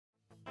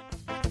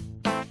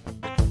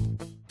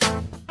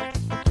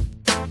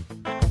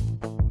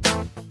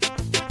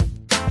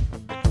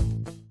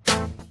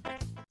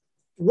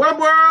What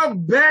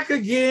world back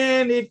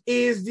again? It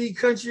is the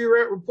Country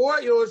Rap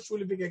Report. Yours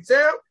truly, Big XL.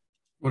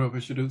 What up,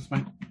 it's your dudes,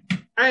 man?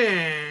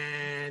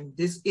 And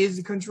this is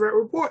the Country Rap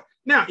Report.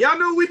 Now, y'all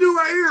know what we do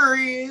right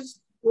here is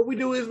what we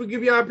do is we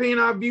give you our opinion,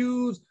 our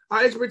views,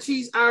 our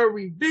expertise, our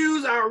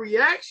reviews, our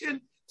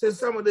reaction to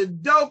some of the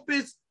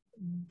dopest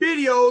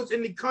videos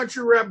in the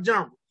country rap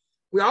genre.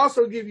 We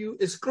also give you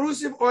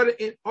exclusive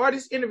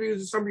artist interviews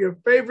with some of your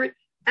favorite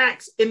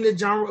acts in the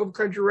genre of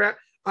country rap.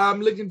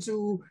 I'm looking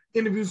to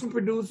interview some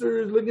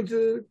producers, looking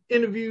to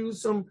interview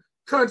some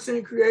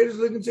content creators,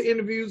 looking to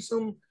interview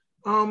some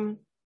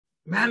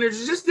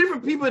managers, just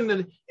different people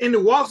in the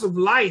walks of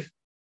life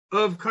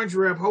of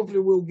country rap.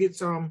 Hopefully we'll get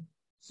some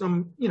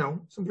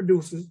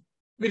producers,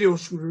 video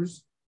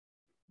shooters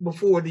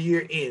before the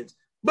year ends.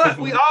 But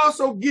we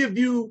also give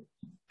you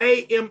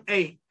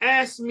AMA,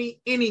 Ask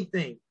Me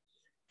Anything.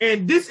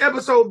 And this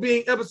episode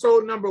being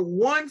episode number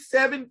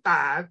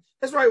 175,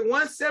 that's right,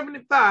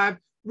 175,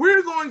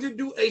 we're going to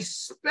do a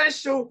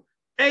special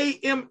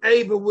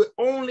AMA, but we're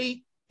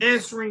only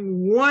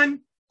answering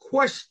one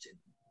question.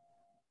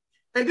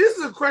 And this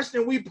is a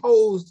question we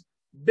posed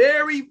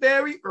very,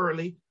 very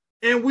early,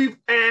 and we've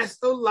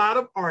asked a lot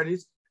of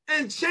artists.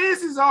 And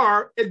chances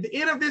are, at the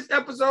end of this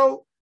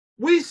episode,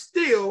 we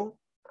still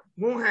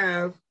won't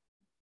have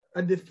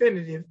a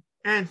definitive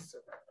answer.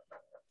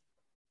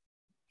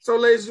 So,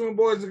 ladies and gentlemen,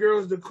 boys and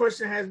girls, the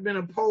question has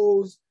been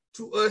posed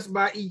to us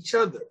by each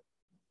other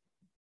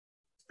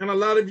and a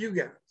lot of you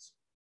guys.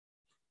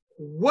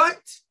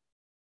 What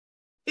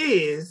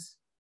is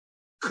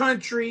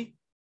country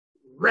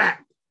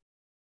rap?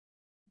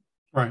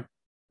 Right.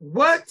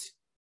 What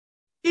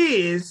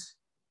is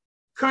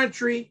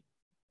country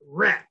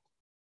rap?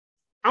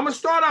 I'm going to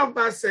start off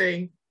by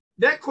saying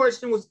that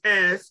question was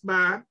asked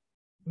by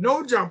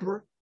No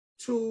Jumper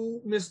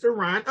to Mr.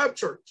 Ryan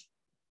Upchurch.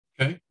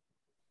 Okay.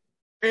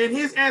 And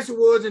his answer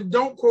was, and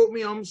don't quote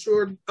me, I'm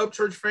sure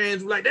Upchurch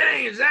fans were like, that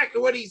ain't exactly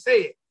what he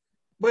said.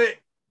 But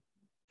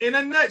in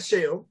a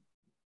nutshell,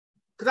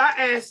 because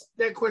I asked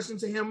that question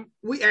to him,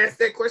 we asked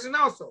that question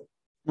also.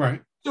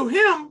 Right. To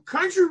him,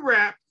 country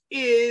rap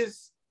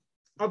is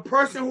a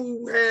person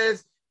who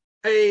has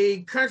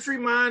a country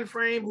mind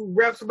frame, who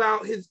raps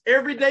about his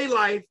everyday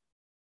life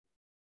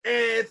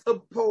as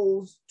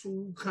opposed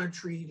to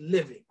country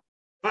living,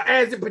 or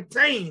as it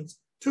pertains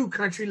to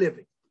country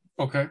living.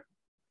 Okay.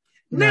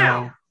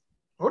 Now,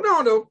 hold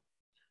on though,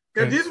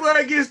 because Okay. this is where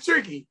it gets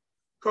tricky,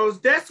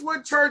 because that's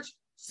what Church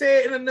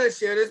said in a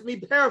nutshell. That's me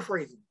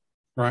paraphrasing.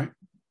 Right.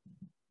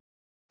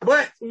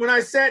 But when I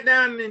sat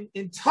down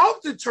and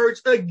talked to Church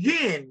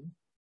again,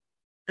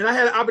 and I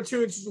had an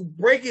opportunity to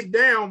break it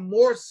down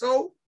more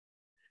so,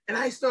 and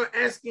I started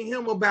asking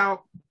him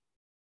about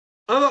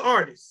other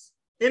artists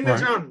in the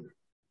genre.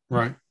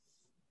 Right.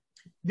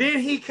 Then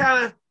he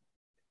kind of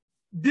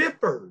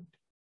differed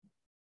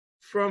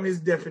from his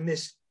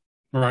definition.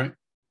 Right.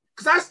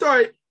 Because I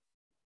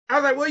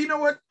was like, well, you know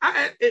what?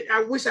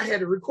 I wish I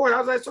had to record. I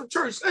was like, so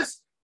Church,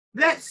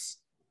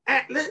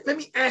 let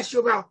me ask you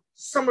about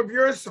some of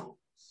your songs.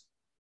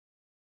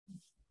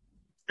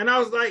 And I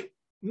was like,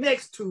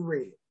 next to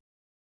Red.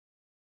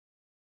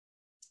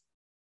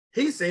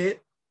 He said,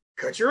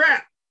 country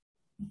rap.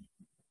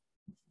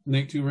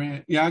 Next to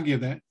Red. Yeah, I'll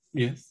give that.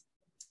 Yes.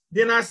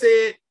 Then I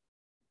said,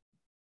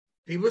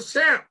 People's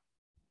Champ.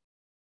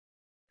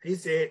 He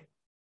said,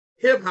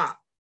 hip hop.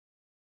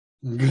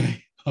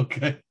 Okay.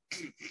 Okay.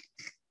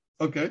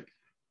 Okay.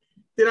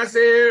 Then I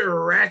said,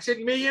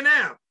 Ratchet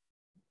Millionaire.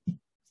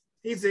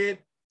 He said,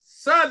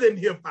 Southern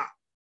hip hop.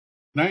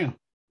 Damn.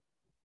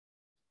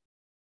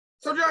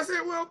 So I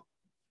said, well,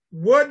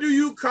 what do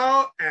you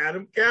call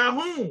Adam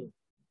Calhoun?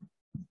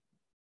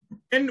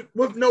 And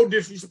with no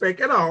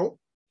disrespect at all,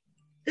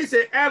 he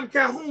said, Adam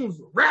Calhoun's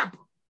a rapper.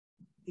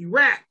 He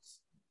raps.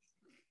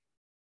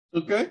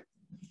 Okay.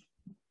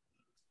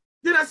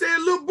 Then I said,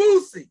 Lil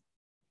Boosie,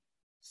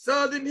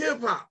 Southern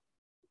hip hop.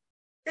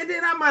 And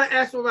then I might have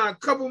asked him about a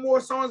couple more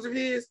songs of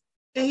his,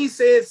 and he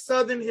said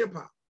Southern hip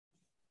hop.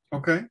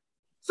 Okay.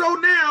 So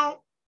now,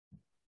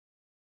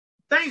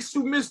 thanks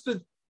to Mr.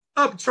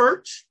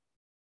 Upchurch,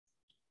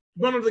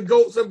 one of the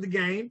GOATs of the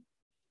game,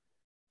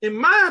 in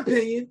my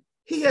opinion,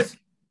 he has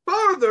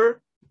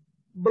further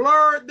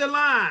blurred the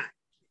line.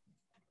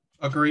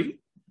 Agreed.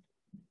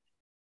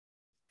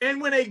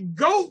 And when a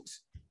GOAT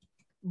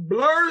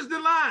blurs the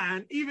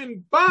line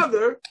even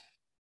further,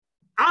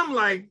 I'm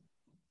like,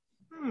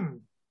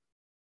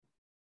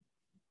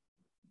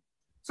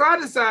 So I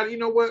decided, you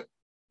know what?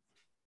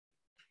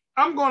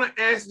 I'm going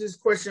to ask this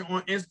question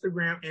on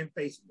Instagram and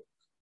Facebook.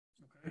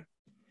 Okay.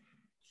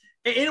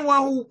 And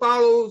anyone who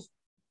follows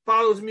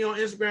me on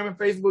Instagram and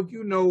Facebook,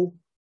 you know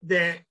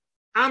that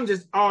I'm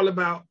just all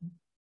about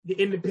the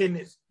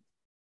independence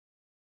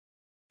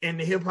and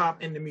the hip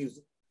hop and the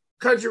music.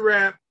 Country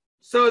rap,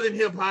 Southern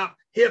hip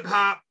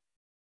hop,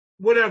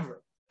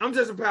 whatever. I'm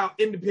just about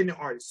independent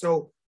artists.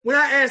 So when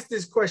I asked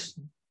this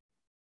question,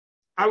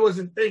 I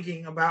wasn't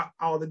thinking about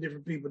all the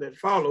different people that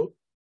followed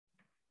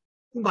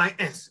who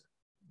might answer.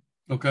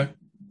 Okay.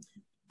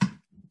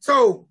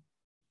 So,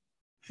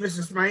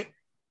 Mr. Spank,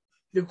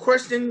 the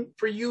question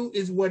for you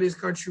is, what is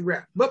country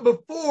rap? But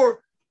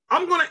before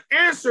I'm going to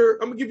answer,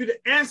 I'm going to give you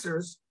the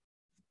answers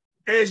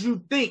as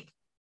you think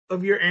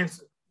of your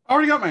answer. I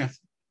already got my answer.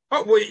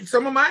 Oh, well,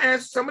 some of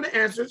the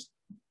answers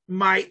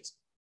might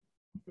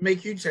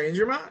make you change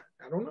your mind.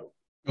 I don't know.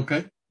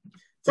 Okay.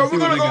 So we're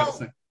gonna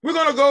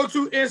go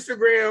to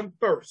Instagram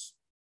first.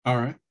 All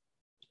right.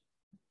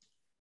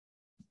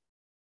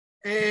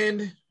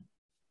 And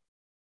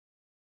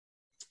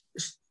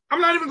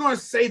I'm not even going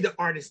to say the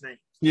artist name.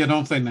 Yeah,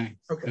 don't say names.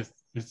 Okay.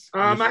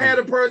 I had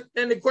a person,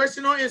 and the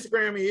question on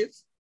Instagram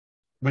is.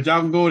 But y'all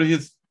can go to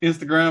his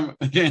Instagram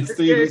and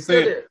see who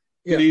said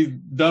these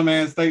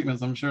dumbass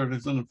statements. I'm sure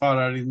there's something fall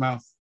out of these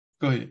mouths.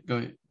 Go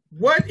ahead.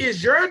 What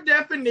is your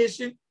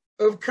definition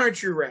of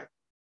country rap?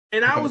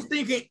 And I was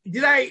thinking,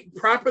 did I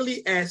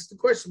properly ask the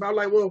question? I was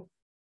like, well,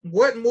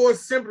 what more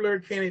simpler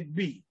can it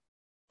be?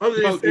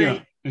 Other than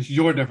saying, it's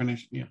your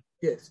definition. Yeah.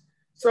 Yes.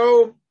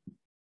 So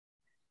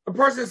a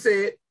person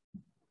said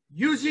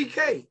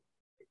UGK,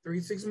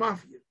 3-6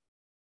 Mafia.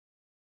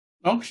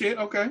 Oh shit.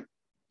 Okay.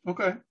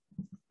 I'm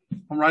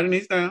writing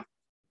these down.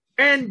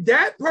 And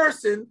that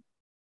person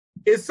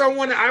is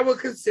someone that I would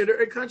consider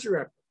a country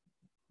rapper.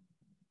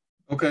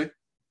 Okay.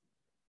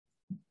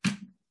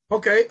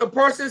 A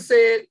person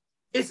said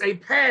it's a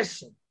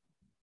passion,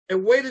 a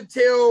way to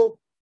tell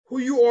who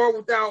you are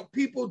without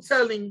people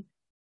telling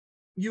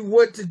you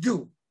what to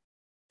do.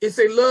 It's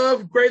a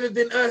love greater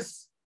than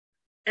us,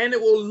 and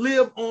it will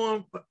live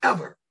on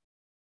forever.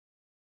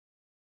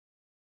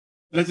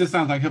 That just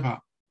sounds like hip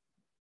hop.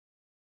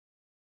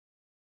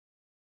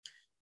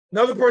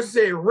 Another person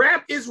said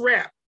rap is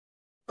rap,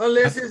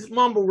 unless it's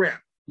mumble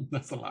rap.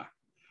 That's a lie.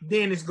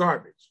 Then it's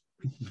garbage.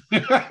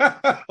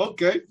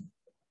 Okay.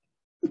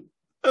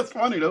 That's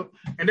funny though.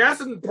 And that's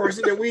a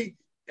person that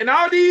and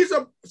all these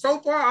are, so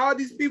far, all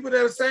these people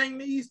that are saying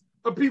these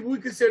are people we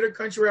consider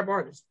country rap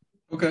artists.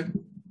 Okay.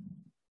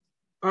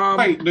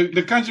 Wait,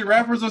 the country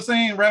rappers are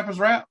saying rappers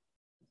rap?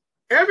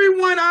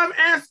 Everyone I've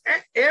asked,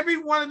 every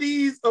one of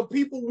these are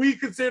people we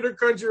consider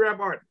country rap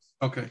artists.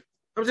 Okay.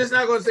 I'm just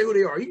not going to say who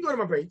they are. You can go to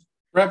my page.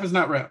 Rap is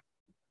not rap.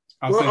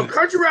 A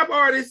country rap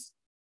artist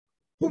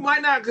who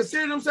might not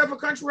consider themselves a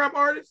country rap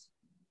artist,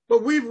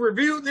 but we've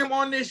reviewed them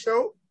on this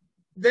show.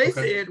 They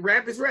said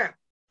rap is rap.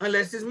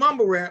 Unless it's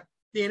mumble rap,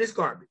 then it's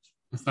garbage.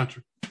 That's not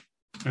true.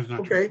 That's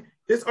not true. Okay.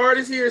 This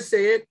artist here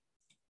said,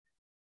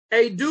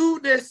 a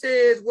dude that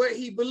says what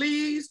he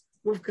believes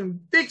with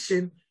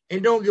conviction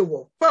and don't give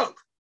a fuck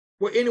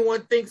what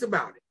anyone thinks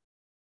about it.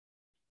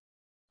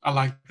 I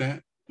like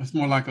that. It's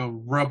more like a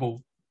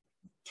rebel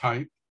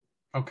type.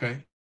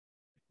 Okay.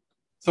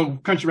 So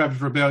country rap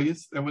is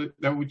rebellious.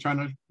 That we're trying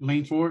to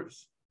lean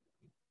towards.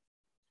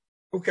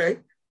 Okay.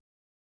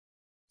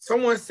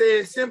 Someone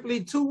said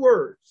simply 2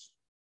 words.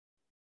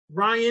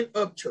 Ryan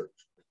Upchurch.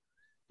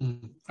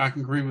 I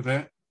can agree with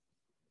that.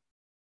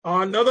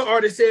 Another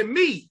artist said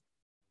me,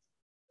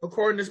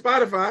 according to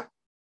Spotify.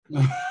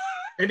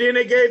 And then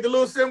they gave the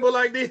little symbol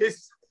like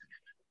this.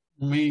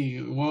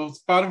 Me. Well,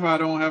 Spotify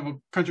don't have a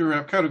country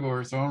rap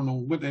category, so I don't know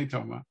what they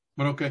talking about.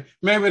 But okay.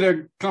 Maybe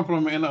they're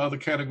complimenting in the other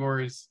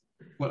categories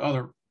with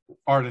other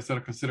artists that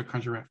are considered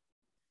country rap.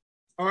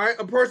 All right.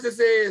 A person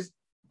says,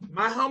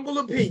 my humble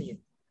opinion,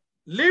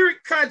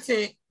 lyric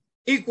content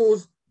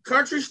equals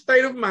country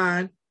state of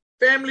mind,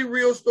 family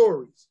real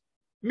stories.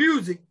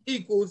 Music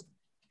equals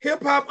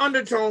hip-hop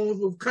undertones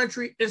with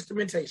country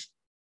instrumentation.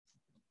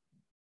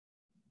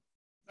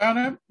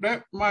 Now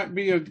that might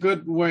be a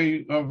good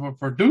way of a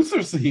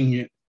producer seeing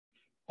it,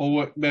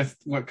 or that's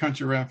what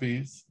country rap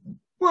is.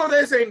 Well,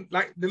 they're saying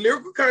like the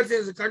lyrical content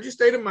is a country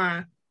state of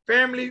mind,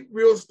 family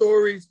real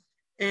stories,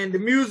 and the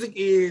music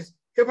is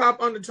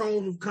hip-hop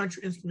undertones with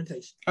country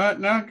instrumentation.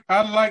 Now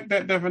I like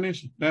that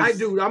definition. I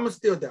do. I'm gonna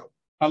steal that one.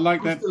 I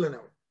like that. Still in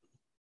that one.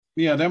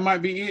 Yeah, that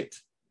might be it.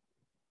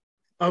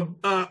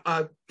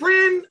 A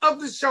friend of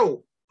the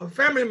show, a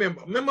family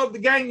member, a member of the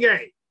gang,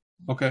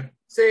 okay,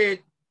 said,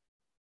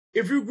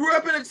 if you grew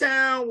up in a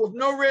town with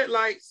no red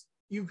lights,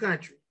 you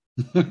country.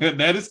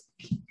 That is,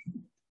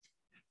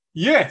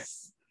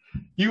 yes,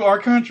 you are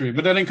country,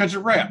 but that ain't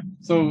country rap.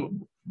 So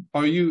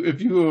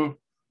if you are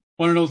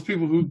one of those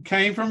people who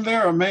came from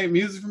there or made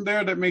music from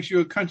there, that makes you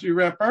a country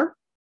rapper?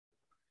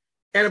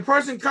 And a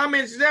person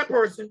comments to that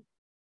person,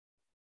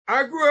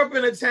 I grew up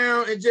in a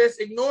town and just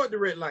ignored the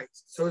red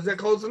lights. So is that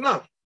close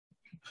enough?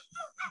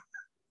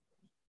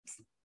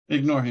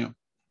 Ignore him.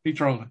 He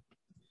trolling.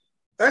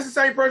 That's the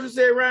same person who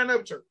said Ryan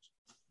Upchurch.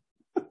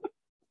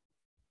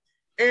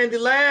 And the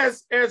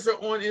last answer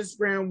on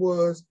Instagram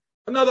was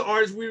another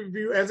artist we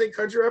review as a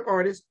country rap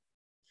artist.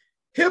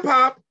 Hip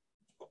hop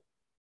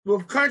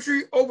with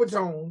country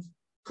overtones,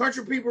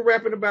 country people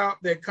rapping about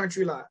their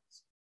country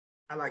lives.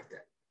 I like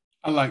that.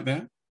 I like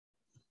that.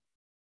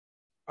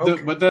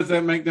 Okay. But does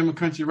that make them a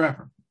country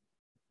rapper?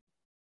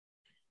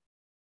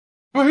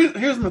 Well,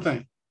 here's my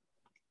thing.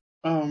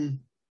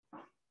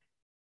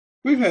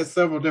 We've had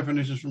several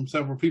definitions from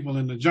several people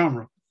in the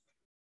genre.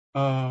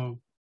 I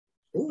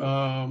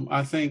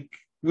think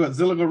what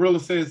Zilla Gorilla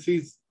says,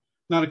 he's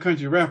not a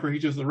country rapper,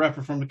 he's just a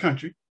rapper from the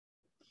country.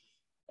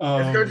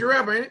 That's country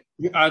rap, ain't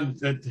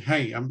it?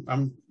 Hey,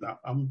 I'm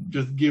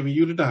just giving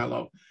you the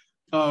dialogue.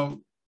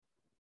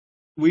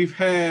 We've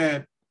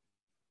had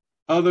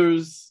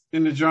others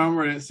in the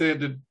genre that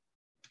said that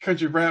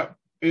country rap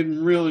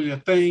isn't really a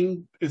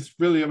thing. It's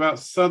really about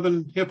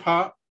Southern hip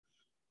hop.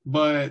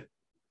 But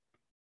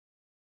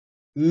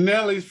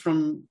Nelly's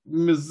from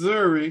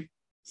Missouri,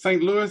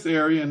 St. Louis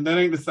area, and that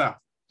ain't the South.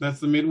 That's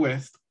the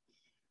Midwest.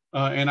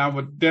 And I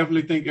would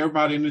definitely think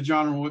everybody in the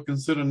genre would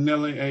consider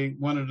Nelly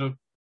one of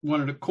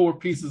the core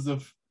pieces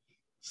of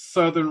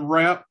Southern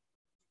rap,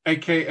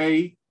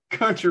 aka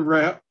country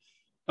rap.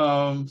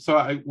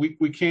 So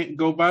we can't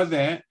go by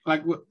that.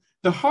 Like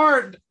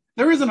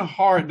there isn't a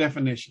hard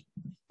definition,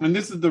 and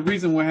this is the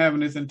reason we're having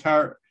this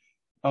entire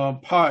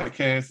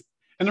podcast,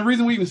 and the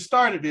reason we even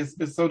started this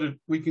is so that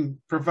we can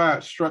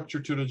provide structure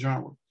to the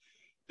genre.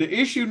 The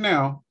issue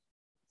now,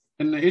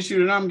 and the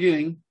issue that I'm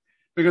getting,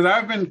 because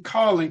I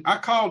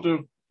called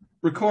the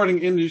Recording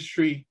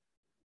Industry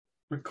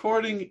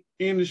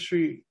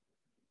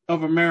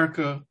of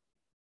America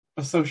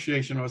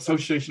Association or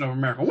Association of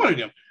America, one of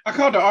them. I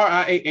called the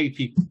RIAA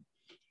people,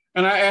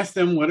 and I asked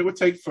them what it would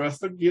take for us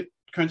to get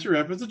country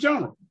rap as a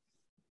genre.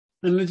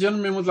 And the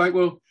gentleman was like,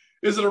 well,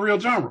 is it a real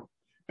genre?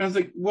 And I was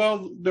like,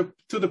 well,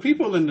 to the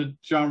people in the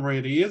genre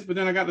it is, but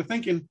then I got to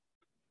thinking,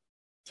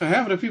 to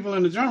half of the people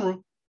in the genre,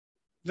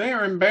 they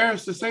are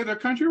embarrassed to say they're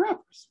country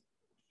rappers.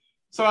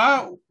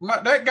 So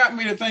that got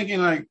me to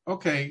thinking, like,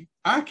 okay,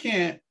 I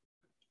can't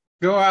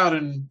go out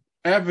and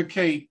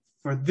advocate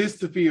for this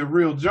to be a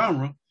real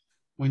genre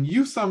when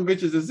you some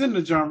bitches that's in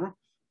the genre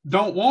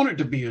don't want it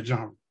to be a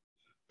genre,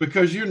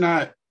 because you're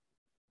not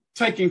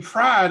taking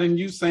pride in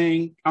you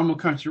saying I'm a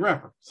country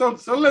rapper. So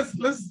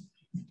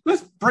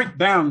let's break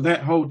down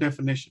that whole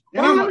definition.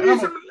 Can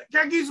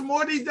I give you some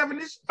more of these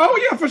definitions? Oh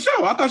yeah, for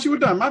sure. I thought you were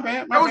done. My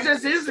bad. That was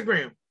just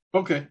Instagram.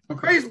 Okay.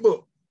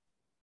 Facebook.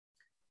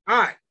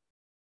 All right.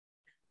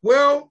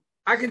 Well,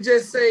 I can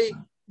just say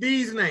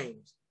these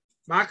names: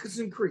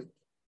 Moccasin Creek,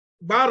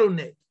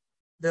 Bottleneck,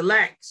 The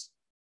Lax,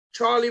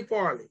 Charlie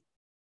Farley.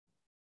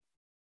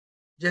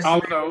 Just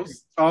all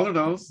of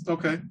those.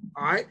 Okay.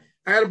 All right.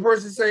 I had a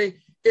person say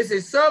it's a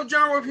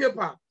subgenre of hip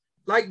hop,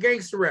 like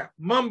gangster rap,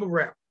 mumble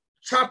rap,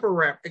 chopper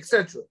rap,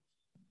 etc.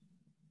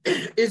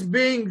 It's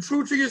being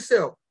true to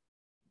yourself.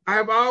 I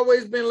have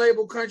always been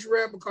labeled country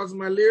rap because of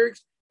my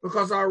lyrics,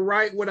 because I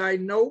write what I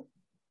know,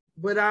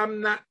 but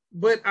I'm not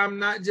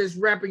just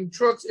rapping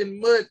trucks and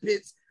mud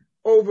pits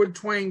over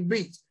twang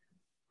beats.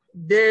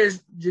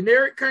 There's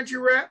generic country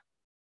rap,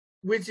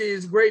 which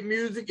is great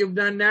music if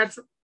done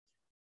natural.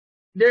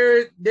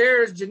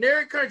 There's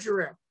generic country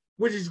rap,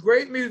 which is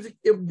great music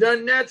if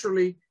done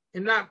naturally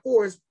and not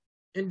forced.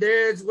 And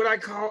there's what I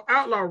call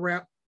outlaw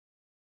rap,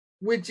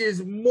 which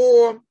is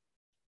more,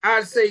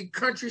 I'd say,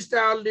 country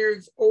style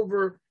lyrics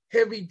over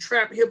heavy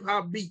trap hip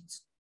hop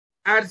beats.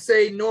 I'd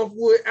say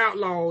Northwood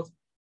Outlaws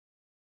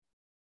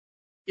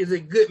is a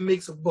good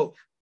mix of both.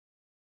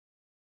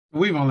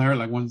 We've only heard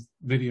like one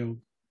video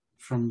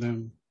from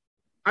them.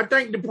 I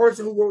think the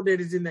person who wrote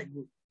that is in that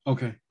group.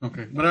 Okay.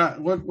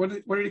 But what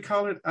did he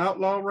call it?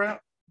 Outlaw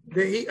rap?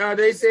 They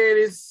said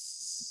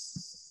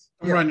it's.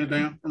 I'm writing it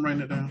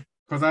down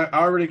because I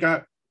already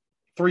got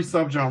 3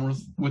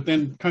 subgenres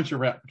within country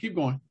rap. Keep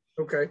going.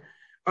 Okay.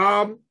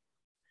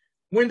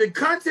 When the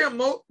content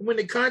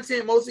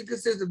mostly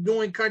consists of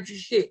doing country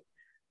shit,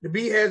 the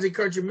beat has a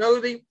country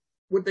melody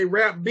with a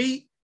rap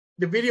beat.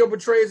 The video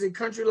portrays a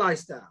country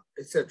lifestyle,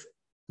 etc.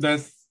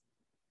 That's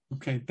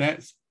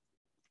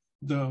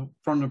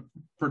from the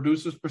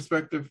producer's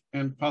perspective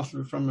and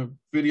possibly from the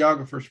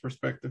videographer's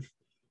perspective.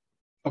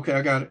 Okay,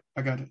 I got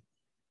it.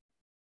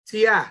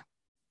 T.I.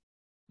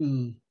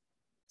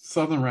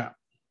 Southern rap.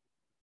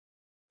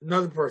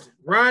 Another person.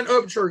 Ryan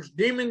Upchurch,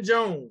 Demon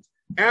Jones,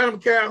 Adam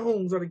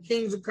Calhoun are the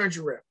kings of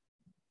country rap.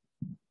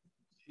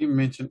 He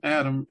mentioned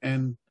Adam,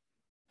 and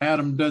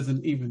Adam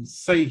doesn't even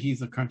say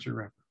he's a country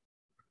rapper.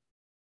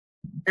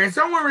 And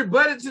someone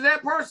rebutted to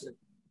that person.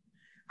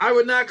 I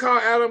would not call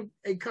Adam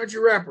a country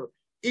rapper,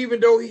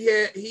 even though he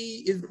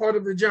is part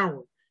of the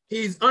genre.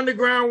 He's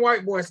underground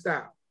white boy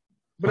style,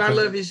 but okay. I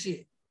love his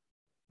shit.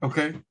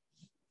 Okay.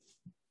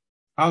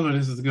 All of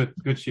this is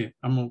good shit.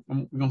 I'm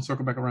gonna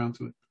circle back around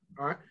to it.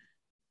 All right.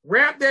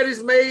 Rap that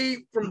is made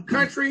from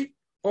country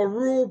or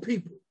rural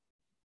people.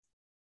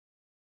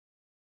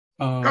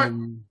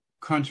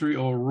 Country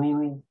or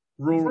rural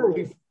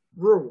people.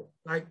 Rural.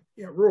 Like,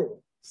 yeah,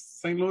 rural.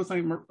 St. Louis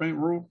ain't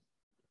rural.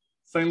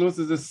 St. Louis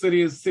is as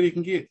city as city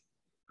can get.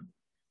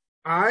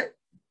 All right.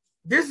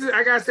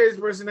 I gotta say this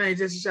person's name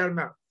just to shout him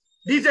out.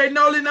 DJ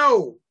Nolan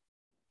No.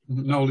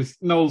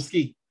 Noel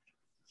Ski.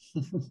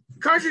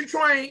 Country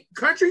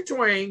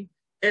twang,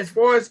 as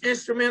far as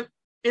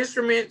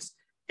instruments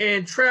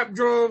and trap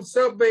drums,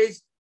 sub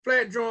bass,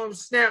 flat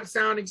drums, snap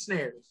sounding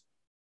snares.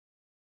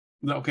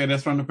 Okay,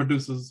 that's from the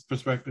producer's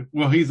perspective.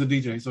 Well, he's a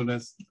DJ, so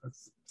that's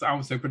I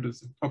would say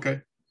producer.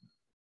 Okay.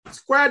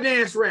 Square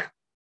dance rap.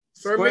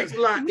 Sir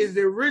Mix-a-Lot is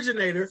the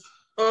originator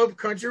of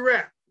country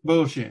rap.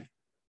 Bullshit.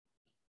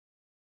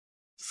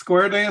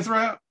 Square dance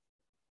rap?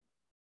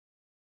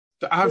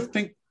 I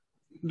think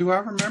Do I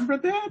remember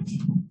that?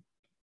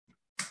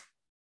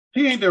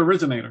 He ain't the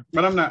originator,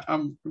 but I'm not.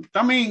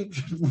 I mean,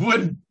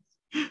 wouldn't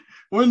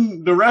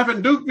the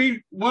Rapping Duke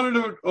be one of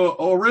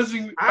the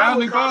original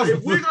founding fathers?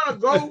 If we're gonna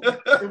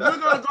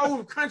go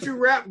with country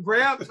rap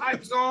grab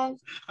type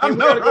songs, then we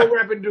gotta go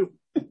Rapping Duke.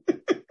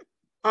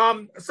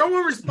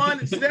 Someone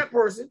responded to that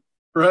person.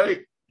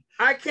 Right.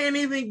 I can't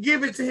even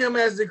give it to him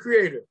as the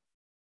creator.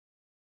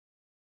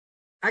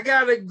 I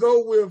gotta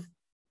go with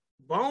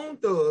Bone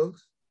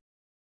Thugs,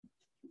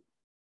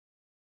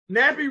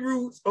 Nappy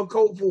Roots, or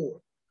Colt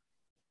Ford.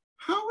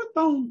 How are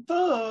Bone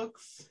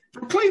Thugs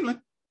from Cleveland?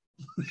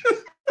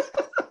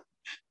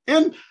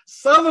 In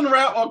Southern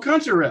rap or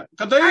country rap?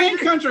 Because they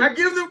ain't country. I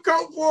give them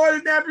Colt Ford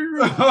and Nappy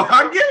Roots.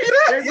 I give you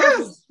that.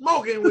 Yes.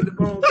 Smoking with the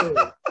Bone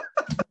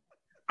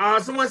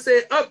Thugs. Someone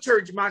said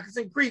Upchurch,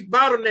 Moccasin Creek,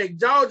 Bottleneck,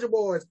 Georgia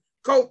Boys,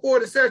 Colt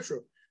Ford, etc.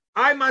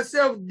 I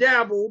myself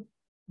dabbled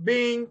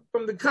being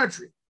from the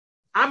country.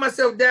 I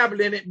myself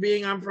dabbled in it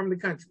being I'm from the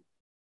country.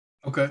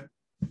 Okay.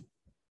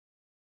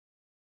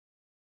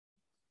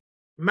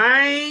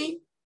 Man,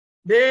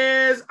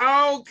 there's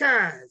all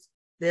kinds.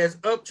 There's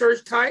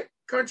Upchurch type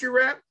country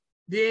rap.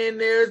 Then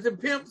there's the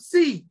Pimp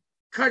C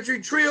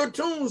country trill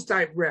tunes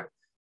type rap.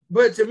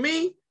 But to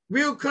me,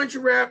 real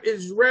country rap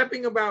is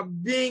rapping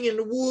about being in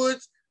the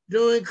woods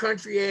doing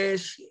country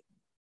ass shit.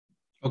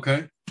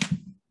 Okay.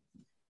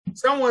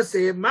 Someone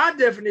said my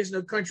definition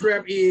of country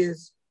rap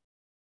is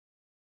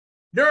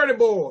Dirty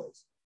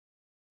Boys,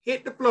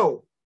 hit the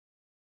floor.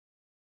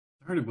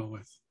 Dirty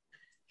Boys.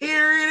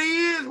 Here it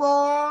is,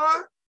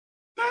 boy.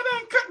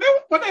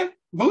 What that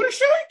booty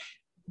shake?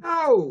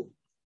 No.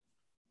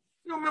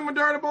 You don't remember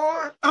Dirty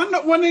Boy? I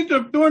know when they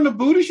during the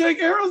booty shake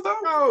eras though.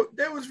 No,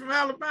 that was from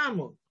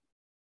Alabama.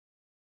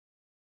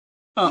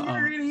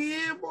 Here it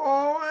is,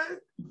 boy.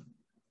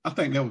 I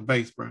think that was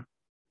bass, bro.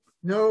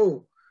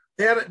 No,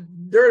 they had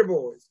Dirty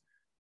Boys.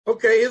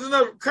 Okay, here's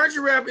another.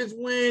 Country rap is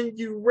when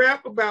you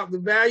rap about the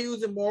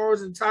values and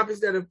morals and topics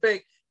that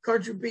affect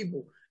country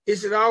people. It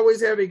should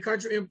always have a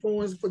country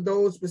influence for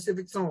those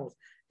specific songs.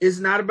 It's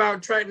not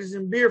about tractors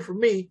and beer for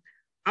me.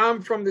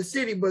 I'm from the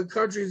city, but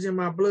country is in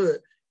my blood.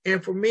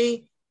 And for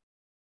me,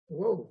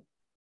 whoa,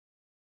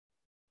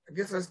 I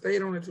guess I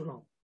stayed on it too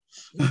long.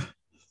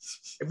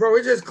 Hey, bro,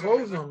 it just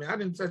closed on me. I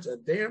didn't touch a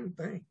damn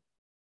thing.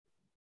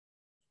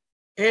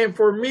 And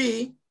for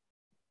me,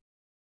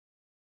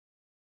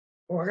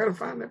 I got to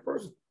find that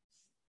person.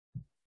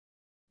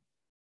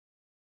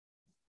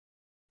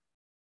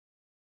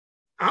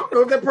 I don't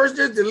know if that person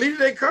just deleted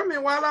their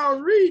comment while I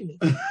was reading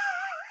it.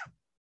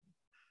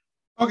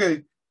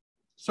 Okay.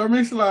 So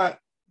Mix-a-Lot.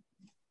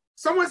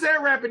 Someone said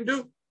Rapping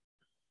Duke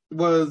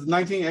was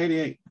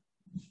 1988.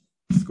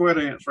 Square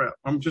Dance rap.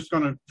 I'm just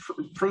going to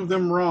prove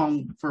them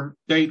wrong for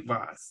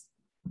date-wise.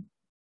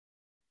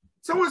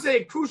 Someone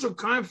said Crucial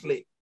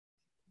Conflict.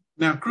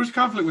 Now, Crucial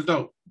Conflict was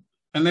dope.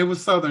 And they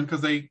was Southern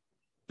because they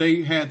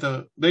did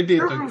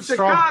They're the from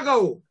straw.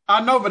 Chicago.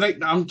 I know, but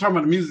I'm talking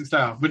about the music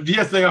style. But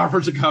yes, they are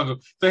from Chicago.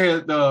 They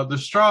had the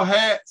straw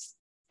hats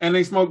and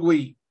they smoked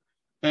weed.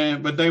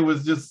 But they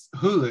was just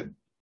hood.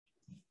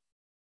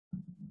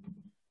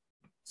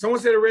 Someone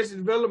said Arrested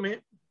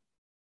Development.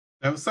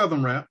 That was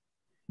Southern rap.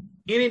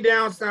 Any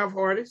Down South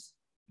artists.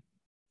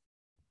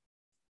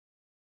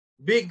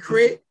 Big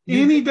Crit.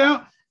 Any?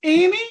 Don't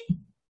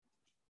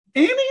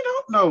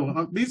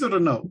know. These are the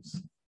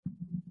notes.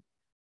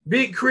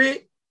 Big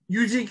Crit.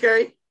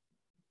 UGK.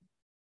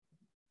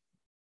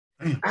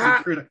 Damn,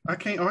 I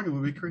can't argue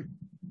with Big Crit.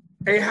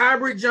 A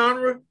hybrid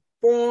genre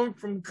formed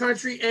from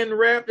country and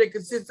rap that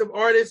consists of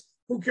artists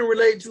who can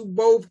relate to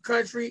both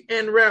country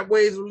and rap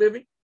ways of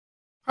living.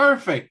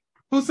 Perfect.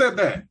 Who said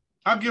that?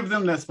 I'll give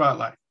them that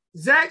spotlight.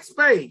 Zach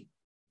Spade.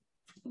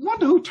 I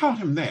wonder who taught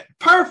him that.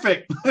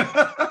 Perfect.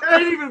 That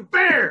ain't even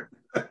fair.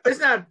 It's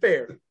not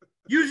fair.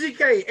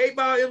 UGK, 8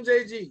 Ball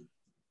MJG.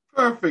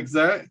 Perfect,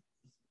 Zach.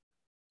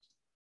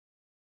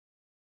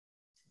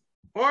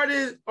 Art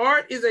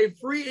is a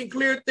free and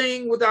clear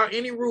thing without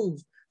any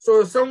rules.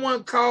 So if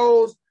someone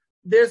calls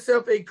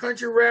themselves a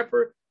country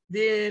rapper,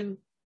 then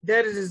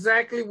that is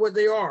exactly what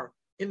they are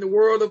in the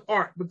world of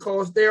art,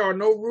 because there are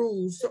no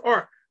rules to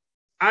art.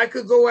 I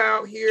could go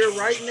out here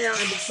right now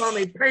and become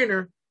a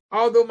painter,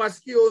 although my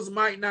skills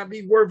might not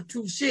be worth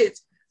two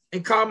shits,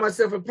 and call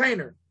myself a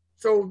painter.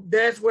 So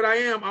that's what I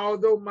am,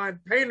 although I'm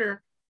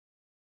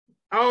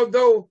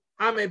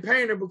a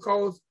painter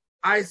because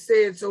I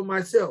said so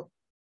myself.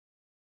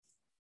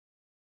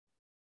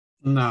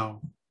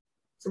 No.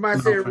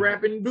 Somebody said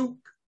Rapping Duke.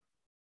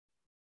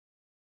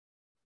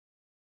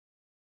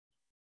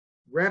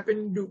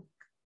 Rapping Duke.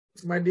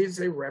 Somebody did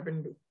say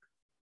Rapping Duke.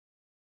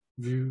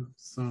 View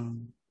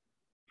some.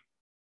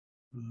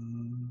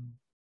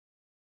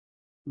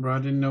 Bro, I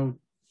didn't know.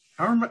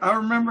 I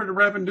remember the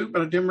Rapping Duke,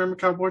 but I didn't remember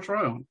Cowboy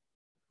Troy on.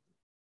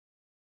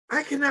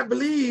 I cannot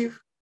believe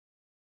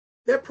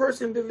that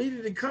person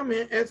deleted the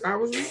comment as I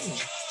was reading.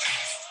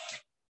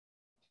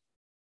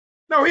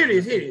 No, here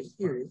it is.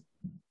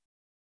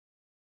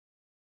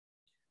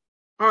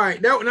 All right,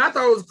 and I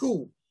thought it was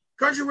cool.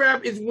 Country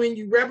rap is when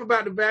you rap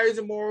about the values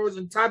and morals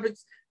and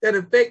topics that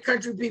affect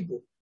country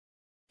people.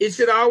 It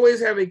should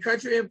always have a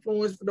country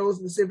influence for those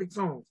specific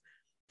songs.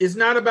 It's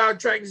not about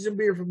tractors and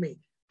beer for me.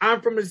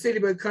 I'm from the city,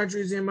 but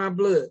country is in my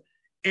blood.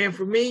 And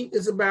for me,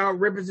 it's about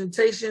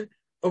representation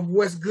of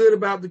what's good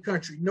about the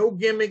country. No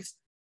gimmicks.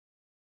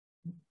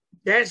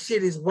 That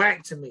shit is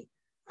whack to me.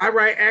 I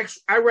write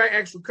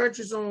actual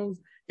country songs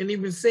and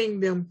even sing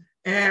them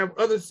and have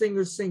other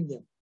singers sing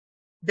them.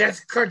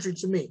 That's country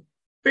to me.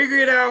 Figure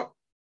it out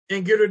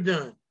and get it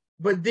done.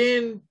 But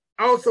then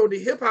also the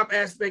hip hop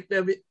aspect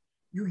of it,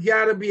 you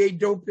gotta be a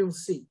dope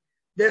MC.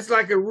 That's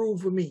like a rule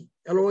for me.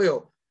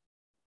 LOL.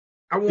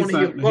 I want to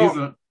hear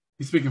bars.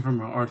 He's speaking from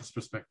an artist's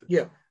perspective.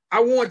 Yeah. I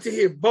want to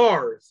hear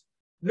bars.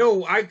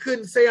 No, I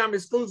couldn't say I'm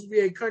exclusively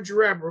a country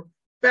rapper.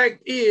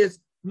 Fact is,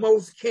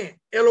 most can't.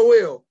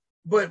 LOL.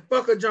 But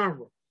fuck a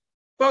genre.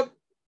 Fuck.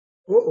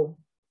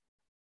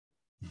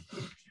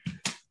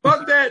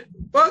 Fuck that.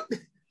 Fuck.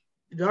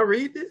 Did I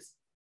read this?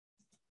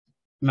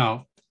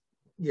 No.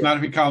 Yeah. Not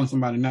if he calling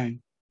somebody's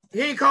name.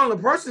 He ain't calling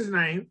a person's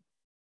name.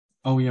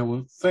 Oh, yeah,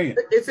 well, say it.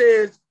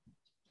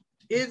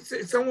 It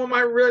says, someone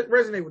might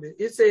resonate with it.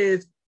 It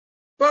says,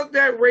 fuck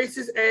that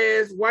racist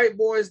ass white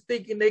boys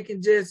thinking they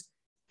can just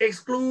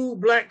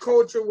exclude black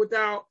culture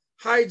without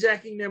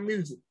hijacking their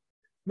music.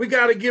 We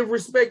got to give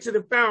respect to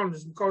the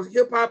founders because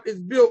hip hop is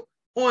built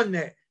on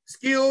that.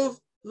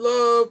 Skills,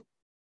 love,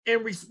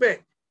 and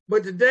respect.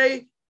 But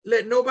today,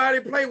 let nobody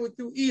play with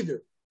you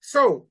either.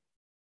 So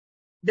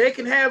they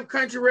can have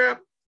country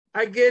rap.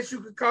 I guess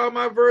you could call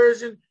my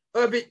version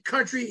of it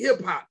country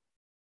hip hop.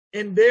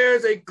 And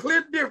there's a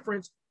clear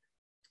difference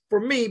for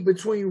me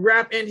between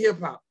rap and hip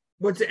hop.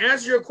 But to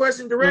answer your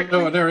question directly,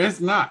 no, there is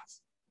not.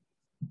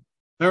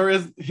 There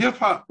is hip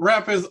hop.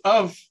 Rap is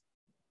of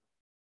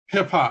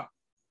hip hop.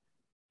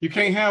 You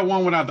can't have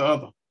one without the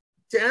other.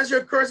 To answer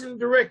your question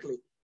directly,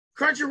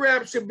 country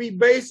rap should be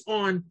based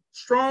on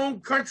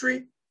strong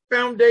country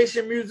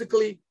foundation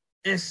musically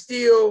and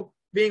still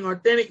being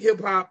authentic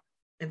hip hop.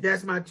 And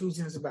that's my 2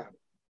 cents about it.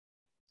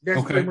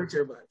 That's pretty much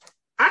everybody.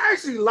 I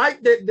actually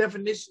like that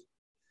definition.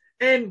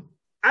 And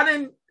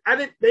they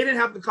didn't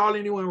have to call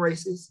anyone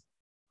racist.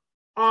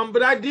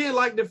 But I did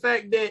like the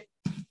fact that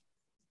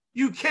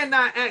you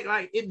cannot act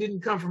like it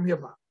didn't come from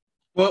hip hop.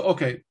 Well,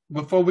 okay.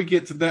 Before we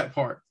get to that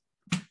part,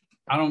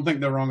 I don't think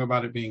they're wrong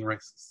about it being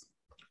racist.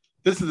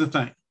 This is the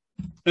thing.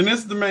 And this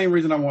is the main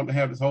reason I want to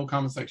have this whole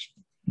conversation.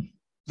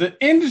 The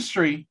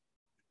industry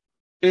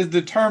is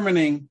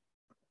determining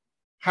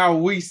how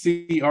we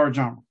see our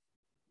genre.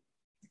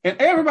 And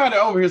everybody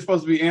over here is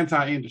supposed to be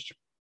anti-industry.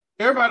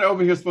 Everybody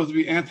over here is supposed to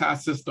be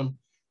anti-system.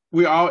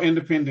 We're all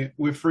independent.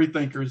 We're free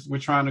thinkers. We're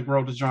trying to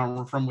grow the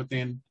genre from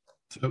within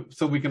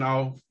so we can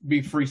all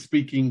be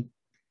free-speaking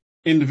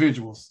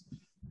individuals.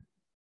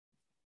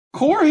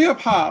 Core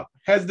hip-hop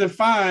has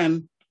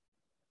defined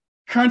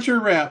country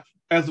rap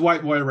as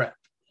white boy rap.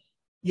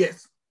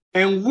 Yes.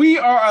 And we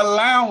are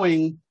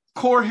allowing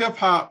core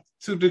hip-hop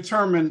to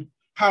determine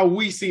how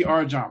we see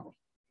our genre.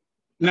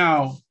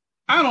 Now,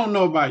 I don't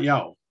know about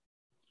y'all,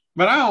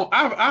 but I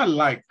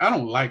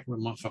don't like when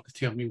motherfuckers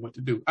tell me what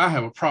to do. I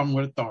have a problem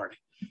with authority,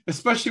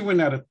 especially when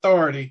that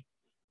authority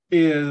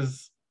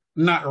is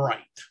not right.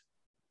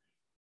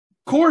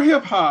 Core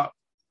hip hop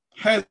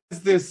has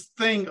this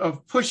thing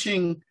of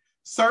pushing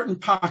certain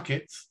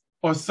pockets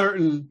or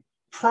certain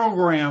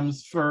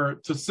programs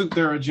to suit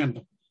their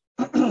agenda.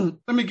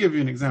 Let me give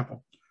you an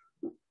example.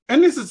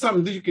 And this is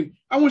something that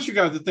I want you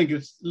guys to think,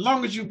 as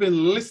long as you've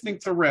been listening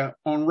to rap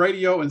on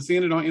radio and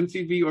seeing it on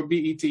MTV or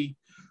BET,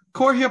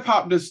 core hip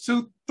hop does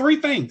two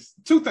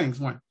things.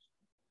 One,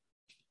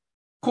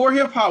 core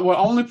hip hop will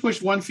only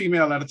push one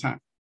female at a time.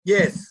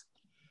 Yes.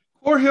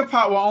 Core hip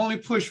hop will only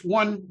push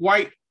one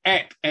white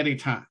act at a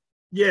time.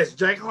 Yes,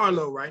 Jack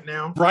Harlow right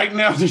now. Right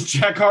now it's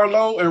Jack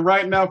Harlow, and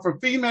right now for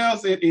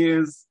females it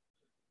is.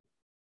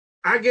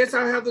 I guess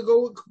I have to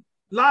go with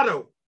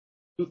Lotto.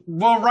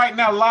 Well, right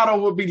now Lotto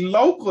would be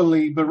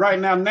locally, but right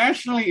now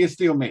nationally it's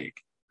still Meg.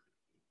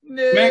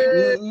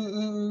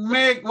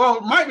 Meg, well,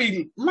 might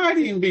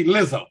even be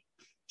Lizzo.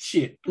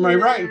 Shit, am I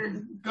right?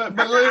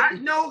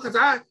 No, because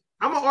I'm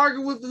gonna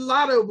argue with the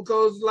Lotto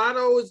because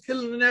Lotto is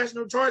killing the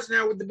national charts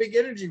now with the Big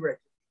Energy record.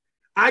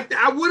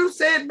 I would have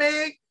said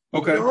Meg.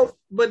 Okay.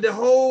 But the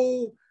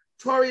whole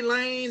Tory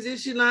Lanez,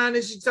 is she lying?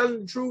 Is she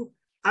telling the truth?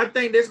 I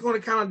think that's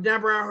going to kind of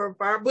damper out her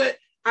fire. But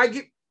I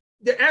get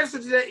the answer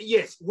to that.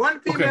 Yes, one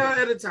female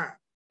at a time.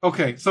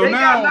 Okay, so they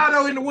now got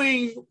Lotto in the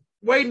wings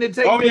waiting to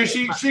take. Oh yeah,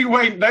 she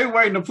waiting. They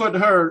waiting to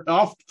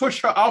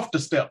push her off the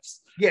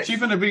steps. Yes, she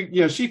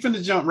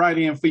finna jump right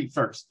in feet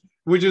first.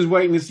 We're just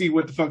waiting to see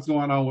what the fuck's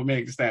going on with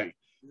Meg Thee Stallion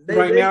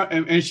now,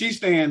 and she's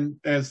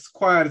staying as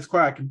quiet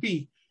can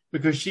be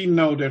because she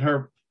know that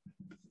her.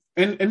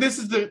 And this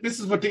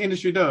is what the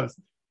industry does.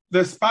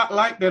 The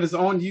spotlight that is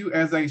on you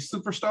as a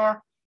superstar,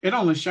 it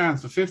only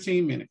shines for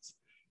 15 minutes.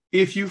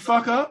 If you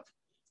fuck up,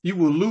 you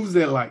will lose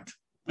that light,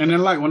 and that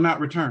light will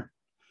not return.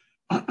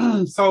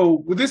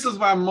 So this is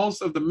why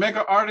most of the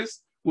mega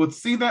artists will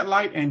see that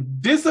light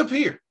and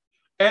disappear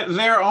at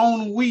their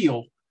own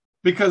will,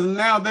 because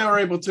now they're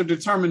able to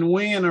determine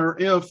when or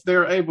if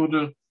they're able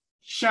to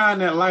shine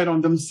that light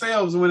on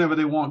themselves whenever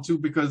they want to,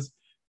 because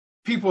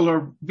people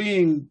are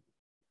being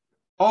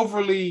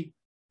overly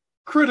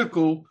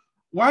critical.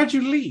 Why'd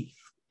you leave?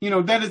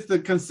 That is the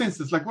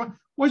consensus. Like,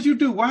 what'd you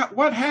do?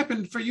 What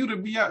happened for you to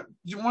be out?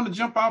 You want to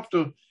jump off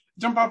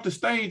the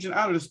stage and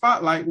out of the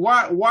spotlight?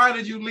 Why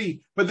did you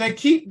leave? But they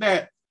keep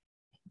that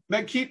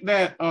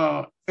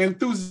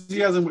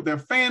enthusiasm with their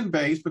fan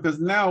base, because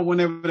now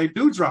whenever they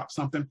do drop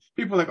something,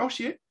 people are like, oh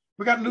shit,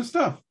 we got new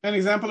stuff. An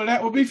example of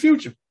that would be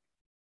Future.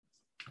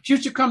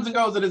 Future comes and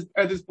goes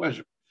at his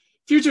pleasure.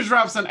 Future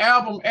drops an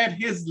album at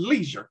his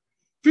leisure.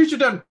 Future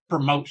doesn't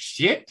promote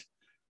shit.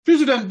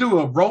 Future doesn't do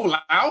a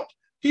rollout.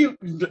 He'll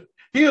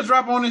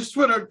drop on his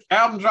Twitter,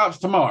 album drops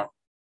tomorrow.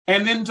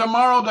 And then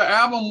tomorrow the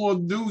album will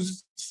do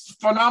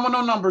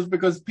phenomenal numbers,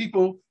 because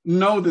people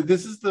know that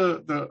this is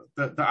the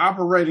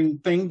operating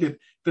thing that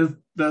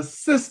the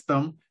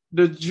system,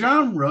 the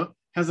genre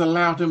has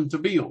allowed him to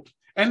build.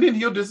 And then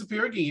he'll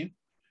disappear again,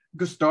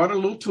 go start a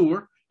little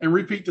tour and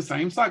repeat the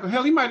same cycle.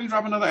 Hell, he might even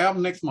drop another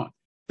album next month.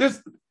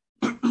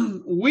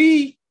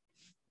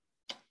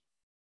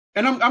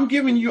 I'm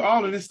giving you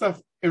all of this stuff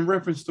in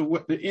reference to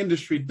what the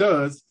industry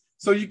does,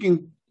 so you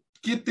can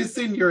get this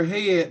in your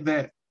head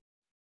that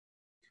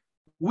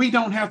we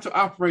don't have to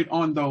operate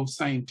on those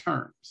same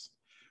terms.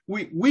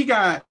 We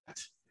got,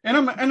 and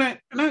I'm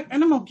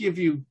gonna give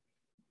you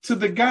to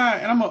the guy,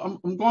 and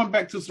I'm going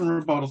back to some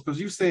rebuttals,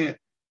 because you said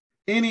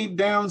any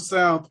down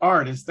south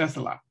artist, that's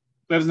a lie.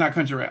 That is not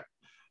country rap.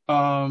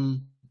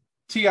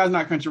 T.I. is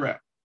not country rap.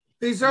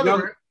 He's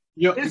southern rap.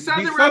 It's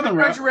southern rap and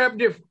country rap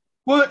different.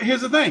 Well,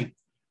 here's the thing.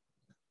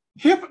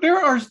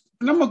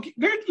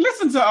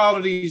 Listen to all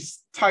of these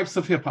types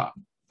of hip hop.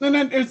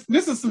 And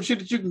this is some shit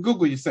that you can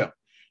Google yourself.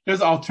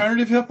 There's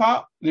alternative hip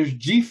hop. There's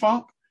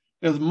G-funk.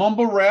 There's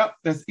mumble rap.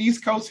 There's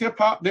East Coast hip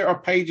hop. There are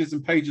pages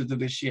and pages of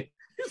this shit.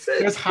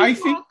 There's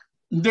hyphy.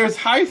 There's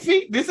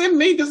hyphy. This isn't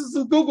me. This is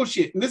some Google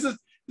shit. And this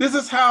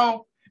is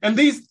how. And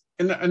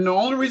the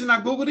only reason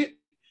I Googled it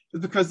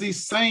is because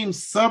these same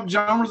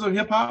subgenres of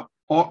hip hop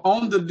are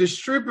on the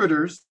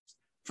distributors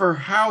for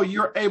how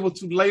you're able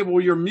to label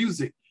your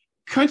music.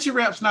 Country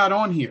rap's not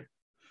on here.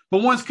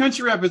 But once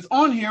country rap is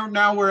on here,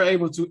 now we're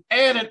able to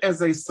add it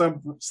as a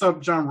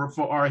subgenre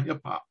for our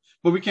hip hop.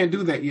 But we can't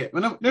do that yet.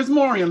 But there's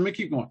more in. Let me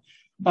keep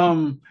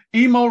going.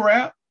 Emo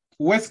rap,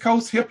 West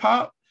Coast hip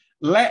hop,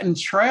 Latin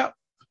trap,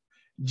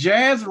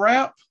 jazz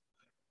rap,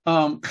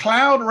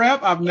 cloud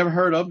rap. I've never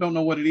heard of. Don't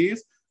know what it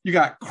is. You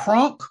got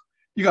crunk.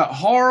 You got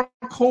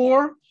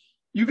horrorcore.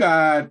 You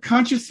got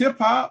conscious hip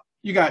hop.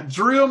 You got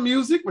drill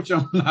music, which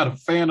I'm not a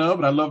fan of,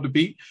 but I love the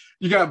beat.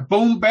 You got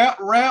boom bap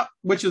rap,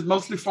 which is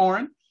mostly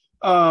foreign.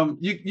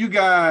 You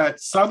got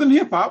Southern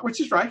hip hop, which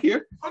is right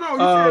here. Oh no,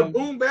 you said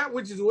boom bap,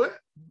 which is what?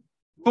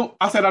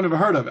 I said I never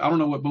heard of it. I don't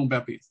know what boom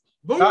bap is.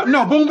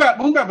 No, boom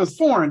bap is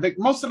foreign.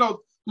 Most of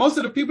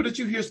the people that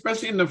you hear,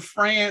 especially in the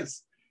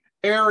France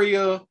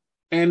area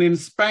and in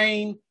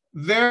Spain,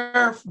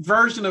 their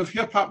version of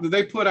hip hop that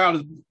they put out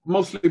is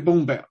mostly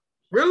boom bap.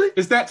 Really?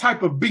 It's that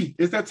type of beat.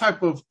 It's that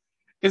type of.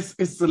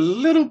 It's a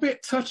little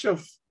bit touch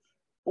of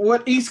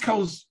what East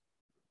Coast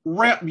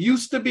rap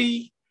used to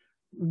be,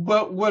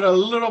 but with a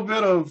little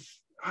bit of,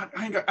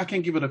 I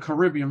can't give it a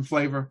Caribbean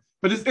flavor,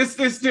 but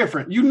it's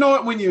different. You know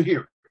it when you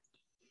hear it.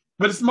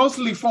 But it's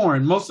mostly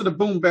foreign. Most of the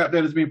boom bap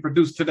that is being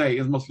produced today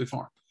is mostly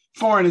foreign.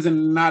 Foreign is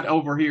not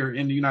over here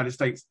in the United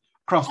States.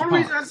 Across the pond. The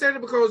reason I said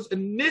it because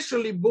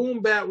initially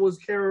boom bap was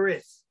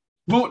KRS.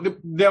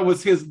 That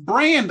was his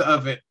brand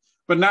of it,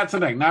 but not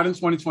today, not in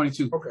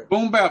 2022. Okay.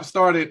 Boom bap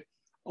started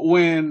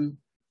when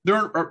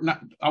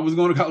I was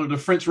going to call it the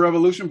French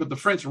Revolution, but the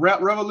French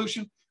rap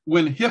revolution,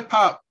 when hip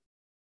hop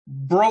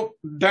broke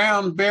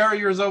down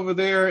barriers over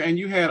there, and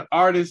you had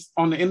artists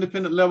on the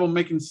independent level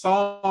making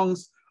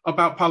songs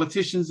about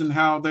politicians and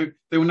how they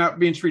were not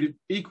being treated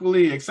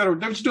equally, etc.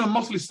 They were just doing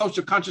mostly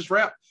social conscious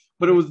rap,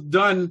 but it was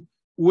done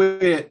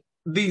with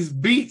these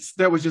beats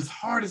that was just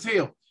hard as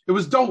hell. It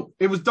was dope.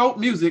 It was dope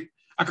music.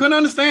 I couldn't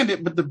understand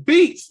it, but the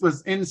beats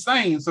was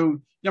insane.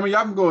 So, y'all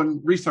can go and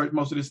research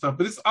most of this stuff.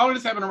 But all of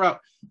this happened around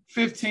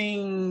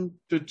 15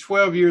 to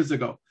 12 years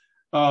ago,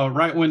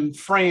 right when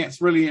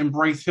France really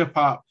embraced hip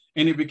hop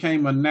and it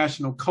became a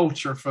national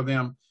culture for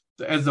them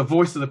as the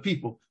voice of the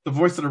people, the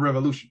voice of the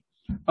revolution.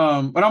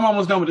 But I'm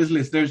almost done with this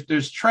list.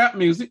 There's trap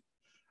music.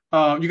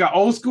 You got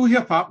old school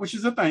hip hop, which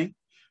is a thing.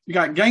 You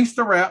got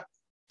gangster rap.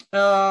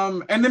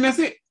 And then that's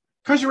it.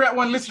 Country rap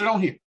wasn't listed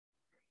on here.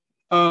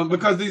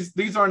 Because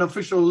these aren't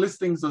official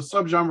listings of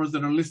subgenres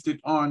that are listed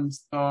on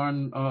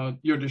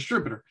your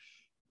distributor.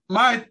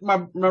 My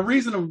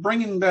reason of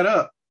bringing that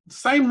up,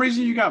 same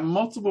reason you got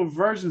multiple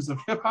versions of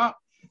hip hop,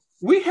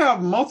 we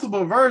have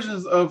multiple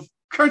versions of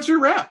country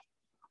rap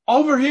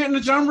over here in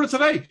the genre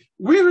today.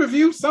 We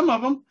reviewed some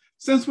of them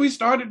since we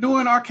started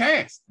doing our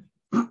cast.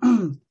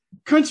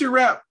 Country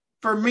rap,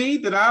 for me,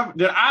 that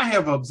I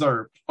have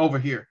observed over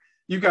here,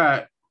 you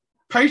got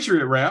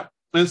patriot rap,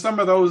 and some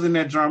of those in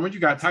that genre. You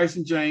got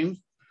Tyson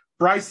James,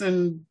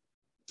 Bryson,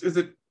 is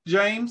it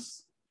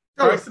James?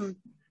 Bryson?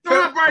 No,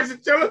 not Bryson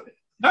Tiller.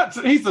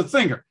 He's a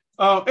singer.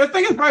 I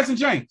think it's Bryson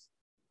James.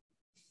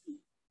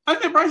 I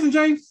think Bryson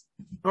James.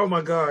 Oh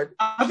my God.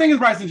 I think it's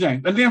Bryson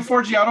James. And then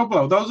Forgiato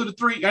Blow. Those are the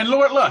three. And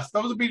Lord Lust.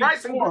 Those would be the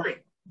Bryson four. Gray.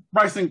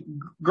 Bryson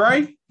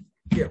Gray?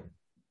 Yeah.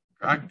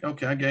 I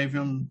gave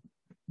him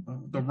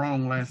the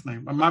wrong last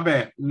name. My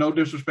bad. No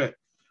disrespect.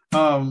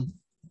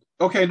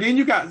 Okay, then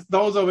you got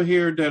those over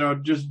here that are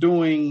just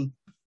doing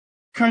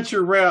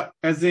country rap,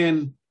 as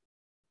in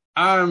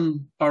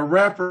I'm a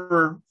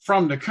rapper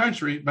from the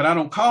country, but I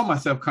don't call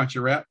myself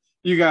country rap.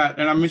 You got,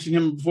 and I mentioned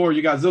him before,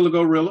 you got Zilla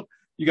Gorilla,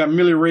 you got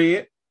Millie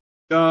Red,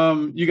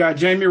 you got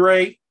Jamie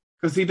Ray,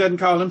 because he doesn't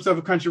call himself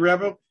a country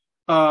rapper.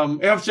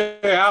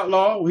 FJ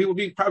Outlaw, he would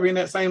be probably in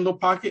that same little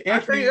pocket. I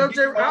think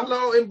FJ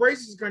Outlaw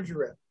embraces country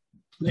rap.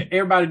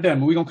 Everybody does,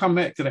 but we're gonna come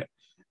back to that.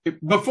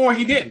 Before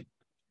he didn't.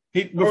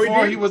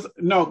 Before he was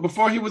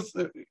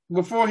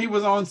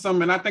on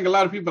some, and I think a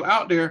lot of people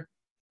out there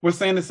were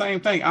saying the same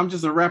thing. I'm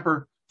just a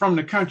rapper from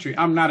the country.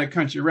 I'm not a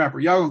country rapper.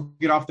 Y'all gonna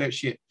get off that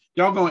shit.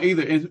 Y'all gonna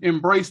either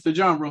embrace the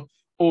genre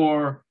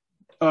or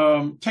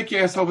take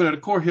your ass over to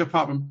the core hip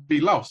hop and be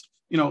lost.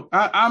 You know,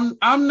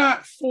 I'm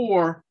not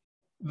for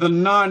the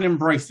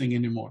non-embracing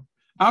anymore.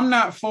 I'm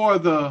not for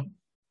the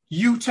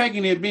you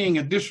taking it being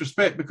a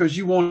disrespect because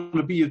you don't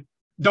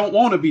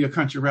want to be a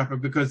country rapper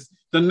because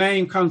the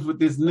name comes with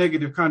this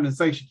negative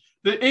connotation.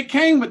 It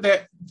came with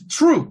that,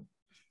 true,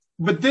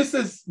 but this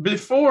is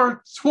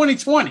before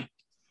 2020.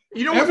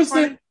 You know what's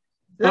funny?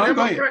 Go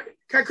ahead.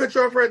 Can I cut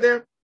you off right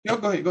there? No,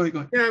 go ahead.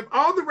 Now,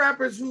 all the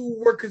rappers who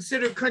were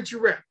considered country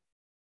rap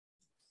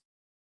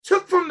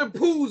took from the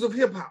pools of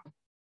hip hop.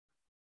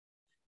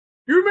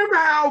 You remember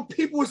how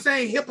people were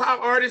saying hip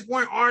hop artists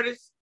weren't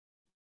artists?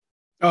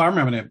 Oh, I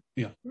remember that.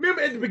 Yeah.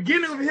 Remember at the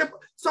beginning of hip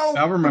hop? So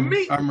I remember.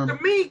 To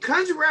me,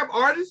 country rap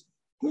artists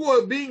who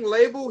are being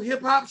labeled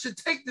hip hop should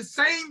take the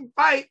same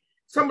fight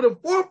some of the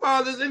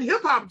forefathers in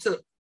hip hop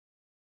took.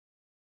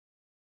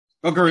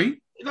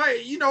 Agree.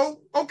 Like, you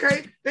know,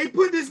 okay, they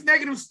put this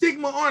negative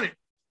stigma on it.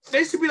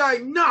 They should be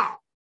like, nah,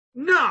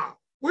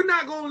 we're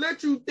not gonna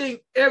let you think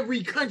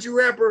every country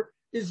rapper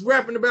is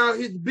rapping about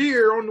his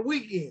beer on the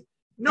weekend.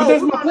 No,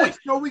 we're gonna let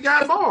you know we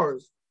got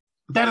bars.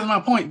 That is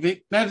my point,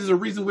 Vic. That is the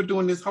reason we're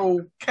doing this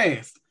whole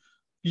cast.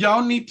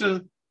 Y'all need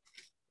to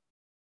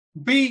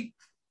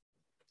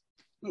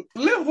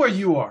live where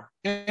you are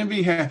and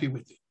be happy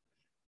with it.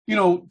 You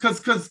know,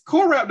 because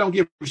core rap don't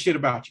give a shit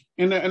about you.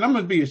 And I'm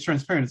gonna be as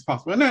transparent as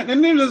possible. And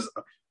then there's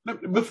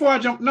before I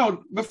jump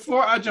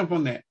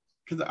on that,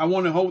 because I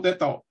want to hold that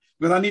thought,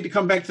 because I need to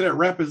come back to that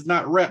rap is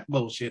not rap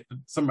bullshit that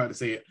somebody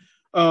said.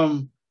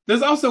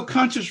 There's also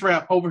conscious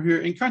rap over here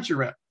in country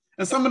rap.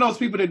 And some of those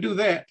people that do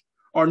that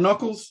are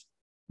Knuckles,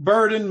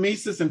 Burden,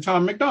 Mises, and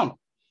Tom McDonald.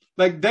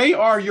 Like, they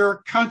are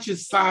your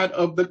conscious side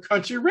of the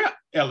country rap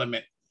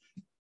element.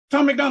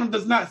 Tom McDonald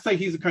does not say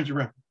he's a country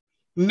rapper.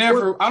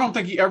 Never. I don't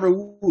think he ever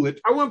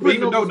would. I wouldn't put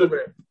Knuckles over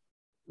there.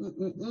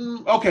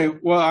 Okay,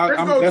 well,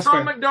 let's go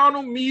Tom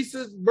McDonald,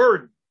 Mises,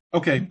 Burden.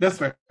 Okay, that's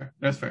fair.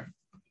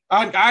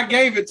 I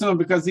gave it to him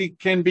because he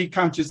can be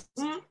conscious,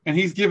 and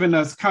he's given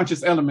us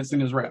conscious elements in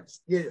his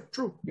raps. Yeah,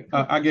 true.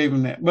 I gave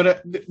him that.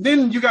 But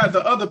then you got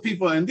the other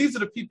people, and these are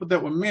the people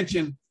that were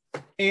mentioned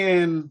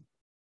in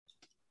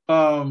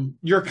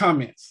your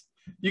comments.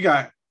 You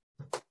got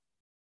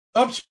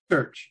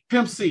Upchurch,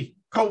 Pimp C,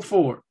 Colt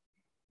Ford,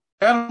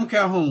 Adam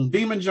Calhoun,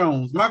 Demon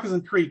Jones,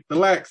 Moccasin Creek, The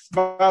Lax,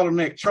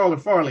 Bottleneck, Charlie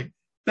Farley.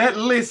 That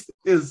list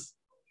is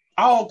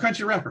all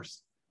country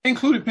rappers,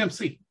 including Pimp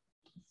C.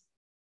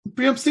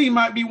 Pimp C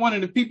might be one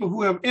of the people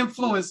who have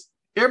influenced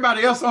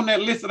everybody else on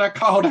that list that I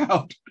called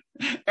out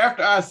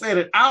after I said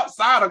it,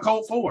 outside of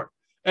Colt Ford.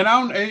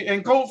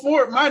 And Colt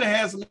Ford might have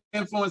had some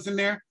influence in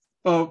there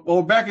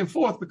or back and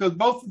forth, because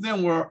both of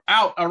them were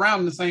out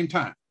around the same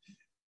time.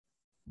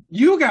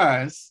 You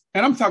guys,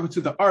 and I'm talking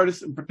to the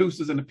artists and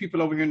producers and the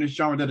people over here in this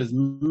genre that is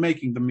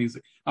making the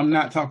music. I'm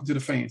not talking to the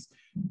fans.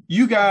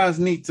 You guys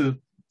need to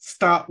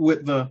stop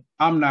with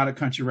I'm not a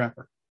country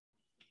rapper.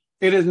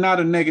 It is not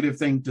a negative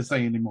thing to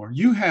say anymore.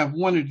 You have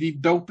one of the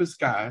dopest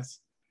guys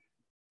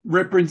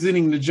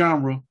representing the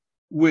genre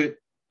with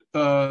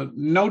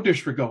no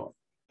disregard.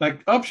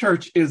 Like,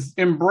 Upchurch is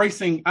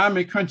embracing I'm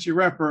a country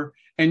rapper,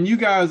 and you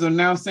guys are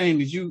now saying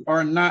that you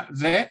are not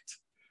that.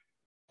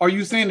 Are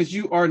you saying that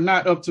you are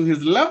not up to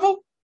his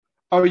level?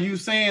 Are you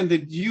saying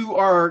that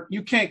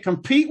you can't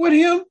compete with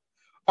him?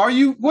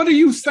 What are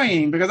you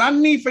saying? Because I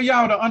need for you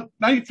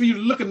to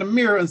look in the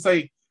mirror and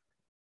say,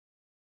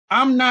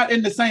 I'm not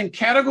in the same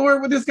category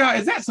with this guy.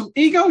 Is that some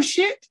ego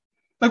shit?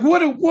 Like,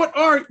 what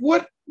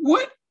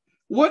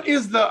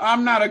is the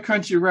I'm not a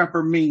country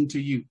rapper mean to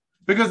you?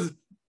 Because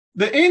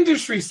the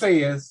industry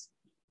says,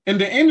 and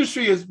the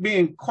industry is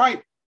being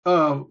quite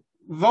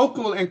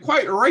vocal and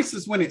quite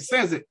racist when it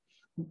says it,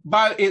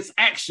 by its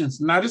actions,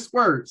 not its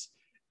words.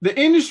 The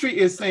industry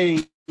is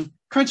saying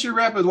country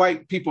rap is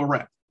white people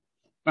rap.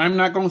 I'm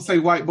not going to say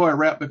white boy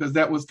rap because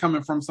that was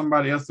coming from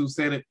somebody else who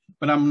said it,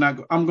 but I'm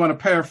going to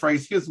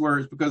paraphrase his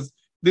words because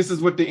this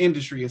is what the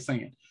industry is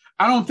saying.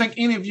 I don't think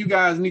any of you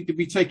guys need to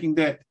be taking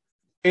that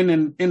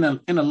in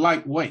a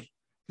light way.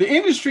 The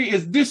industry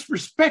is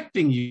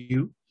disrespecting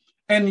you,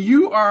 and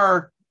you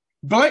are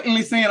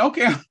blatantly saying,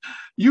 okay,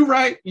 You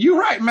right,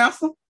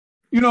 master.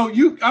 You know,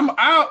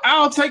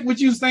 I'll take what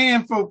you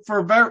saying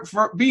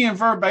for being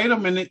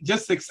verbatim and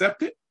just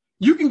accept it.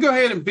 You can go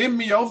ahead and bend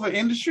me over,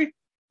 industry.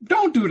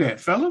 Don't do that,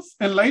 fellas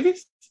and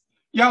ladies.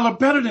 Y'all are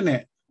better than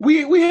that.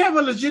 We have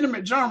a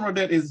legitimate genre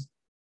that is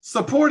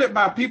supported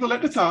by people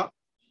at the top.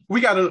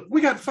 We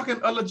got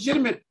fucking a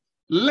legitimate,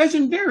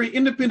 legendary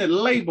independent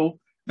label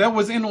that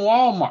was in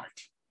Walmart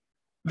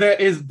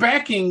that is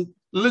backing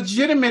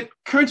legitimate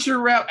country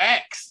rap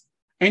acts.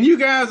 And you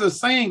guys are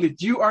saying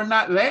that you are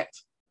not that.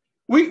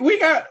 We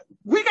got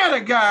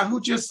a guy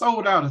who just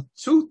sold out a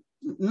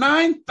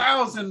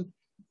 9,000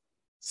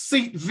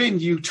 seat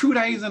venue 2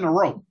 days in a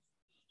row.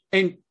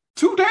 And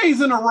 2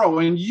 days in a row.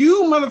 And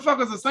you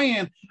motherfuckers are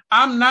saying,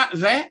 I'm not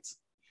that.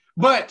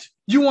 But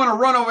you want to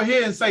run over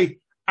here and say,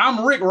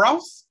 I'm Rick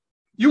Ross.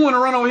 You want to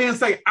run over here and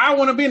say, I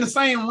want to be in the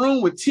same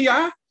room with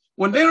T.I.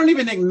 when they don't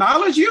even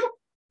acknowledge you?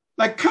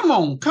 Like, come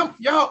on,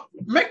 y'all,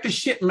 make the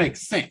shit make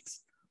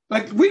sense.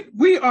 Like,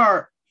 we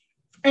are,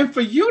 and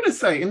for you to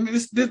say, and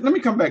let me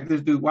come back to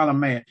this dude while I'm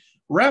mad.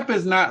 Rap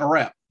is not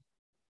rap.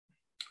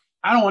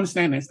 I don't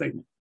understand that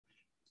statement.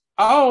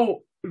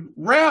 Oh,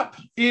 rap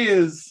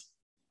is,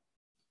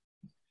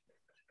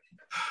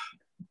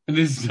 and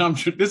this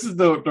is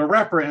the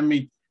rapper and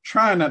me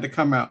trying not to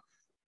come out.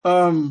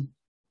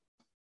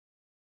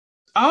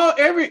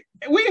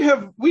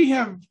 We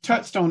have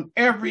touched on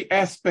every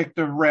aspect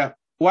of rap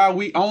while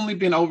we only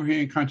been over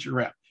here in country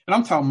rap. And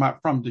I'm talking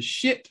about from the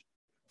shit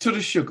to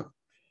the sugar.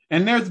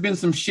 And there's been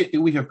some shit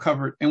that we have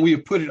covered and we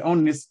have put it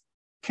on this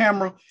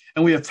camera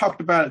and we have talked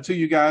about it to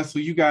you guys so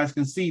you guys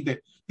can see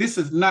that this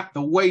is not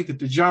the way that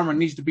the genre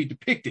needs to be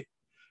depicted.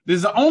 This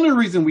is the only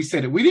reason we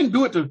said it. We didn't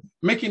do it to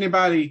make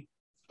anybody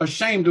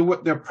ashamed of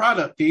what their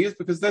product is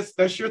because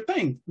that's your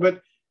thing.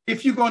 But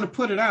if you're going to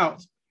put it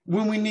out,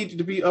 when we need it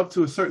to be up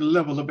to a certain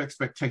level of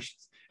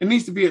expectations, it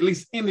needs to be at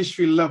least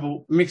industry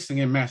level mixing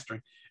and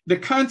mastering. The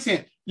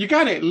content, you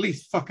got to at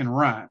least fucking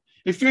rhyme.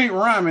 If you ain't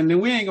rhyming, then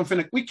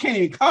we can't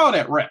even call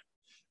that rap,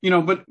 you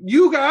know, but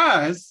you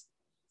guys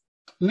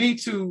need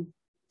to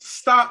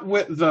stop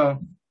with the,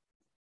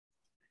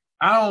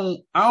 I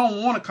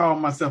don't want to call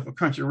myself a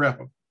country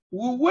rapper.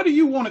 Well, what do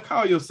you want to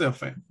call yourself,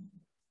 fam?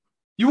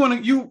 You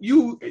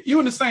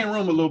in the same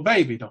room with Lil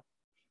Baby though.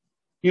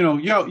 You know,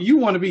 you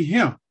want to be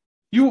him.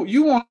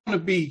 You want to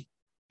be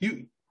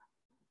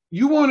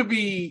you want to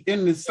be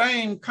in the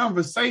same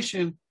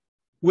conversation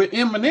with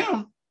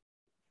Eminem,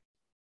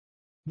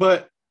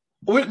 but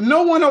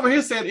no one over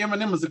here said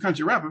Eminem is a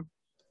country rapper.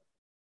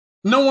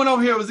 No one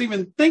over here was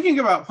even thinking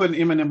about putting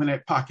Eminem in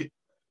that pocket.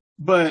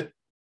 But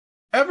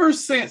ever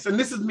since, and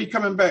this is me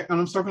coming back, and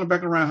I'm circling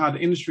back around how the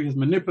industry has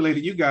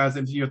manipulated you guys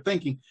into your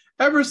thinking.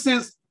 Ever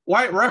since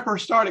white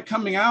rappers started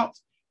coming out,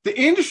 the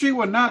industry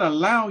will not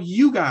allow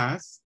you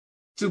guys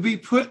to be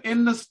put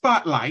in the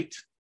spotlight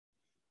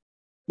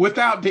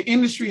without the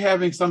industry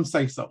having some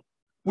say so.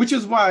 Which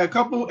is why a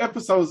couple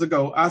episodes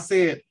ago I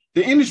said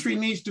the industry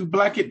needs to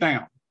black it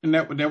down, and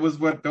that was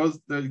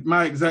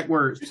my exact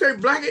words. You say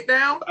black it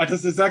down?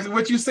 That's exactly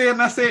what you said,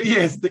 and I said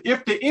yes.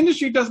 If the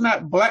industry does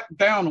not black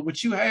down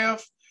what you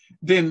have,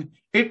 then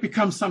it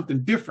becomes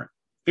something different.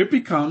 It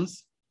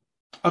becomes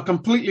a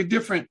completely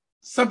different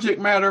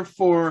subject matter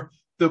for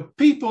the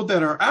people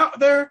that are out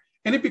there,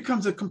 and it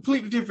becomes a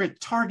completely different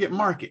target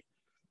market.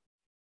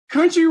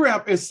 Country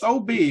rap is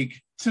so big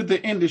to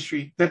the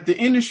industry that the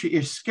industry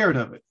is scared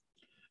of it.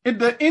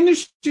 The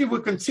industry will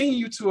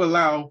continue to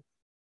allow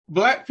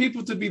Black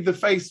people to be the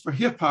face for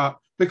hip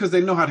hop because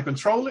they know how to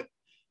control it.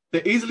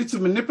 They're easily to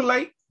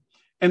manipulate,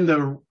 and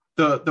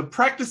the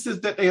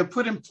practices that they have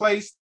put in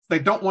place, they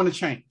don't want to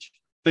change.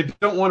 They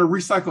don't want to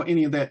recycle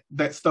any of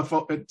that stuff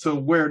up to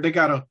where they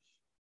got to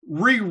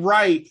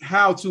rewrite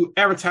how to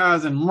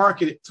advertise and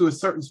market it to a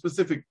certain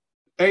specific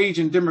age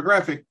and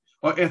demographic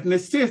or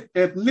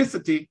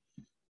ethnicity.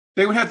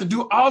 They would have to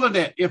do all of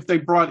that if they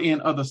brought in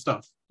other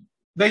stuff.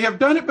 They have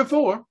done it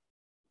before.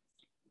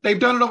 They've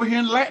done it over here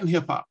in Latin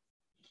hip hop.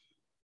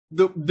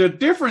 The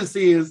difference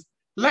is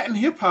Latin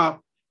hip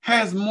hop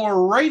has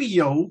more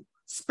radio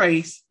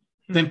space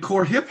than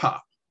core hip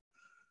hop.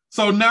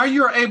 So now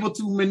you're able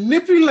to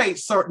manipulate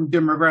certain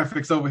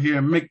demographics over here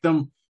and make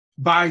them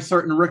buy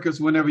certain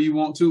records whenever you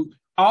want to.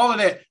 All of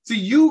that. See,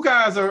 you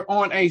guys are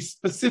on a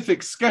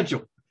specific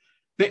schedule.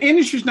 The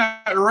industry's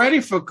not ready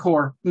for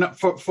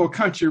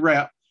country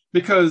rap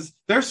because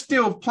they're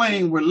still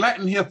playing with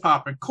Latin hip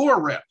hop and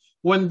core rap.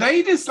 When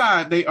they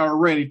decide they are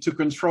ready to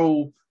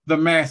control the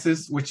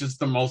masses, which is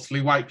the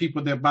mostly white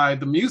people that buy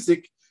the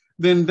music,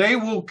 then they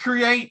will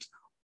create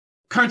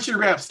country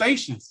rap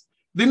stations.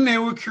 Then they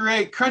will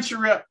create country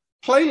rap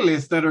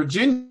playlists that are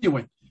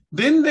genuine.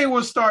 Then they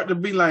will start to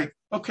be like,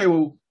 okay,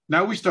 well,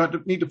 now we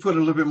need to put a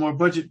little bit more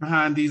budget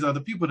behind these other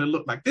people that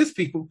look like this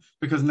people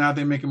because now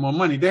they're making more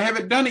money. They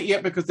haven't done it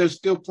yet because they're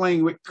still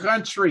playing with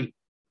country.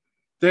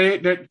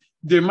 There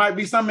might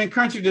be some in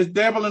country that's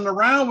dabbling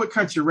around with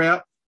country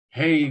rap.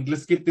 Hey,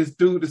 let's get this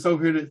dude that's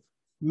over here that's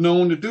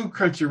known to do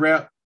country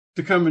rap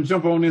to come and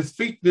jump on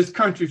this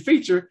country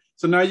feature.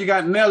 So now you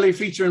got Nelly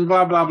featuring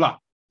blah, blah, blah.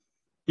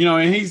 You know,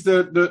 and he's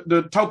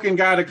the token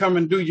guy to come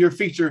and do your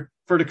feature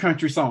for the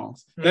country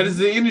songs. Mm-hmm. That is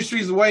the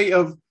industry's way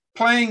of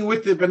playing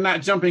with it, but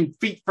not jumping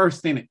feet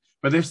first in it.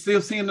 But they're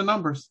still seeing the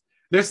numbers.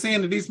 They're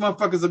seeing that these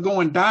motherfuckers are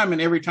going diamond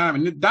every time.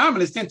 And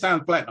diamond is 10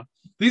 times platinum.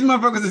 These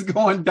motherfuckers is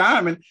going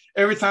diamond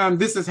every time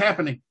this is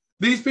happening.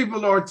 These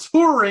people are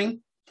touring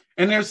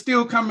and they're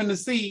still coming to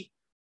see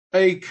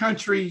a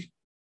country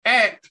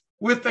act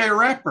with a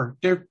rapper.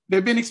 They've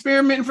been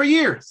experimenting for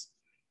years.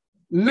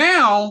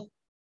 Now,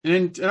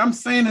 and I'm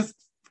saying this,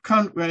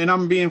 and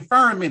I'm being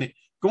firm in it,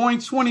 going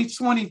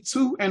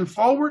 2022 and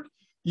forward,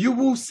 you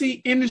will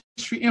see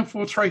industry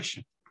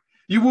infiltration.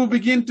 You will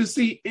begin to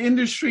see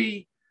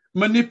industry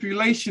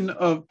manipulation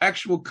of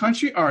actual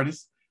country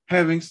artists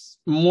having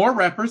more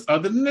rappers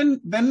other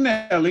than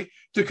Nelly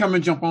to come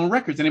and jump on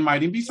records. And it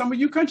might even be some of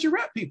you country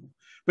rap people.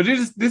 But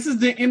this is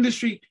the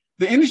industry.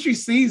 The industry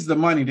sees the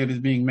money that is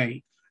being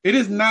made. It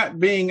is not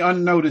being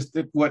unnoticed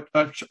at what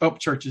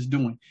Upchurch is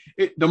doing.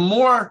 The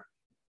more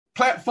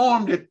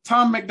platform that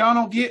Tom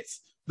MacDonald gets,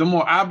 the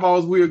more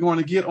eyeballs we are going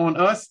to get on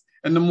us.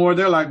 And the more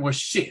they're like, well,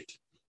 shit,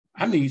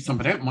 I need some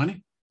of that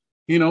money.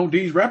 You know,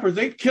 these rappers,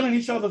 they killing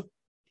each other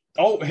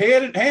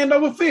hand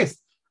over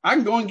fist. I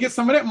can go and get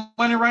some of that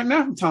money right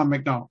now from Tom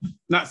MacDonald.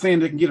 Not saying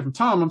they can get it from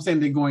Tom. I'm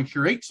saying they go and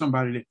curate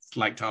somebody that's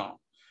like Tom.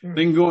 Mm-hmm.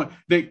 They can go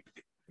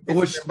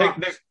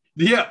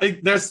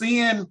they're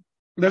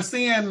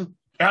seeing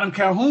Adam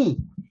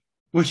Calhoun.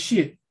 Well,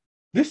 shit,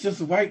 this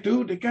just a white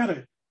dude that got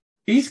a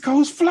East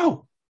Coast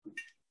flow.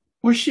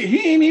 Well, shit,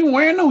 he ain't even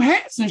wearing no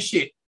hats and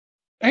shit.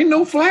 Ain't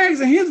no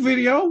flags in his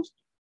videos.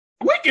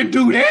 We can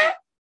do that.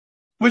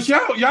 But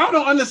y'all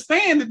don't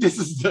understand that this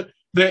is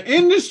the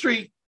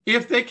industry.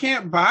 If they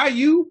can't buy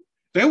you,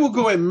 they will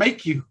go and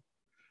make you.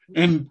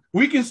 And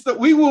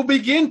we will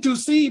begin to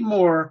see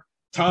more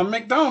Tom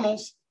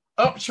MacDonald's,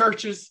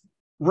 Upchurches,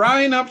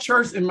 Ryan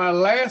Upchurch, and my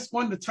last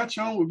one to touch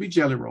on would be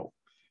Jelly Roll.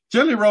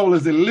 Jelly Roll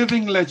is a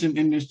living legend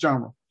in this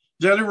genre.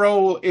 Jelly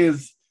Roll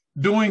is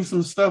doing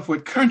some stuff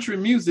with country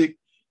music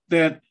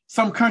that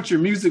some country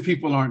music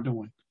people aren't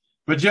doing.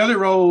 But Jelly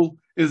Roll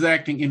is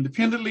acting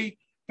independently,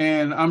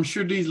 and I'm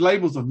sure these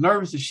labels are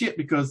nervous as shit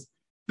because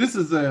this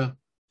is a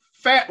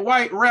fat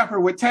white rapper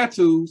with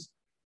tattoos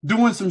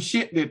doing some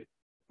shit that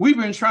we've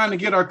been trying to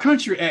get our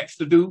country acts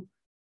to do,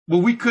 but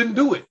we couldn't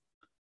do it.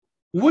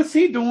 What's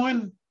he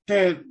doing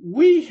that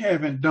we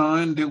haven't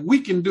done that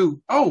we can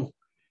do? Oh,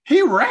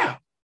 he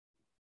rap.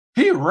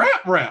 He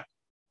rap.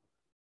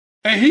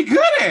 And he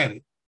good at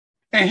it.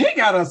 And he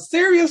got a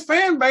serious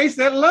fan base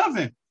that love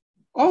him.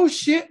 Oh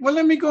shit. Well,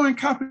 let me go and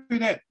copy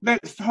that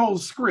whole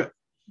script.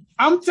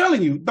 I'm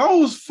telling you,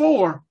 those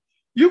four,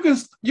 you can,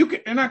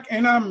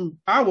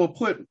 I will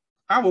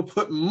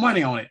put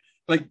money on it.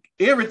 Like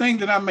everything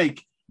that I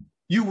make,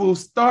 you will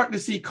start to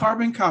see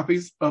carbon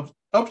copies of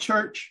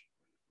Upchurch,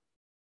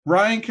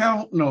 Adam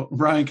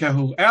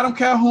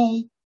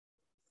Calhoun,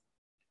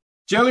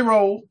 Jelly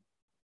Roll.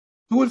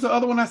 Who was the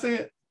other one I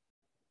said?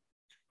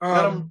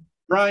 Adam,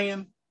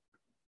 Ryan,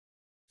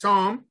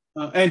 Tom,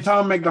 and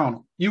Tom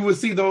MacDonald. You will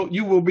see though.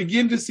 You will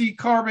begin to see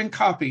carbon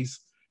copies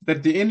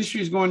that the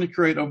industry is going to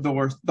create of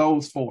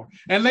those four,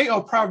 and they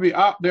are probably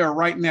out there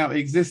right now,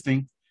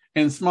 existing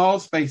in small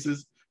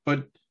spaces,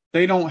 but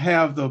they don't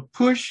have the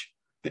push,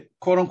 the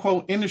quote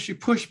unquote industry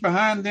push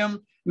behind them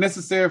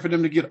necessary for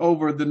them to get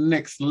over the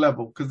next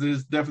level, because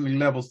there's definitely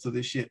levels to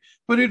this shit.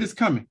 But it is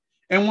coming,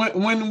 and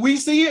when we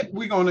see it,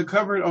 we're going to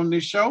cover it on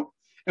this show,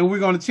 and we're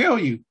going to tell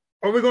you.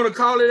 Are we going to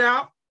call it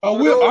out?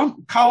 Oh,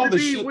 I'm calling the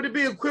shit. Would it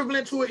be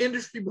equivalent to an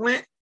industry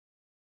blend?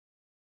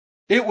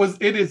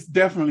 It is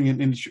definitely an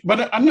industry,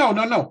 but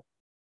no,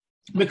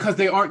 because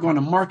they aren't going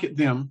to market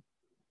them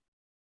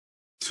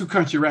to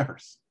country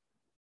rappers.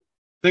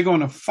 They're going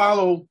to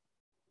follow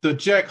the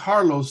Jack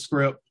Harlow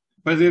script,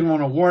 but they're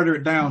going to water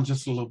it down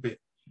just a little bit.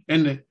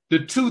 And the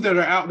two that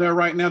are out there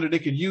right now that they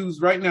could use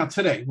right now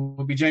today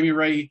will be Jamie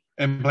Ray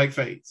and Blake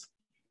Fades.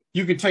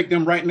 You can take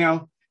them right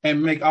now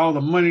and make all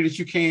the money that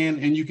you can,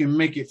 and you can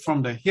make it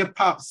from the hip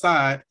hop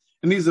side.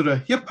 And these are the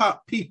hip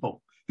hop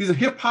people. These are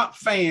hip hop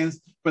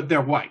fans, but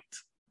they're white.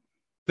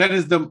 That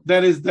is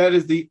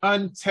the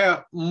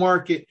untapped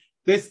market.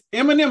 This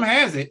Eminem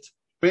has it,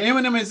 but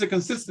Eminem isn't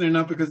consistent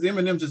enough because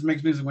Eminem just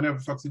makes music whenever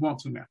the fuck he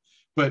wants to now.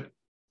 But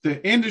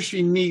the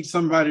industry needs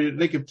somebody that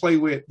they can play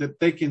with, that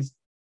they can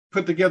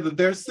put together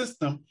their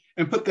system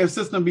and put their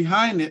system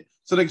behind it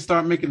so they can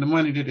start making the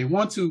money that they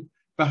want to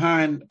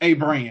behind a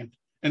brand.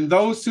 And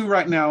those two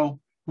right now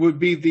would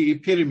be the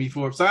epitome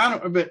for it. So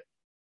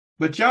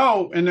but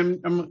y'all, and then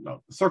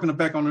I'm circling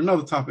back on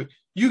another topic.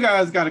 You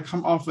guys got to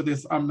come off of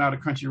this. I'm not a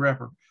country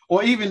rapper,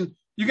 or even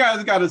you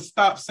guys got to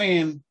stop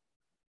saying,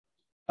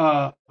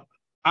 I'm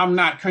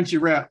not country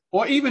rap,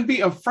 or even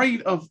be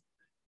afraid of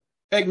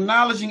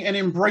acknowledging and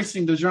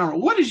embracing the genre.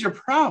 What is your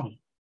problem?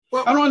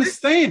 Well, I don't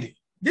understand it.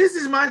 This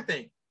is my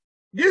thing.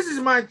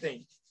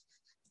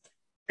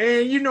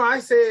 And I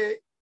said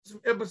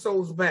some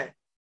episodes back.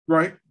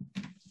 Right.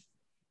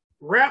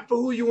 Rap for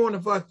who you want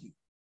to fuck you.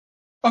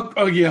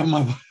 Oh yeah,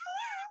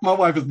 my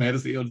wife is mad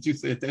as hell that you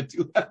said that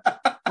too.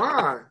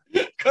 Why?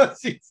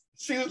 Because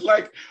She was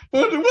like,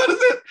 what is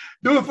it?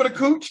 Do it for the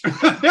cooch?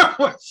 That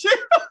was shit.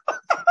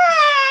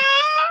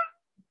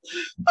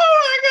 Oh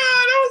my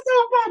God, that was so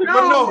funny. No,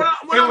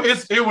 but no,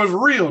 it was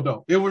real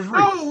though. It was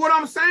real. No, what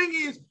I'm saying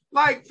is,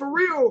 like, for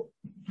real,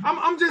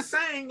 I'm just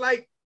saying,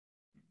 like,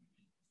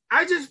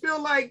 I just feel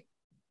like,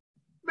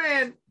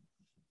 man,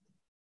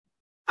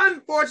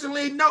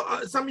 unfortunately,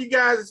 no, some of you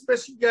guys,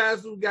 especially you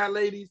guys who got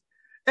ladies,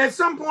 at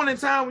some point in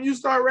time when you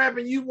start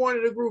rapping, you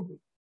wanted a groupie.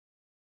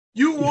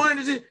 You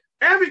wanted to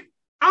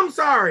I'm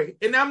sorry,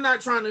 and I'm not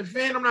trying to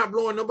offend, I'm not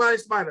blowing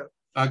nobody's spot up.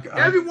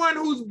 Everyone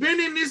who's been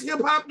in this hip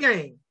hop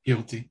game,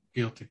 guilty,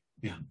 yeah,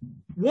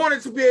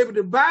 wanted to be able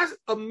to buy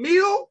a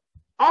meal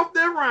off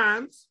their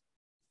rhymes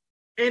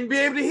and be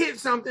able to hit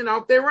something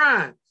off their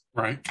rhymes.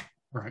 Right.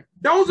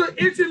 Those are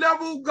entry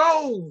level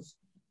goals.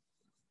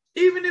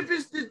 Even if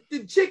it's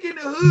the chick in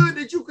the hood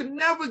that you could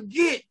never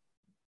get,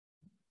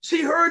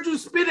 she heard you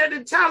spit at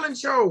the talent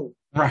show.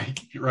 Right.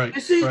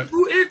 And she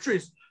grew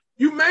interest.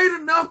 You made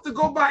enough to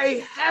go buy a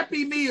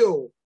Happy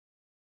Meal.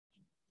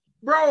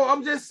 Bro,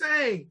 I'm just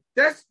saying,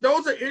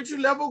 those are entry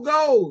level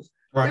goals.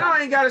 Right.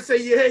 Y'all ain't got to say,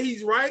 yeah,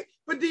 he's right.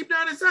 But deep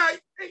down inside,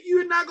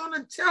 you're not going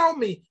to tell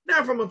me.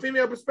 Now, from a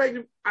female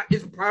perspective,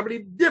 it's probably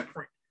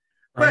different.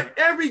 Right.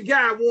 But every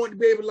guy wanted to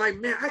be able to, like,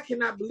 man, I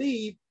cannot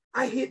believe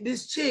I hit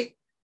this chick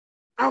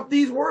out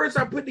these words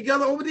I put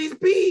together over these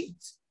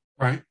beats.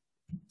 Right.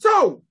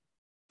 So,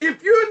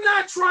 if you're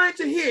not trying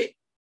to hit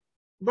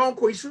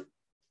Bonquisha,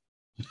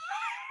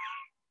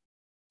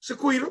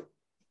 Shaquita,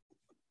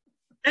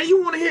 and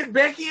you want to hit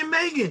Becky and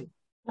Megan,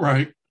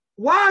 right?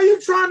 Why are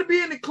you trying to be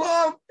in the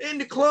club, in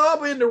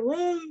the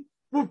room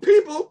with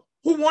people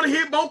who want to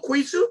hit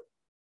Bonquisha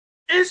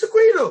and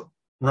Shaquita?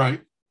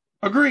 Right.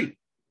 Agreed.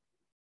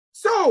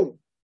 So,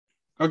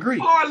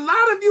 agreed. Are a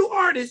lot of you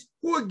artists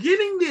who are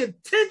getting the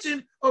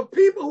attention of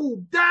people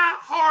who die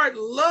hard,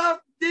 love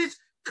this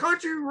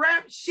country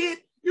rap shit?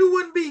 You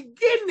wouldn't be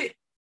getting it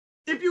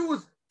if you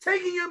was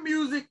taking your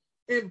music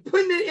and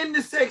putting it in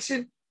the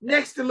section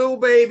next to Lil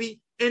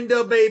Baby and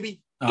Da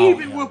Baby,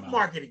 even with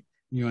marketing.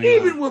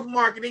 With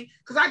marketing,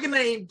 because I can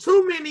name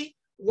too many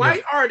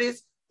white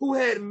artists who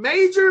had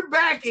major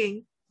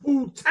backing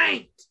who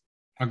tanked.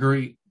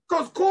 Agreed.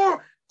 Because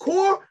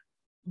Core,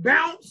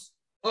 Bounce,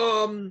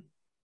 Club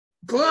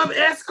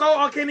Esco,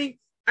 I can't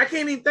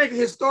even think of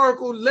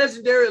historical,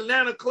 legendary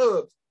Atlanta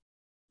clubs.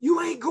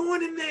 You ain't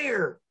going in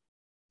there.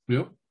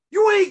 Yep.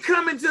 You ain't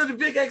coming to the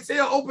Big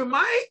XL open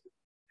mic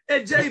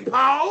at J.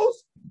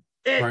 Paul's,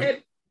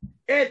 at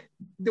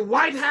the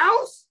White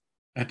House,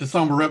 at the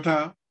Summer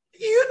Reptile.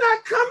 You're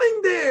not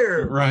coming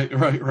there. Right.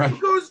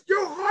 Because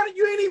your heart,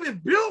 you ain't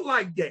even built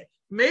like that.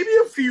 Maybe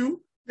a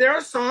few. There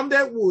are some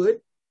that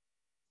would,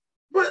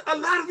 but a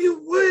lot of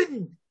you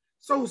wouldn't.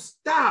 So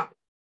stop.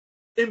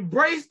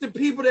 Embrace the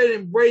people that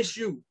embrace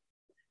you.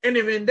 And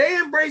if they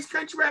embrace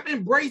country rap,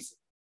 embrace it.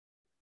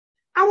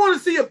 I want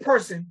to see a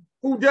person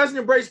who doesn't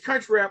embrace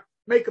country rap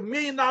make $1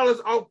 million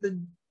off the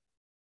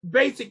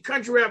basic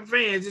country rap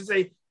fans and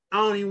say, I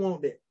don't even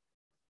want that.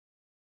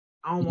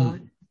 I don't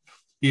want it.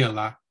 Yeah,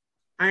 lie.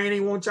 I ain't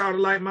even want y'all to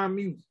like my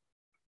music.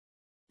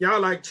 Y'all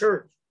like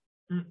church.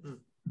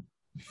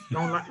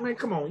 Don't like, man,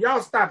 come on.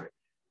 Y'all stop it.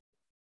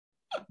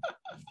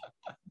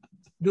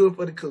 Do it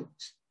for the coach.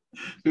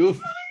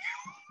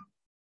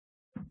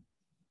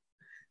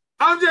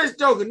 I'm just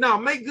joking. No,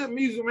 make good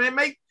music, man.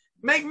 Make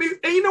music.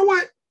 And you know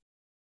what?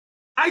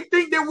 I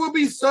think there will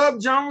be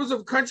subgenres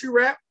of country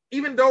rap,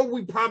 even though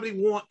we probably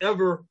won't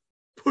ever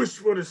push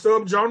for the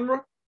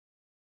subgenre.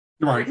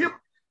 Right.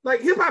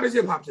 Like hip hop is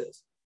hip hop to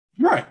us.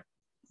 Right.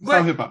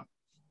 But hip hop.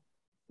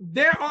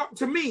 There are,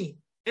 to me,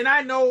 and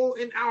I know,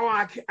 and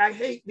I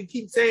hate to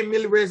keep saying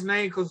Millie Red's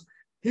name because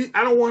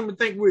I don't want him to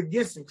think we're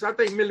against him, because I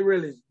think Millie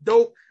Red is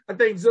dope. I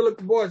think Zilla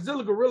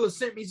Gorilla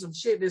sent me some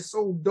shit that's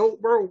so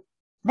dope, bro.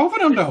 Both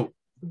of them dope.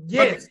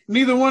 Yes. But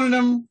neither one of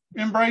them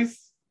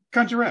embrace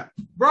country rap.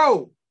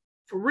 Bro,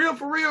 for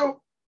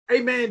real,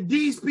 hey man,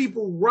 these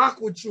people rock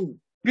with you.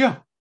 Yeah.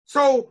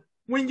 So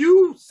when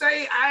you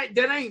say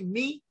that ain't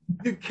me,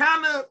 you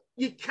kind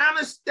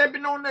of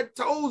stepping on their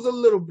toes a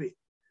little bit.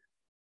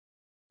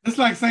 It's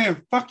like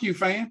saying, fuck you,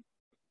 fan.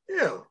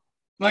 Yeah.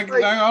 Like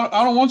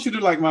I don't want you to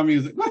like my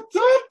music.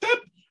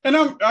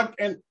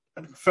 And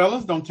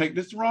fellas, don't take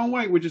this the wrong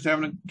way. We're just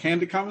having a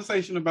candid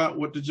conversation about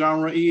what the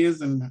genre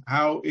is and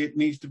how it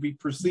needs to be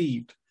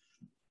perceived.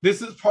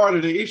 This is part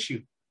of the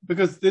issue,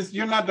 because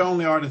you're not the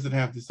only artist that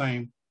have the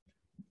same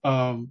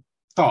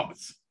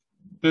thoughts.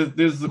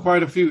 There's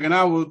quite a few, and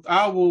I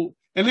will,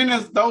 and then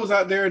there's those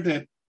out there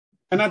that,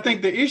 and I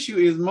think the issue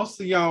is most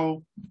of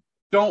y'all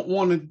don't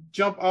want to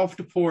jump off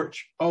the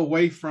porch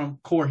away from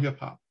core hip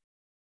hop,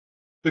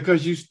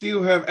 because you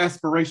still have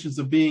aspirations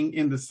of being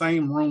in the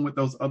same room with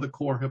those other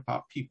core hip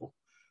hop people.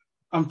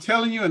 I'm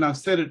telling you, and I've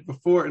said it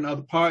before in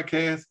other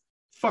podcasts,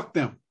 fuck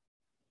them.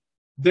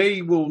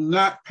 They will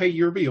not pay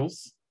your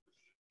bills.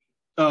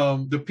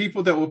 The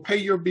people that will pay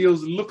your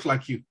bills look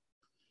like you.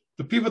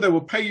 The people that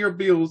will pay your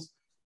bills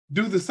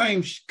do the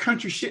same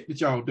country shit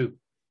that y'all do.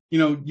 You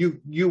know,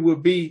 you will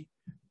be,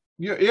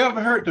 you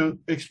ever heard the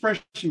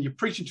expression, you're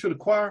preaching to the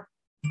choir?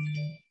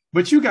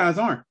 But you guys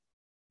aren't.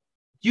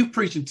 You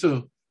preaching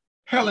to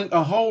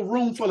a whole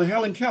room full of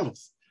Helen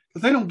Kellers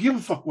because they don't give a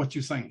fuck what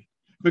you're saying.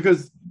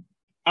 Because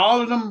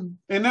all of them,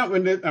 and that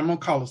one, I'm gonna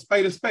call a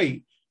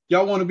spade.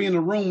 Y'all want to be in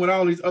a room with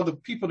all these other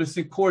people that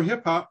sing core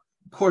hip hop.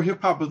 Core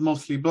hip hop is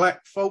mostly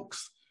black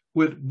folks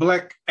with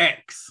black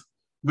acts,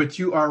 but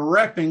you are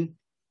rapping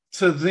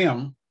to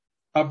them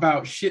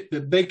about shit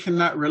that they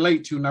cannot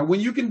relate to. Now, when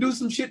you can do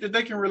some shit that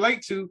they can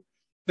relate to,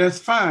 that's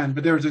fine,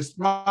 but there's a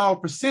small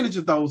percentage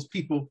of those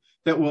people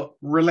that will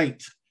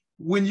relate.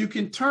 When you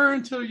can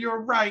turn to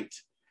your right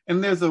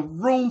and there's a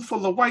room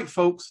full of white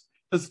folks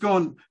that's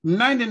going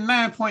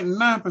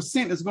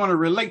 99.9% is going to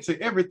relate to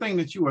everything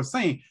that you are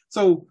saying.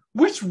 So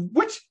which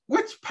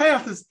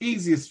path is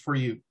easiest for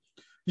you?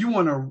 You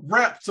want to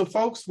rap to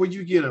folks where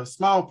you get a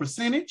small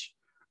percentage,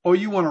 or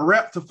you want to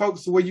rap to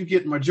folks where you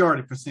get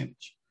majority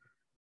percentage?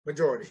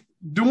 Majority.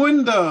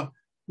 Doing the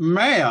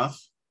math,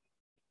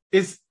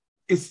 it's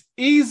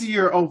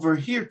easier over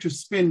here to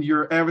spend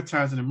your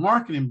advertising and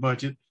marketing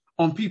budget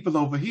on people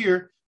over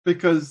here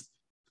because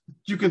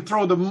you can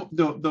throw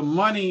the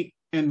money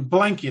and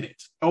blanket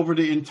it over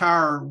the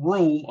entire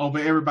room, over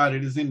everybody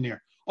that's in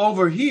there.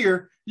 Over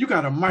here, you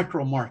got a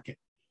micro market.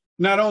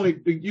 Not only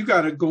you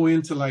got to go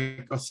into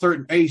like a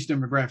certain age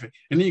demographic,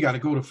 and then you got to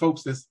go to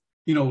folks that's,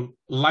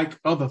 like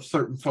other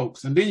certain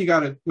folks. And then you got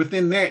to,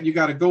 within that, you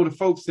got to go to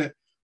folks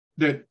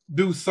that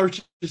do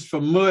searches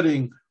for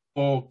mudding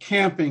or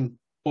camping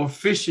or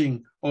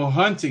fishing or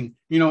hunting,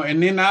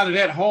 and then out of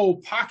that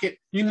whole pocket,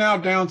 you're now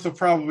down to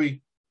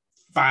probably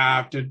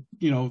 5 to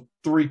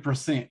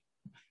 3%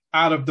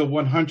 out of the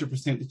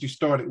 100% that you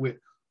started with.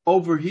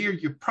 Over here,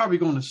 you're probably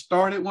going to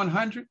start at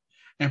 100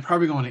 and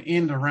probably going to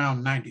end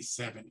around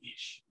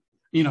 97-ish.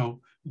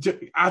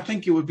 I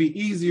think it would be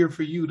easier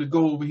for you to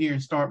go over here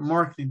and start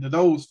marketing to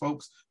those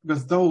folks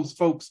because those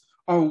folks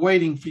are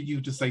waiting for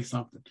you to say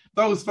something.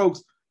 Those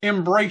folks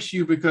embrace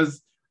you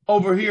because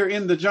over here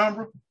in the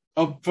genre,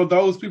 for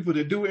those people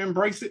that do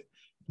embrace it,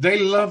 they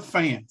love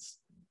fans.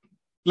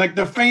 Like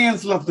the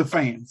fans love the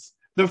fans.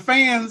 The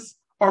fans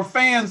are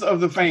fans of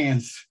the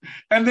fans.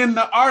 And then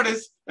the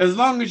artists, as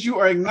long as you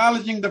are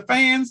acknowledging the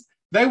fans,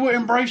 they will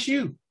embrace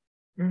you.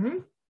 Mm-hmm.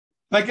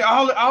 Like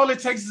all it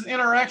takes is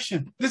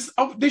interaction. This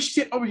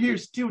shit over here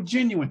is still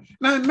genuine.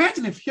 Now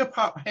imagine if hip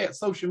hop had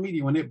social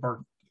media when it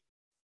birthed.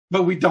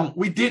 But we don't.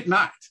 We did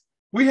not.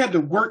 We had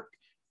to work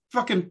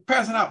fucking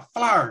passing out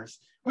flyers.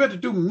 We had to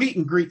do meet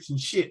and greets and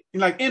shit.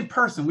 Like in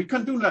person. We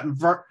couldn't do nothing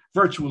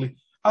virtually.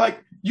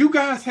 You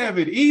guys have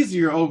it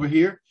easier over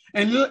here.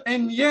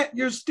 And yet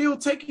you're still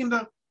taking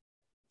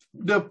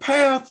the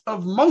path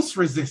of most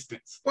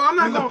resistance. Well,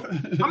 I'm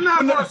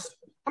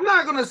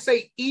not gonna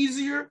say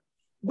easier,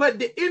 but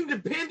the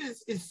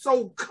independence is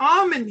so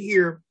common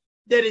here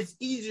that it's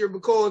easier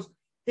because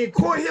in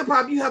core hip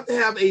hop you have to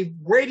have a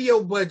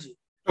radio budget,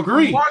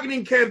 Agreed, a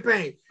marketing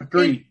campaign.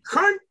 Agreed.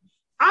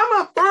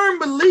 I'm a firm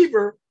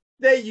believer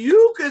that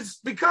you could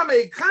become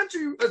a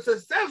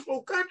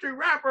successful country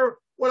rapper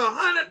with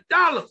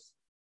 $100.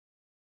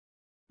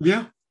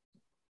 Yeah.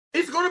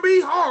 It's going to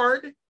be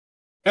hard.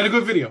 And a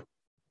good video.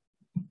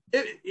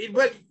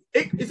 But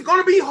it's going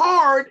to be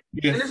hard,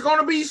 yes, and it's going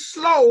to be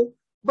slow,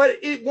 but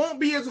it won't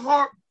be as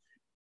hard.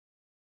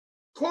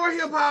 Core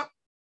hip hop,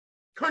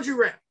 country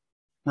rap.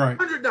 Right.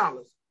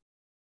 $100.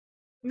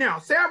 Now,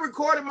 say I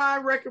recorded my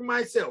record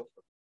myself.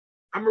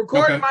 I'm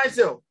recording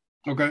myself.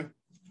 Okay.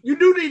 You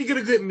do need to get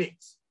a good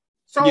mix.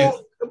 So, yes,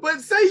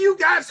 but say you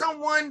got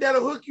someone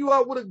that'll hook you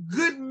up with a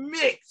good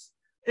mix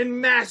and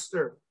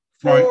master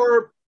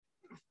for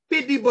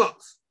 $50.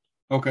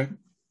 Okay.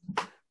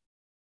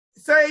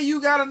 Say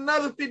you got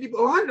another $50,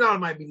 $100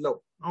 might be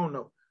low. I don't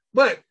know.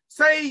 But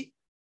say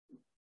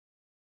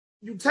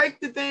you take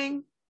the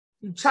thing,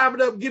 you chop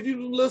it up, give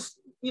you a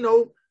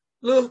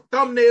little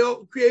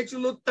thumbnail, create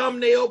your little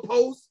thumbnail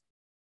post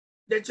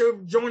that your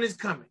joint is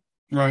coming.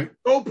 Right.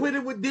 Go put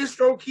it with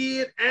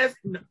DistroKid.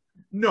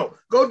 No.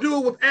 Go do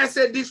it with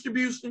asset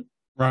distribution.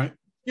 Right.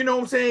 You know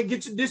what I'm saying?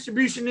 Get your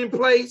distribution in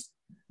place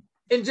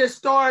and just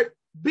start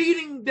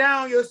beating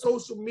down your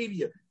social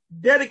media.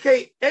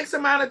 Dedicate X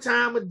amount of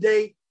time a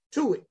day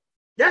to it.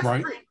 That's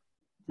free.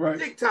 Right.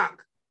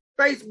 TikTok,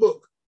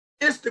 Facebook,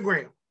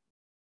 Instagram,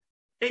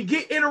 and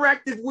get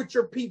interactive with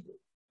your people.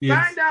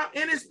 Yes. Find out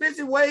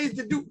inexpensive ways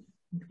to do.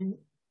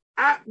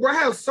 I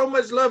have so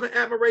much love and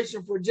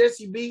admiration for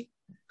Jesse B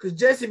because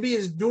Jesse B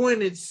is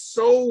doing it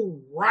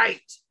so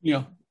right.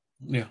 Yeah.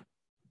 Yeah.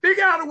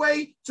 Figure out a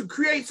way to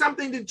create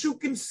something that you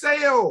can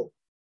sell.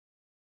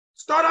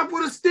 Start off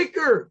with a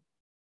sticker.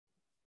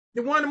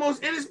 You're one of the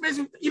most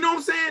inexpensive, you know what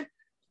I'm saying?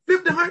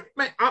 50, 100,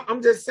 man,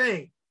 I'm just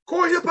saying.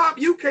 Core hip hop,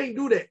 you can't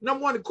do that.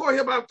 Number one, the core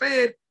hip hop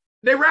fan,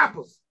 they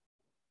rappers.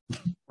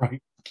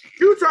 Right.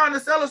 You trying to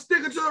sell a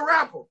sticker to a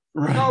rapper.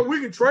 Right. No,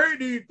 we can trade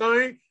these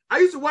things. I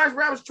used to watch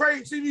rappers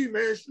trade CDs,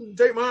 man. Shoot,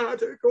 take mine, I'll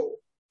take yours.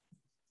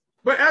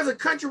 But as a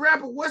country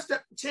rapper, what's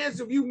the chance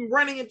of you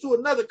running into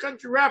another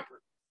country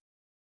rapper?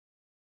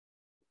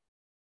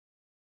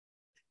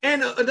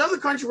 And another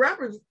country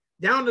rapper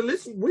down the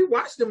list, we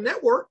watch them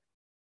network.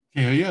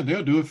 Yeah,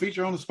 they'll do a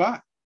feature on the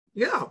spot.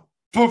 Yeah.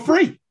 For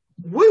free.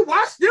 We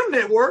watch them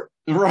network.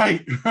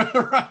 Right.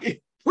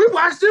 Right. We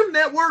watch them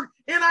network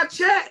in our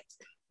chat.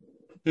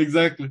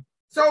 Exactly.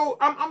 So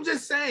I'm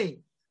just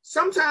saying,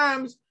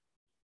 sometimes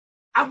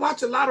I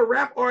watch a lot of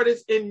rap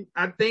artists, and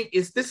I think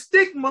it's the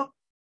stigma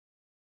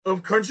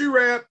of country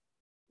rap,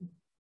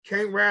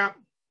 can't rap,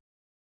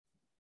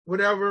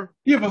 whatever.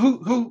 Yeah, but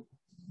who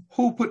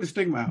put the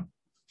stigma out?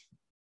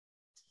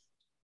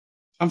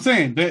 I'm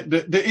saying that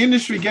the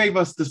industry gave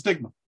us the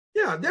stigma.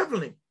 Yeah,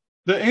 definitely.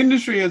 The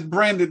industry has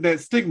branded that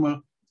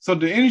stigma. So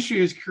the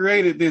industry has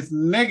created this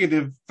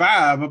negative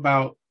vibe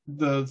about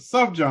the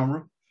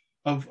subgenre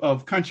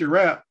of country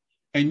rap,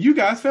 and you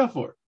guys fell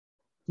for it.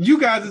 You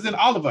guys is in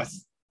all of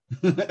us.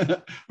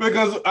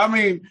 Because, I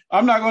mean,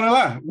 I'm not going to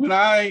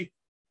lie.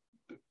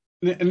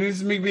 And this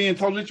is me being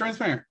totally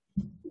transparent,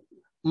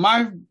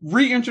 my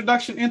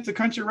reintroduction into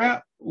country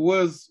rap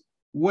was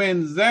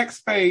when Zach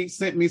Spade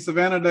sent me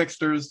Savannah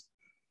Dexter's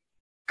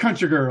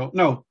Country Girl.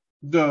 No,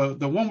 the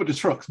one with the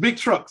trucks, big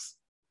trucks.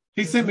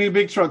 He sent me a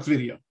big trucks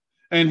video,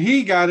 and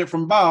he got it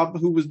from Bob,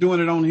 who was doing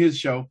it on his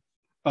show,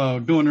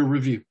 doing a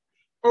review.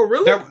 Oh,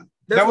 really?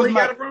 That's where he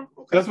got it from?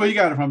 Okay. That's where he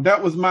got it from.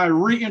 That was my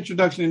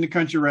reintroduction into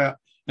country rap,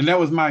 and that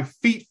was my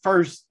feet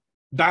first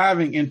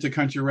diving into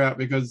country rap,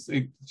 because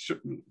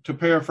to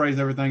paraphrase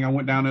everything, I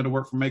went down there to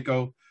work for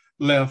Mako,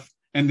 left,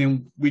 and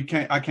then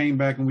I came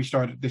back and we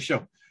started the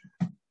show.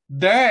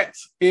 That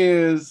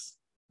is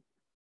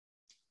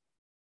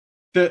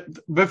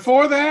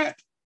before that,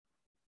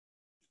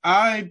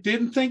 I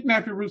didn't think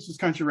Nappy Roots was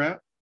country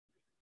rap.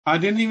 I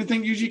didn't even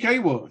think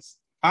UGK was.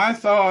 I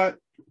thought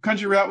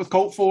country rap was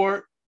Colt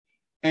Ford,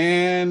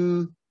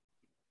 and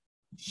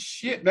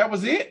shit, that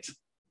was it.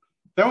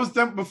 That was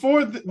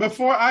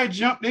before I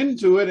jumped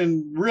into it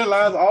and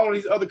realized all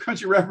these other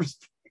country rappers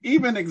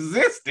even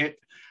existed,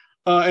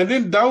 and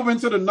then dove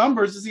into the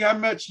numbers to see how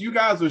much you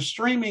guys were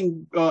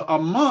streaming a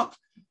month.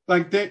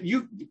 Like that,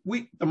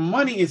 the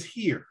money is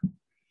here.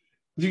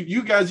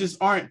 You guys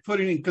just aren't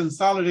putting in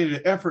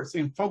consolidated efforts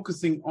and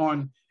focusing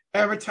on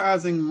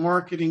advertising,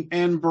 marketing,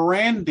 and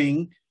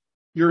branding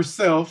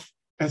yourself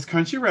as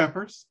country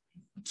rappers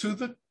to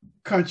the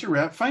country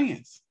rap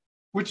fans,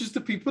 which is the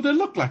people that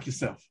look like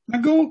yourself.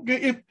 Now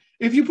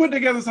if you put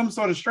together some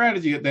sort of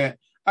strategy at that,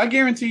 I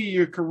guarantee you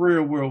your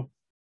career will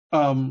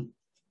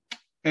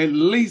at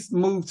least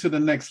move to the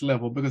next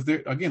level, because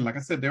there, again, like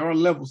I said, there are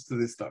levels to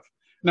this stuff.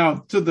 Now,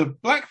 to the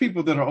Black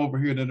people that are over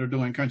here that are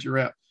doing country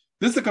rap,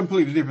 this is a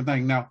completely different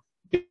thing. Now,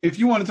 if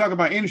you want to talk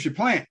about industry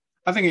plant,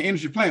 I think an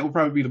industry plant will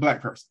probably be the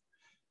Black person.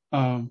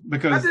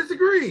 Because I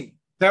disagree.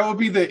 That would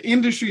be the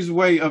industry's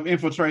way of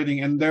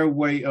infiltrating and their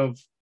way of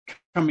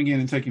coming in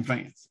and taking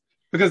fans,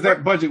 because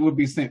that budget would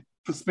be spent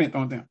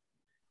on them.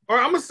 All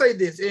right, I'm gonna say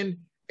this,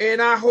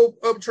 and I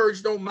hope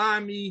Upchurch don't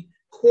mind me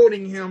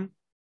quoting him,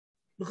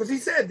 because he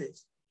said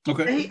this.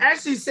 Okay. And he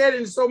actually said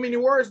it in so many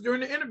words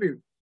during the interview.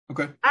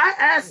 Okay. I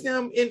asked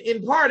him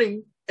in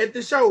parting at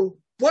the show,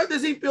 what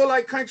does he feel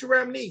like country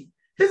rap needs?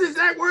 His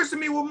exact words to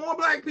me were more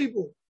Black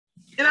people.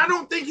 And I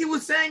don't think he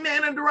was saying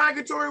that in a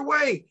derogatory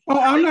way. Well,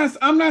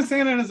 I'm not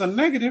saying it as a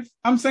negative.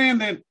 I'm saying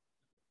that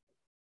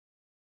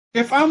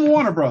if I'm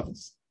Warner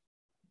Brothers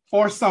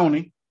or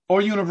Sony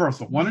or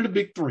Universal, one of the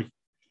big three,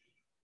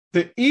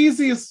 the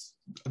easiest,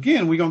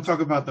 again, we're going to talk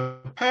about the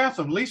path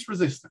of least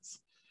resistance.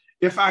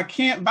 If I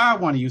can't buy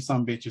one of you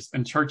some bitches,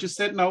 and Church has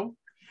said no,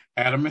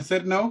 Adam has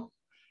said no,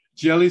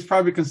 Jelly's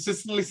probably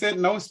consistently said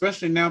no,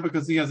 especially now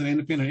because he has an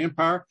independent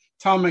empire.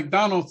 Tom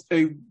McDonald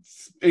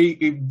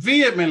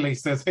vehemently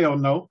says hell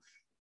no.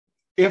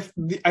 If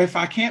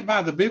I can't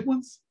buy the big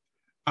ones,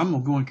 I'm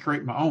gonna go and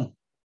create my own.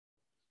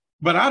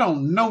 But I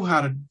don't know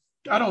how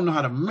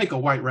to make a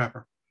white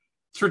rapper.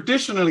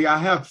 Traditionally, I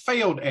have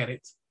failed at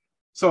it.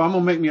 So I'm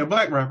gonna make me a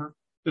Black rapper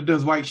that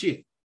does white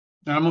shit.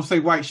 And I'm gonna say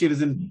white shit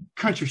is in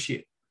country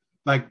shit.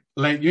 Like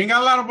you ain't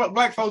got a lot of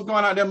Black folks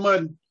going out there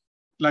mudding.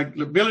 Like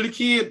Billy the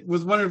Kid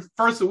was one of the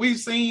first that we've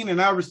seen,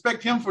 and I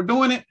respect him for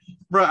doing it,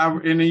 bro.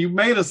 And you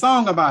made a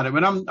song about it,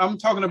 but I'm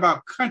talking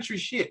about country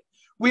shit.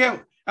 We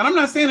have, and I'm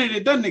not saying that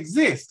it doesn't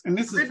exist. And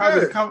this is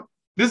probably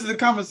this is a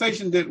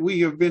conversation that we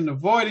have been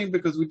avoiding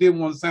because we didn't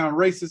want to sound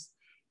racist,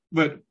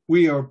 but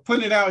we are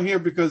putting it out here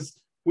because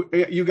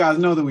you guys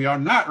know that we are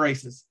not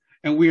racist,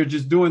 and we are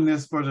just doing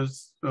this for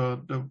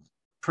the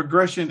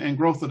progression and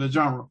growth of the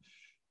genre.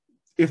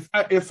 If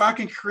I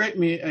can create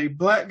me a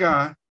Black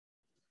guy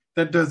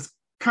that does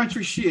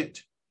country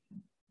shit,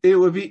 it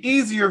would be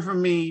easier for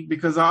me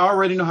because I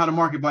already know how to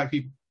market Black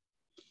people,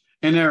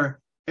 and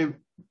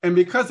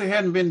because it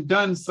hadn't been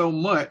done so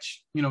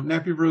much,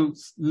 Nappy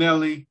Roots,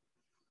 Nelly,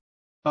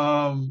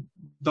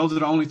 those are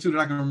the only two that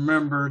I can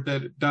remember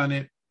that had done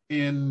it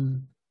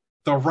in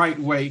the right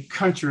way,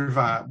 country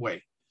vibe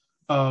way.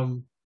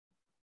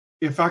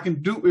 If I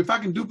can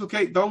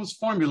duplicate those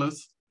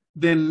formulas,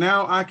 then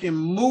now I can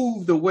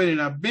move the way that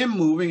I've been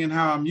moving and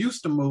how I'm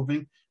used to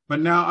moving. But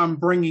now I'm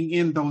bringing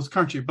in those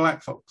country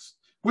Black folks,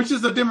 which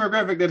is a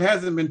demographic that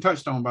hasn't been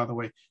touched on, by the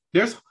way.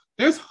 There's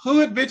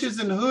hood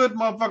bitches and hood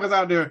motherfuckers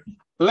out there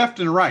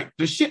left and right.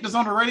 The shit that's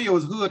on the radio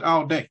is hood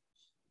all day.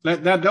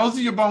 Those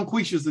are your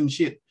Bonquishas and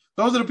shit.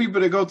 Those are the people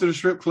that go to the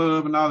strip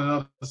club and all that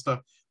other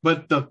stuff.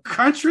 But the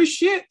country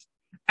shit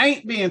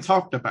ain't being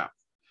talked about.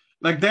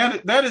 Like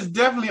that is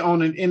definitely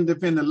on an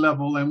independent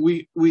level. And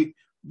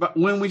but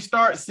when we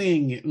start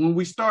seeing it,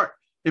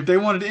 if they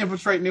wanted to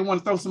infiltrate and they want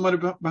to throw somebody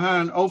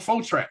behind old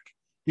Fotrack,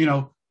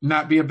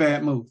 not be a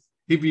bad move.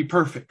 He'd be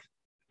perfect,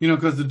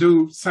 because the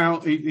dude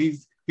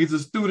he's a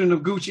student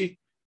of Gucci,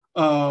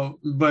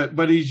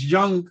 but he's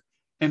young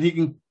and he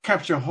can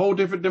capture a whole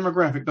different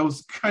demographic.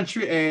 Those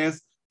country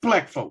ass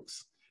black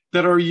folks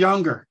that are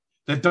younger,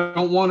 that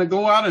don't want to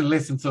go out and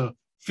listen to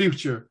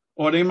Future,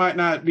 or they might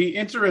not be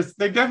interested.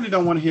 They definitely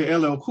don't want to hear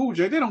LL Cool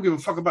J. They don't give a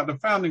fuck about the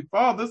founding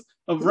fathers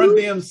of Run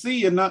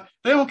DMC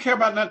they don't care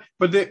about nothing.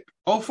 But the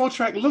old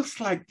Fotrack looks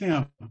like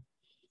them.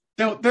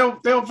 They'll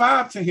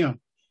vibe to him.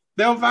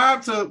 They'll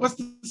vibe to what's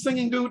the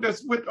singing dude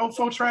that's with old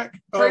Fotrack?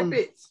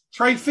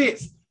 Trey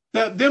Fitz.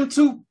 Them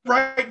two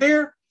right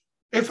there.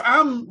 If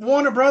I'm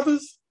Warner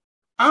Brothers,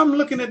 I'm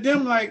looking at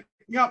them like,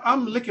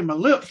 I'm licking my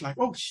lips like,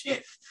 oh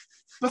shit,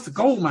 that's a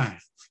gold mine.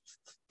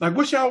 Like,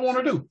 what y'all want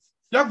to do?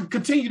 Y'all can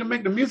continue to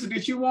make the music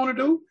that you want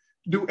to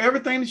do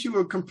everything that you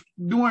are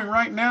doing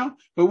right now,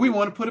 but we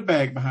want to put a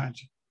bag behind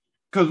you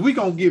because we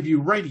going to give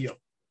you radio.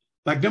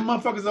 Like them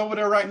motherfuckers over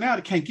there right now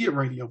that can't get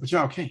radio, but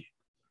y'all can.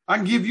 I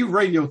can give you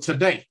radio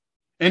today,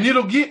 and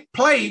it'll get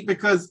played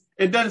because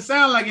it doesn't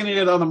sound like any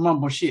of that other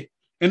mumble shit.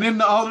 And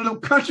then all of them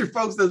country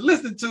folks that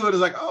listen to it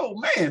is like, oh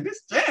man,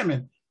 this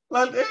jamming.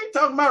 Like they ain't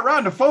talking about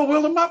riding a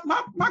four-wheeler.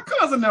 My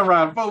cousin there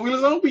riding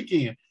four-wheelers on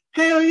weekend.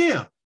 Hell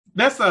yeah.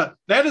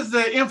 That is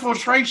the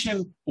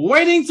infiltration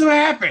waiting to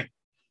happen.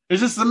 It's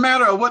just a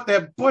matter of what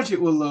that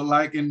budget will look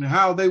like and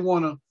how they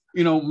want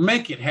to,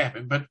 make it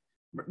happen. But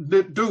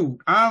dude,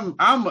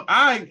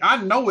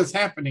 I know it's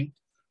happening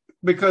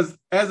because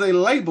as a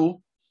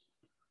label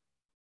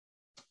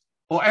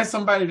or as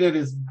somebody that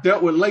has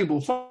dealt with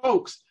label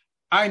folks,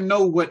 I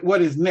know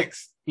what his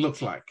next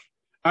looks like.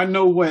 I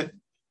know what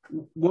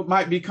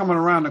might be coming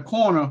around the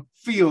corner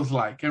feels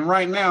like. And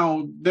right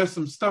now, there's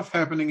some stuff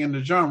happening in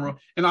the genre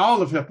and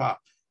all of hip hop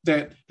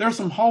that there's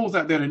some holes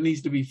out there that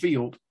needs to be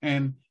filled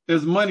and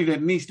there's money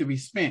that needs to be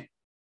spent.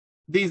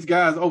 These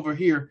guys over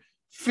here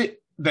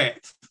fit that.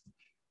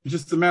 It's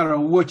just a matter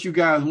of what you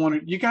guys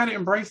wanted. You got to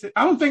embrace it.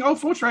 I don't think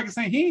Fotrack is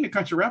saying he ain't a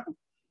country rapper.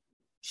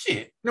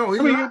 Shit. No,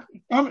 he's not.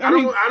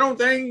 I don't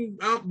think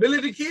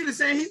Billy the Kid is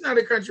saying he's not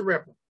a country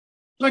rapper.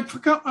 Like,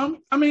 I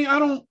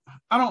don't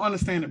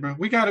understand it, bro.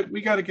 We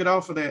gotta get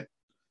off of that.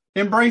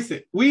 Embrace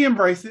it. We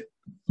embrace it.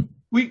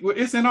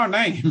 It's in our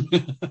name.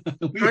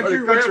 We are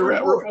the country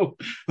rap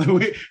world.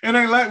 It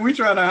ain't like we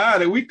trying to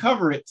hide it. We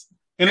cover it.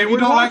 And if you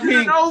don't like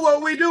to know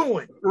what we're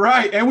doing.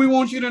 Right. And we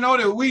want you to know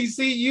that we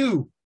see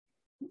you.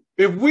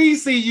 If we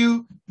see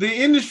you, the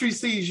industry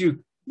sees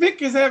you.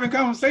 Vic is having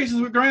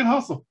conversations with Grand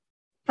Hustle,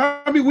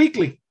 probably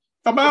weekly,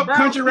 about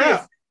country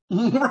rap.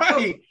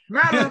 Right.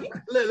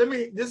 Let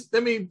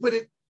me put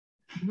it.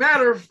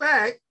 Matter of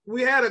fact,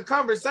 we had a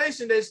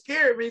conversation that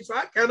scared me, so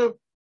I kind of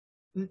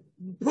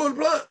pulled the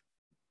plug.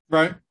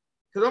 Right.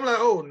 Because I'm like,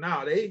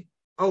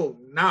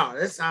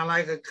 that sounds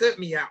like a cut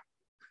me out.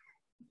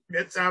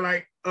 That sounds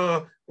like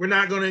we're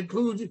not going to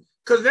include you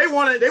because they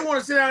want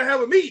to sit down and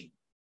have a meeting.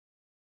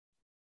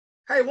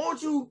 Hey,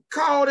 won't you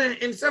call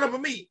and set up a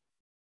meeting?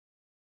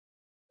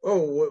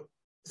 Oh,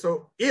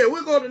 so yeah,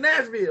 we'll go to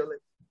Nashville.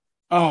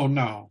 Oh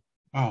no.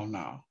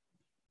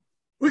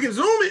 We can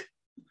Zoom it.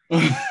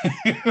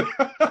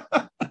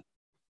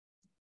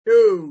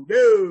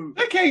 Dude.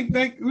 They can't.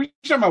 We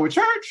talking about with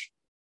church?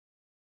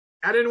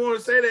 I didn't want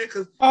to say that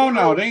because. Oh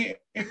no, they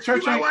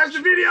church. I watched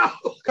the video.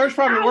 Church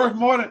probably worth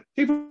more than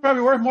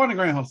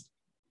Grand Hustle.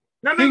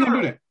 No.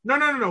 Do that.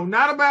 No.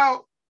 Not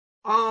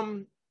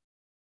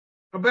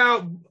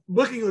about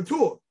booking a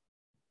tour.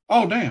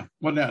 Oh damn!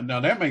 Well, now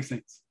that makes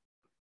sense.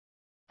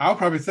 I'll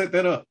probably set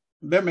that up.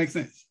 That makes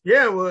sense.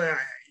 Yeah.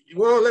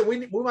 Well,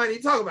 we might need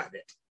to talk about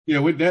that. Yeah,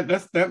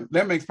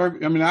 that makes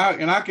perfect. I mean,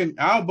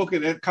 I'll book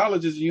it at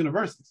colleges and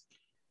universities.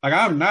 Like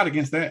I'm not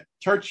against that.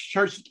 Church.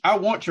 I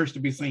want church to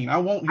be seen. I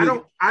want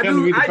him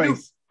to be the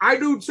face. I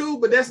do too,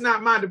 but that's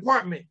not my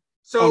department.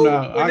 So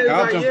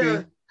I'll jump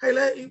in.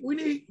 Hey, we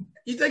need.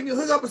 You think you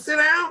hook up and sit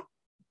down?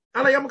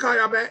 I'm gonna call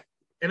y'all back,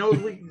 and those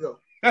weeks ago.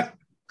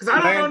 Because I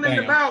don't know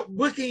nothing about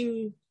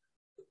booking.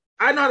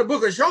 I know how to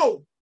book a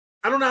show.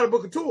 I don't know how to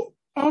book a tour.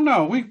 Oh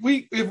no,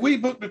 if we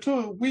book the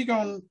tour, we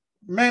gonna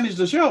manage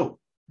the show.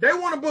 They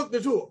want to book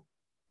the tour.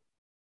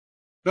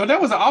 No,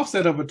 that was an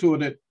offset of a tour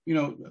that,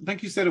 I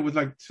think you said it was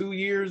like 2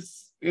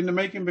 years in the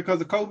making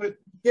because of COVID.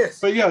 Yes.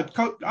 But yeah,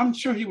 I'm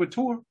sure he would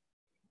tour.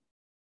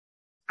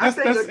 I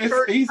think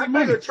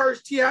a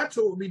church TI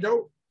tour would be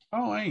dope.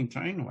 Oh, I ain't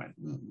way.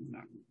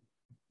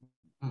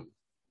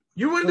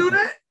 You wouldn't do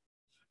that?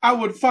 I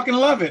would fucking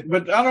love it,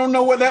 but I don't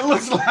know what that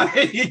looks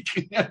like.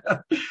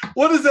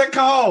 What is that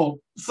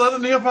called?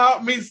 Southern hip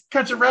hop meets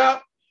country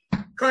rap?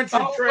 Country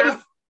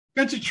trap.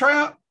 Country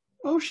trap?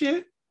 Oh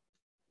shit.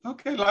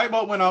 Okay, light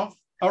bulb went off.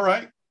 All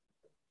right.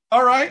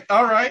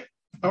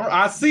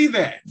 I see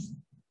that.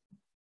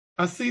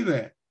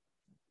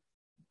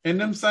 and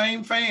them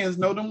same fans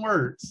know them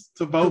words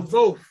to both.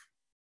 Both.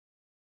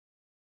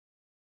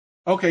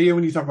 Okay, yeah,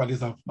 when you talk about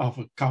this off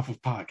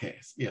of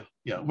podcast.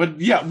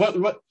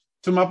 But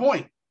to my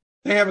point,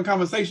 they having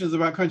conversations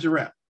about country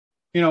rap.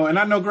 And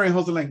I know Grand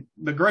Hustle ain't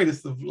the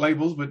greatest of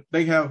labels, but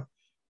they have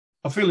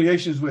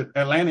affiliations with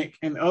Atlantic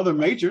and other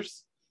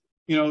majors.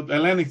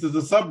 Atlantic is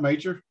a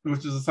sub-major,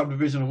 which is a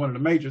subdivision of one of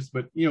the majors.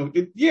 But,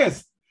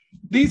 yes,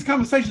 these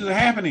conversations are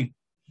happening.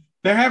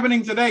 They're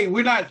happening today.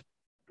 We're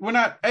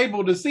not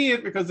able to see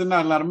it because there's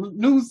not a lot of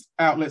news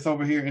outlets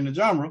over here in the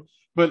genre.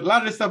 But a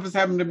lot of this stuff is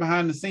happening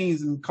behind the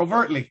scenes and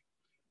covertly.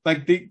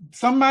 Like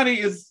somebody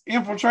is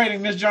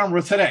infiltrating this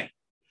genre today.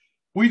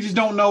 We just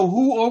don't know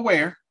who or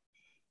where.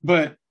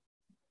 But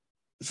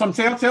some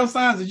telltale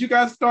signs that you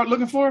guys start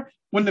looking for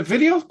when the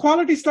video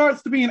quality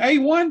starts to be an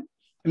A1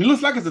 and it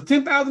looks like it's a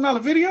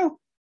 $10,000 video,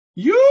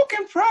 you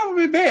can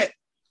probably bet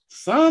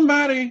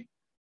somebody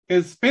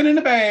is spinning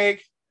the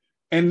bag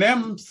and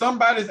them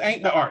somebody's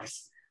ain't the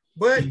artist.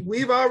 But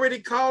we've already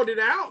called it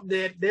out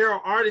that there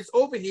are artists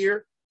over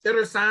here that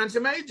are signed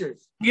to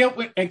majors. Yeah,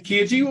 and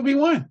Kid G will be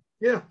one.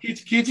 Yeah.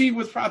 Kid G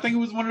was, I think it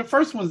was one of the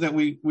first ones that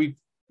we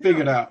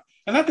figured out.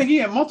 And I think he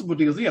had multiple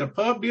deals. He had a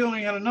pub deal and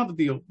he had another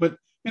deal. But,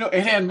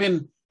 it hadn't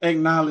been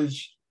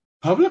acknowledged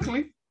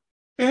publicly.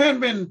 It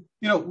hadn't been,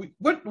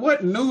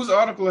 what news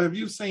article have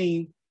you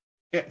seen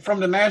from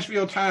the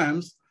Nashville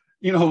Times,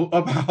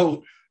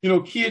 about,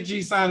 Kid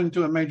G signing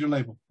to a major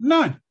label?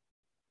 None.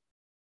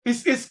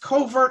 It's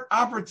covert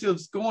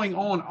operatives going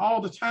on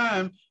all the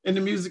time in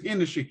the music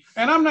industry.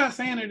 And I'm not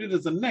saying that it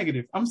is a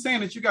negative. I'm saying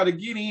that you got to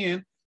get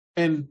in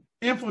and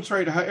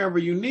infiltrate however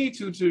you need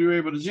to be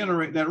able to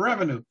generate that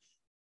revenue.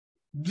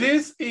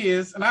 This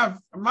is, and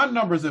my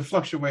numbers have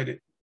fluctuated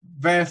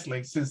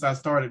vastly since I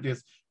started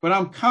this, but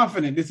I'm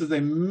confident this is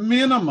a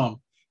minimum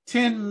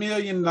 $10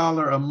 million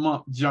a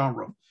month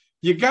genre.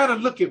 You got to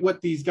look at what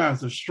these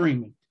guys are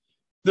streaming.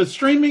 The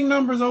streaming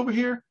numbers over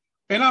here,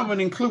 and I'm going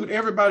to include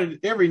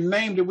every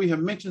name that we have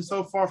mentioned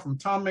so far, from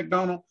Tom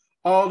McDonald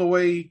all the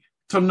way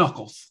to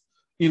Knuckles.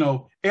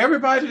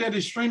 Everybody that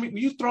is streaming,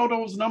 you throw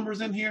those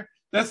numbers in here,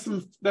 that's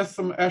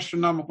some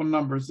astronomical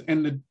numbers.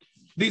 And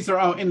these are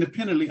all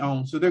independently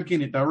owned, so they're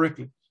getting it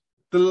directly.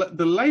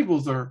 The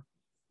labels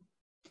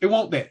they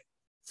want that.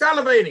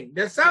 Salivating.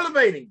 They're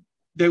salivating.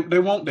 They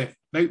want that.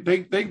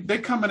 They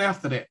coming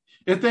after that.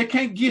 If they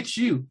can't get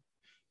you,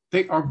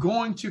 they are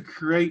going to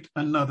create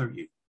another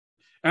you.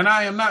 And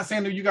I am not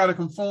saying that you got to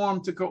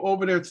conform to go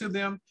over there to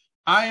them.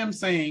 I am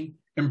saying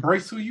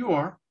embrace who you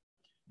are,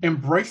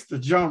 embrace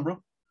the genre,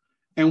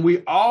 and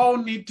we all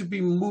need to be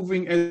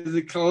moving as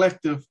a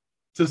collective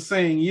to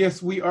saying,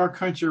 yes, we are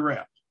country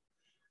rap.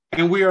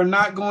 And we are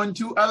not going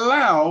to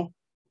allow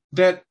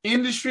that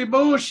industry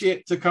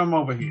bullshit to come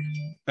over here.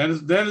 That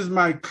is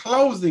my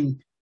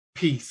closing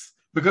piece,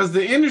 because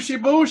the industry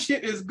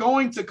bullshit is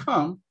going to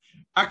come.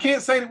 I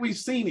can't say that we've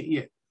seen it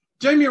yet.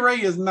 Jamie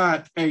Ray is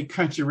not a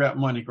country rap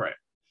money grab.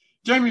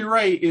 Jamie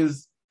Ray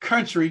is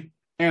country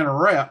and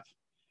rap,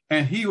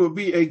 and he will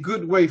be a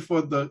good way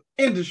for the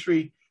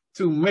industry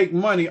to make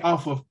money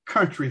off of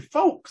country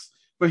folks,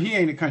 but he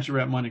ain't a country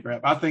rap money grab.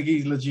 I think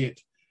he's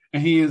legit,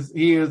 and he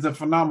is a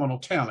phenomenal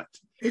talent.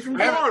 He's from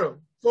Florida.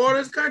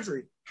 Florida's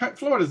country.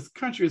 Florida's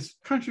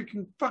country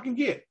can fucking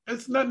get.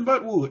 It's nothing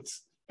but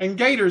woods and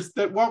gators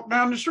that walk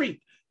down the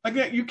street. Like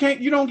that, you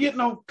don't get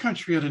no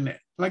countryer than that.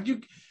 Like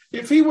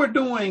if he were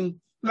doing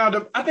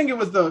I think it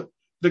was the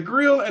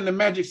grill and the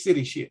Magic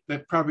City shit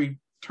that probably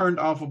turned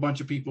off a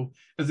bunch of people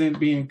as in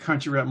being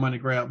country rap money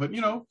grab. But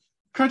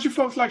country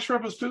folks like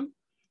strippers too.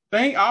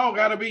 They ain't all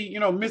got to be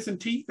missing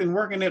teeth and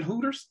working at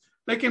Hooters.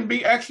 They can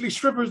be actually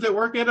strippers that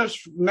work at a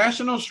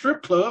national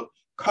strip club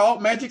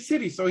called Magic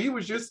City. So he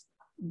was just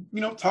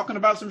talking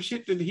about some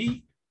shit that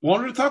he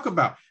wanted to talk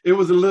about. It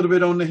was a little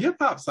bit on the hip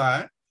hop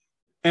side,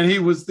 and he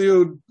was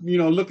still,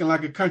 looking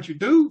like a country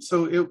dude.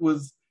 So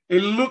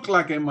it looked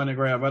like a money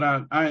grab.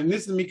 But and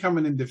this is me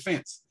coming in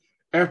defense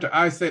after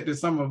I said that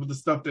some of the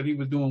stuff that he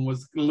was doing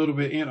was a little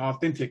bit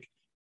inauthentic,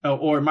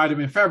 or it might have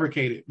been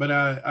fabricated. But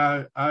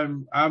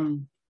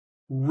I'm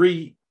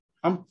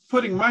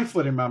putting my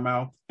foot in my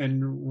mouth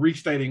and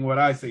restating what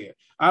I said.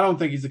 I don't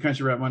think he's a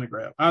country rap money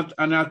grab.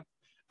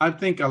 I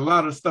think a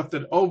lot of stuff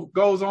that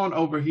goes on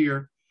over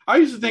here. I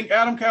used to think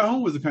Adam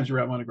Calhoun was a country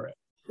rap money grab.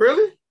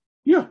 Really?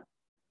 Yeah.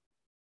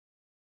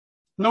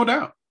 No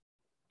doubt.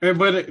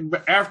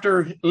 But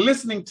after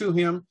listening to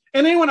him,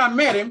 and then when I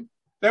met him,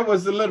 that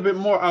was a little bit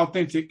more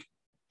authentic.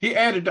 He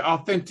added the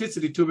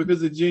authenticity to it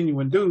because he's a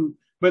genuine dude.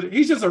 But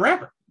he's just a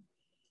rapper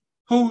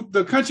who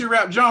the country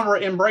rap genre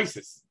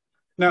embraces.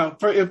 Now,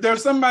 if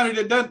there's somebody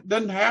that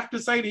doesn't have to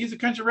say that he's a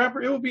country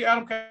rapper, it would be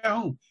Adam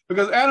Calhoun,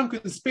 because Adam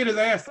can spit his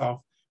ass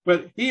off.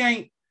 But he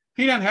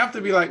doesn't have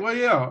to be like, well,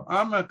 yeah,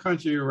 I'm a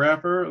country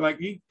rapper. Like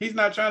he's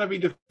not trying to be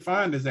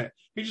defined as that.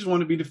 He just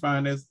wants to be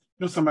defined as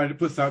somebody that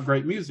puts out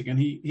great music, and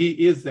he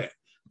is that.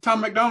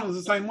 Tom McDonald is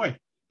the same way.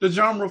 The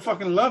genre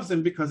fucking loves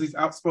him because he's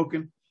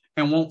outspoken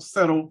and won't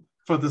settle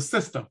for the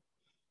system.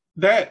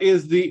 That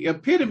is the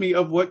epitome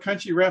of what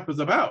country rap is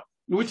about,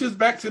 which is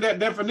back to that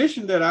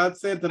definition that I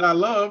said that I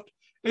loved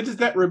It is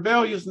that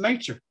rebellious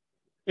nature.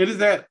 It is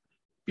that,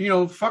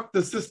 fuck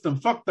the system,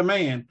 fuck the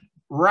man.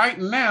 Right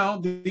now,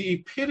 the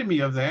epitome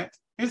of that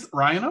is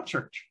Ryan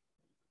Upchurch.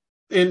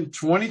 In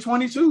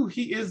 2022,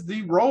 he is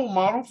the role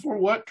model for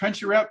what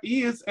country rap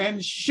is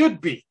and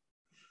should be.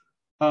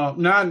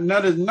 Now,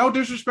 there's no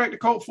disrespect to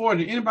Colt Ford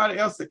and anybody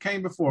else that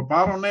came before.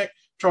 Bottleneck,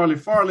 Charlie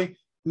Farley,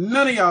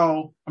 none of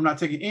y'all, I'm not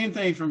taking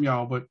anything from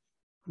y'all, but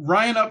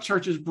Ryan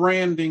Upchurch's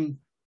branding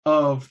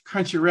of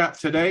country rap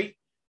today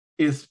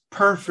is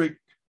perfect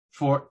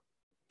for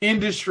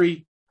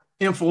industry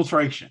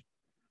infiltration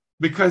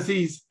because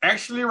he's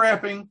actually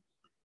rapping.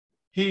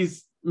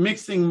 He's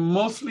mixing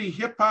mostly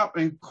hip hop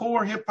and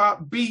core hip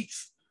hop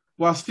beats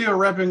while still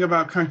rapping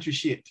about country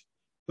shit.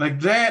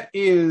 Like that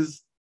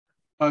is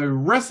a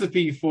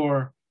recipe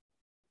for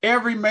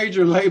every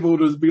major label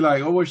to be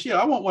like, oh, well, shit,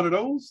 I want one of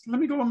those. Let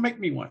me go and make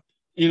me one,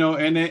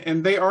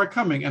 and they are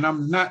coming and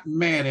I'm not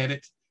mad at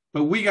it,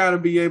 but we got to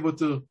be able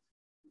to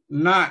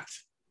not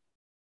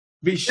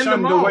be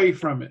shunned away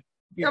from it.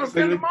 You got to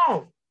fend them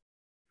off.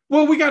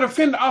 Well, we got to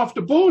fend off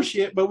the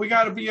bullshit, but we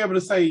got to be able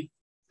to say,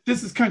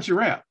 this is country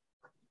rap,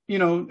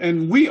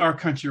 and we are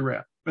country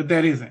rap, but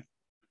that isn't.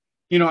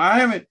 I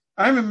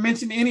haven't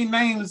mentioned any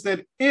names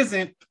that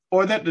isn't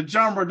or that the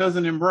genre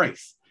doesn't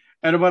embrace.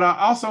 But I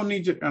also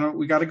need you, and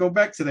we got to go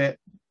back to that.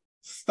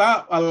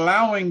 Stop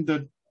allowing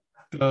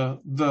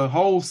the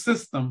whole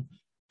system,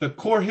 the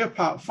core hip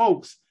hop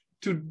folks,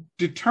 to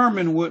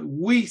determine what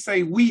we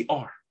say we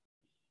are.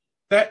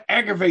 That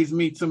aggravates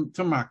me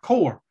to my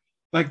core.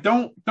 Like,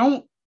 don't,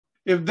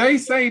 if they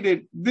say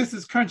that this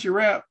is country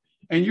rap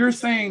and you're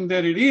saying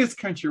that it is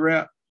country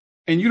rap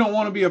and you don't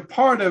want to be a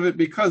part of it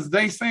because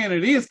they saying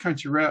it is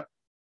country rap,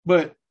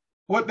 but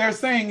what they're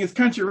saying is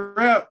country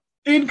rap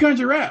in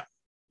country rap.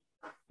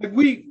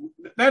 Like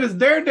that is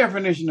their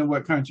definition of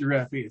what country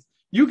rap is.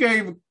 You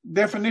gave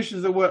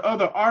definitions of what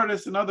other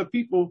artists and other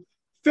people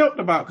felt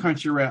about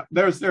country rap.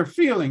 There's their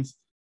feelings.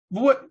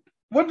 What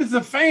does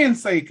the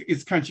fans say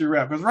is country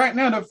rap? Because right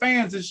now the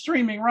fans is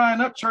streaming Ryan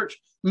Upchurch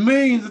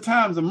millions of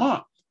times a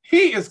month.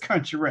 He is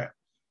country rap.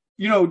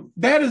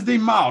 That is the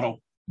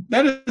model.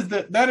 That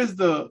is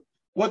the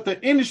what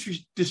the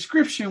industry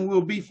description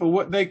will be for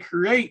what they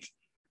create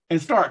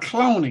and start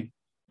cloning.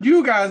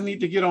 You guys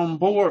need to get on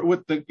board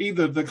with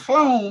either the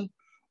clone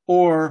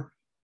or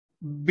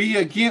be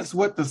against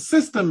what the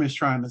system is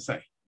trying to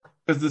say.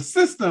 Because the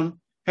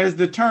system has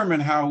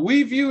determined how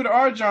we viewed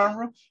our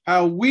genre,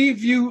 how we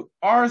view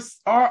our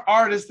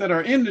artists that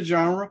are in the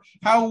genre,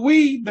 how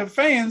we, the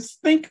fans,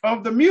 think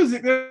of the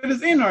music that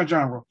is in our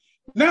genre.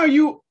 Now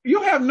you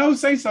have no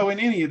say-so in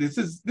any of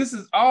this. This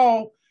is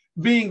all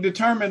being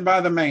determined by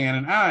the man,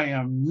 and I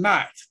am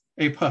not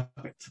a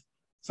puppet.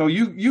 So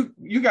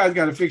you guys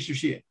got to fix your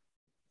shit.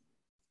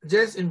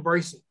 Just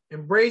embrace it.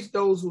 Embrace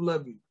those who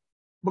love you.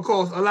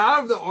 Because a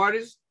lot of the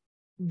artists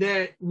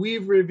that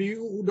we've reviewed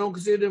who don't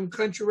consider them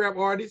country rap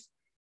artists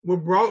were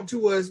brought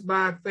to us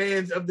by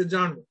fans of the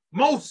genre.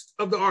 Most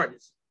of the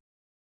artists.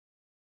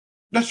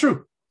 That's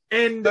true.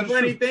 And the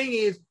funny thing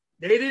is,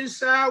 they didn't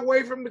shy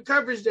away from the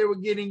coverage they were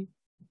getting.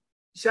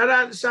 Shout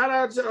out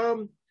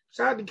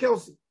to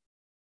Kelsey.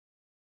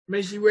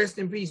 May she rest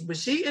in peace. But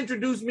she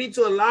introduced me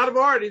to a lot of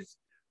artists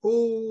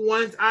who,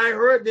 once I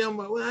heard them,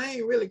 well, I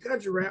ain't really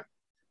country rap.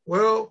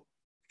 Well,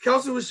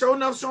 Kelsey was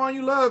showing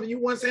you love, and you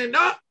weren't saying,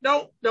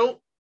 no, don't.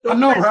 I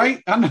know,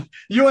 right? I know.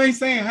 You ain't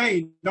saying,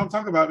 hey, don't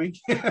talk about me.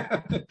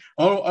 I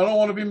don't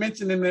want to be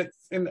mentioned in that.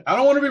 I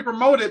don't want to be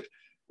promoted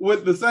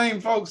with the same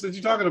folks that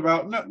you're talking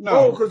about.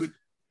 No. Because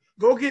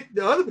go get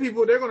the other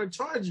people. They're going to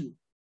charge you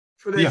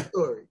for that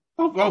story.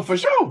 Oh, for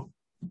sure.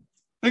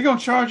 They're going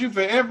to charge you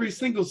for every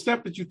single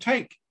step that you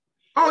take.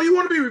 Oh, you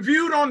want to be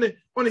reviewed on the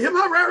Hip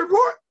Hop Rap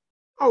Report?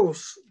 Oh,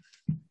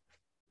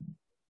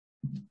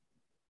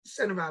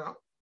 send them out.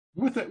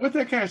 With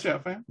that cash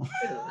out, fam.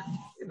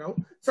 Yeah,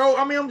 So,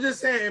 I'm just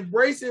saying,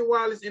 embrace it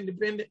while it's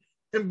independent.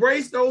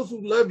 Embrace those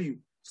who love you.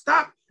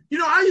 Stop.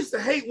 I used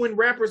to hate when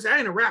rappers say, I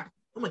ain't a rapper.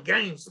 I'm a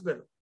game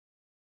spitter.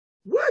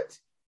 What?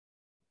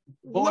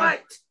 Boy,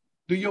 what?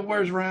 Do your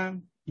words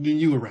rhyme? Then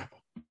you a rapper.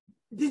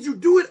 Did you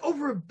do it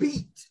over a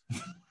beat?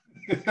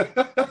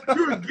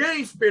 You're a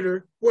game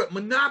spitter. What,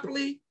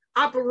 Monopoly?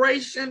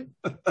 Operation?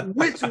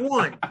 Which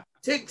one?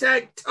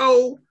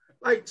 Tic-tac-toe?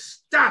 Like,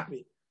 stop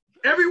it.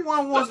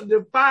 Everyone wants to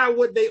defy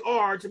what they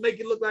are to make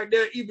it look like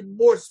they're even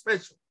more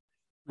special.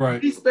 Right.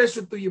 Be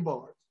special through your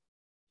bars.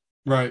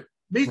 Right.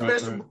 Be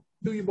special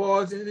through your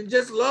bars and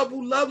just love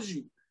who loves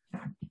you.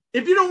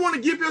 If you don't want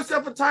to give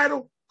yourself a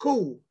title,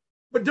 cool.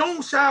 But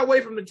don't shy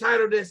away from the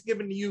title that's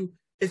given to you,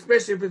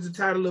 especially if it's a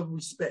title of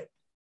respect.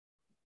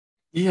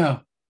 Yeah,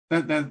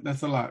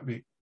 that's a lot,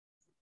 Vic.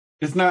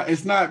 It's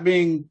not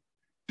being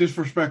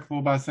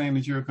disrespectful by saying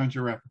that you're a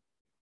country rapper.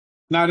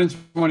 Not in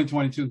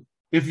 2022.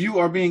 If you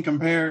are being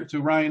compared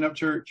to Ryan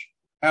Upchurch,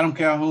 Adam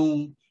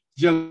Calhoun,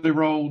 Jelly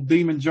Roll,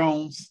 Demon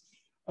Jones,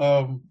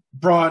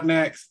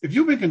 Broadnax, if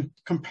you've been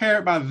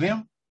compared by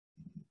them,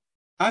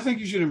 I think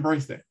you should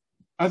embrace that.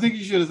 I think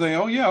you should say,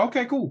 oh, yeah,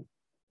 okay, cool.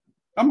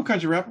 I'm a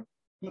country rapper.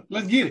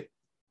 Let's get it.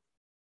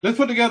 Let's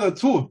put together a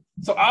tour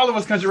so all of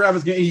us country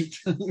rappers can eat.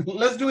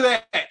 Let's do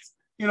that.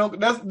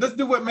 Let's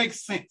do what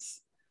makes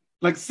sense.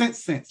 Like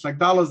sense, like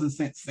dollars and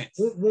cents.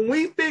 When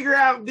we figure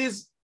out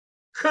this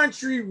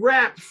country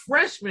rap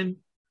freshman,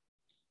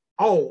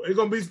 it's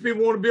gonna be some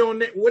people want to be on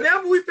that.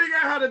 Whatever we figure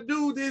out how to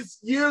do this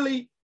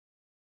yearly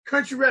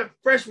country rap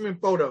freshman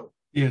photo.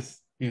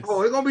 Yes. There's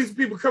gonna be some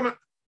people coming.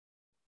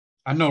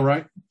 I know,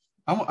 right?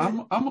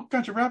 I'm a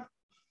country rapper.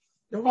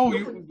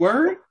 You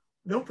word?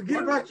 Don't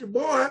forget about your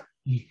boy.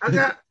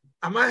 There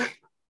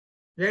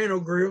ain't no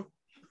grill.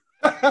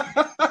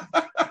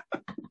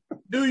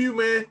 Do you,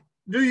 man?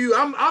 Do you?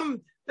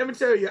 Let me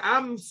tell you,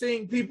 I'm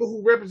seeing people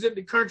who represent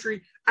the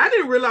country. I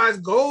didn't realize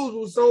goals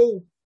was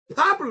so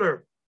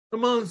popular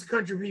amongst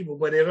country people,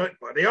 but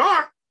they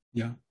are.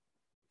 Yeah.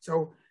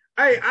 So,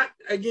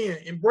 again,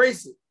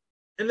 embrace it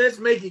and let's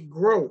make it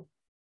grow.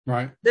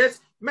 Right.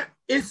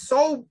 It's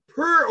so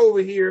pure over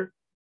here.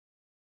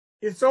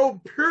 It's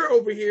so pure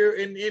over here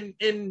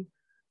and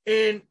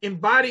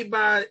embodied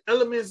by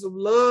elements of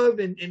love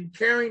and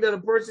caring that a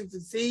person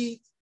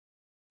succeeds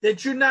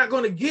that you're not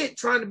going to get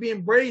trying to be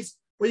embraced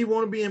where you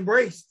want to be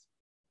embraced.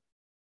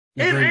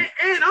 And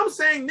I'm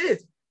saying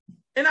this,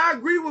 and I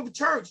agree with the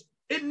church.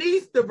 It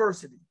needs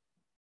diversity.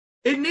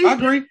 It needs. I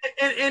agree.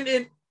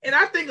 And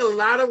I think a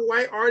lot of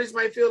white artists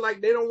might feel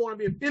like they don't want to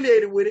be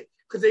affiliated with it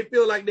because they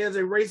feel like there's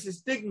a racist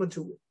stigma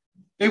to it.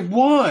 It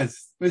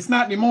was. It's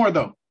not anymore,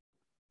 though.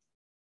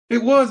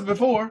 It was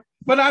before.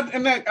 But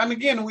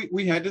again,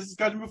 we had this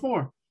discussion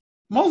before.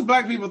 Most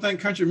Black people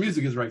think country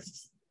music is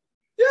racist.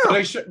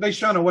 Yeah. So they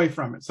shun away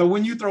from it. So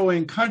when you throw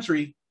in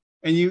country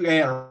and you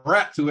add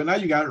rap to it, now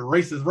you got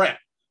racist rap.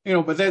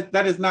 But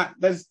that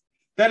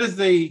is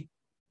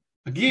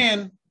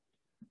again,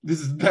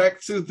 this is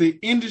back to the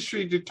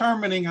industry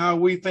determining how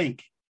we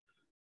think.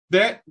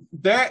 That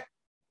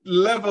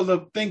level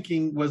of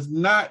thinking was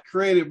not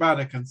created by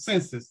the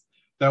consensus.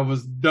 That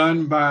was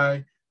done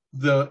by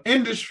the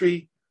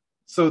industry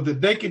so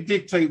that they could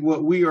dictate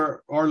what we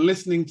are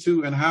listening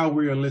to and how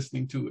we are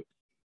listening to it.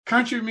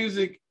 Country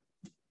music,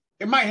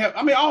 it might have,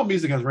 all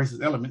music has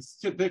racist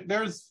elements.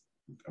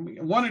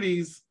 One of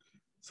these,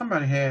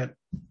 somebody had,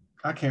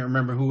 I can't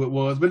remember who it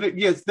was, but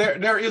yes,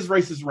 there is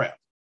racist rap.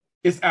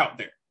 It's out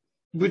there.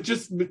 But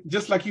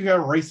just like you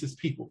have racist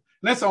people.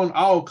 And that's on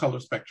all color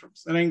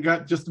spectrums. It ain't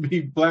got just to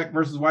be Black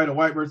versus white or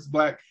white versus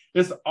Black.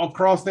 It's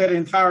across that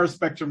entire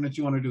spectrum that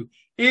you want to do.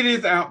 It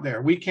is out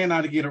there. We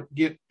cannot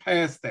get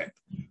past that.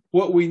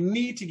 What we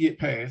need to get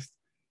past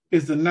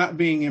is the not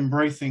being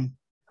embracing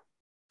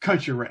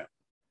country rap,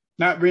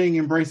 not being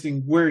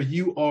embracing where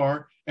you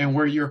are and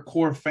where your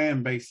core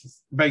fan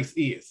base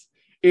is.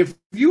 If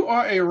you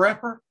are a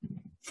rapper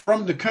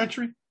from the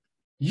country,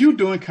 you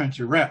doing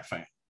country rap,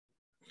 fam.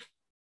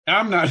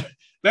 I'm not.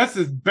 That's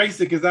as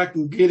basic as I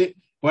can get it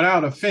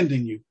without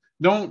offending you.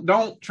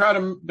 Don't try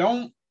to.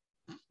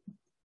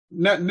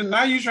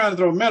 Now you're trying to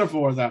throw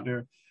metaphors out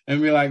there and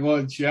be like,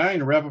 well, gee, I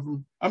ain't a rapper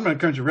I'm not a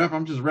country rapper.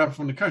 I'm just a rapper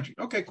from the country.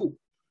 Okay, cool.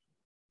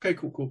 Okay,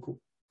 cool.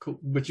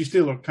 But you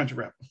still a country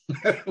rapper.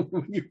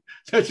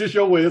 That's just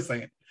your way of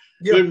saying it.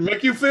 Yep. If it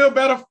make you feel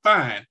better,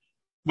 fine.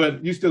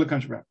 But you still a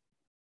country rapper.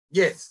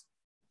 Yes.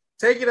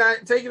 Take it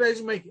as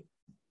you make it.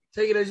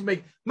 Take it as you make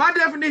it. My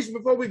definition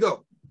before we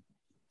go,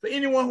 for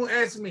anyone who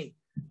asks me,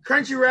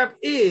 country rap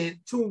is,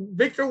 to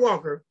Victor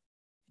Walker,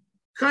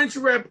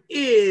 country rap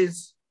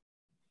is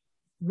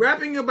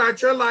rapping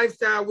about your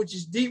lifestyle, which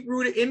is deep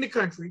rooted in the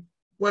country,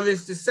 whether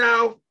it's the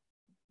South,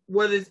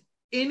 whether it's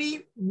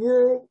any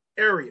rural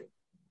area.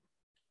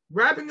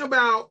 Rapping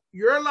about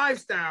your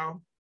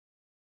lifestyle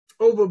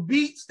over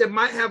beats that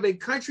might have a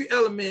country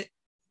element,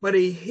 but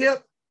a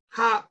hip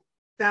hop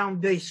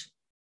foundation.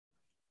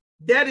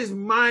 That is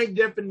my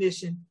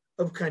definition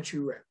of country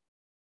rap.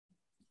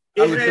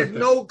 It has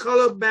no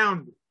color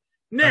boundary.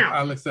 Now,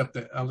 I'll accept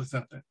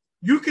that.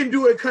 You can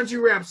do a country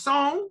rap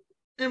song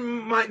and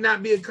might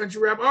not be a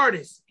country rap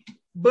artist.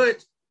 And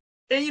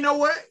you know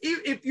what?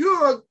 If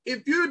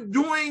you're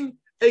doing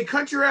a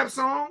country rap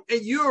song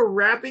and you're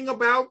rapping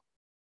about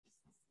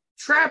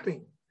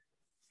trapping,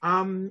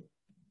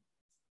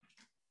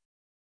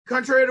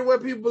 contrary to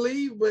what people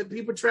believe, but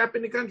people trap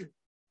in the country.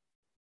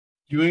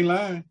 You ain't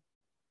lying.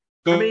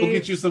 Go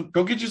get you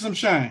some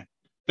shine.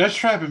 That's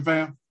trapping,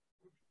 fam.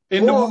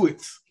 In the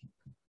woods.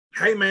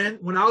 Hey man,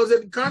 when I was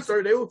at the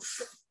concert,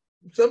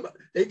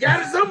 they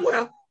got it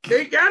somewhere.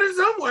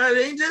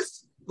 They ain't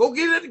just go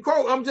get it at the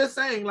quote. I'm just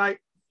saying,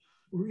 like,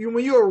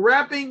 when you're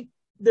rapping,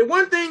 the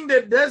one thing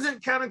that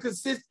doesn't kind of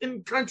consist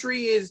in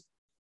country is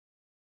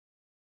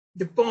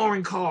the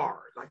foreign car.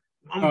 Like,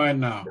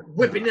 I'm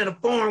whipping in a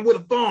foreign with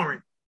a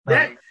foreign.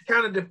 Right. That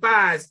kind of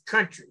defies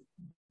country.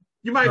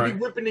 You might be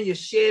whipping in your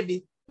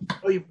Chevy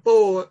or your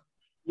Ford,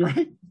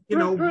 right?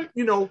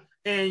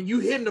 And you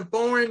hitting the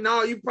foreign.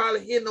 No, you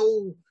probably hitting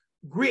old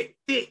grit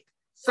thick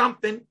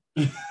something,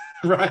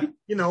 right?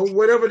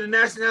 Whatever the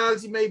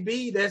nationality may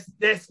be,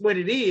 that's what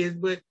it is.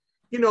 But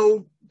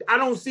I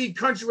don't see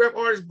country rap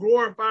artists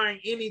glorifying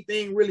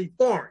anything really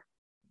foreign,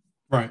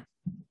 right?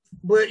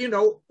 But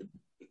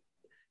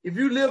if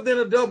you lived in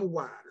a double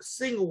wide, a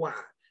single wide,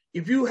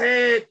 if you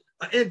had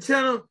an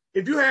antenna,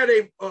 if you had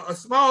a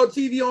small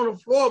TV on a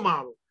floor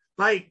model,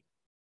 like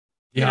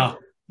yeah.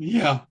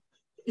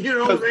 You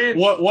know what I'm saying?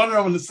 One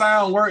of them the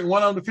sound work,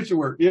 one of them the picture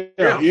work.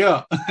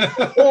 Yeah.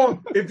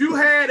 Or if you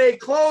had a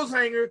clothes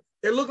hanger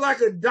that looked like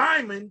a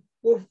diamond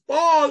will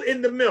fall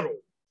in the middle.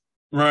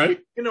 Right.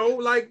 You know,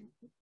 like,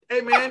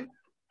 hey man,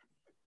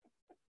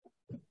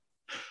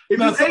 if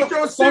you ate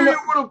your cereal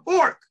with a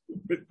fork.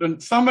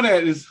 Some of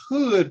that is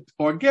hood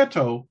or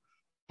ghetto,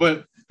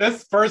 but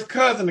that's first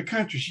cousin to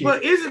country shit.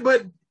 But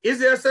is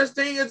there such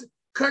thing as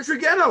country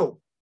ghetto?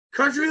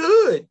 Country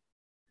hood?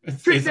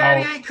 Trick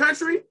Daddy ain't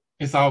country?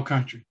 It's all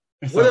country.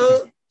 What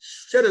up?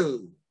 Shut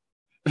up.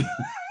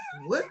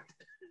 What?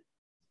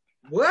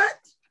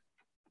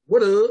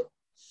 What up?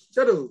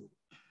 Shut up.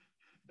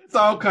 It's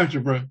all country,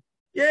 bro.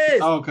 Yes.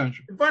 It's all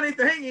country. The funny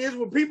thing is,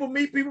 when people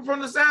meet people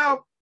from the South,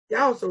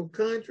 y'all so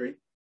country.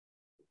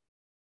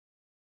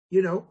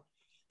 You know,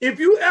 if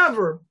you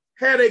ever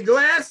had a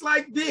glass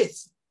like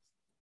this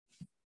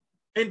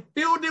and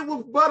filled it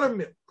with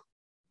buttermilk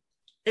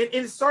and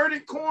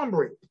inserted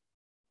cornbread.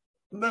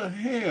 The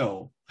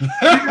hell? No,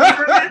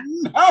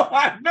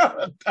 I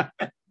know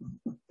that.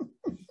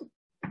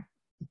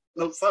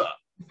 No, sir.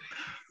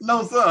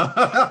 No,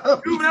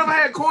 sir. You've never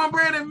had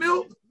cornbread and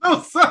milk?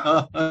 No,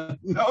 sir.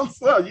 No,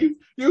 sir.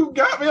 You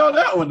got me on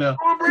that one now.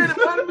 Cornbread and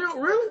buttermilk,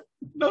 really?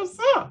 No,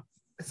 sir.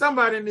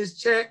 Somebody in this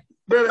chat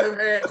better have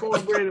had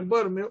cornbread and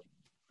buttermilk.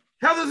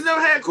 Heather's never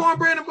had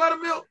cornbread and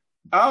buttermilk?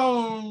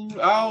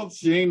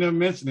 She ain't never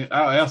mentioned it.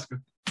 I'll ask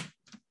her.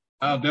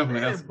 I'll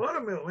definitely ask her.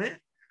 Buttermilk, man.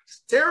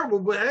 It's terrible,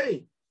 but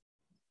hey.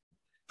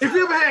 If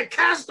you ever had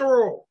castor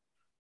oil.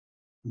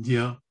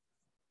 Yeah.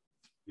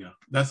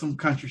 That's some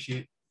country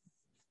shit.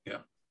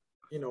 Yeah.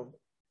 You know,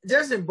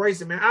 just embrace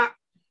it, man.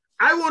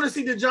 I want to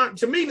see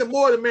to me, the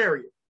more the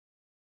merrier.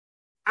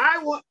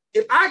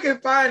 If I can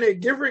find a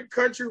different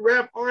country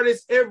rap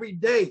artist every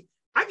day,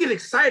 I get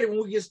excited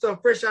when we get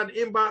stuff fresh out of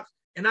the inbox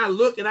and I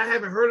look and I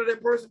haven't heard of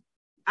that person.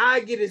 I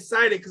get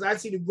excited because I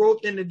see the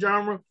growth in the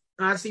genre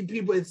and I see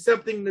people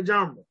accepting the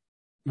genre.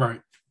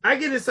 Right. I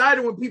get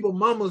excited when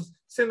mamas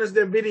send us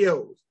their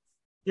videos.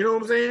 You know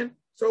what I'm saying?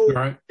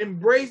 So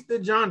Embrace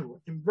the genre.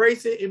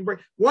 Embrace it.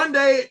 One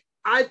day,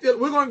 I feel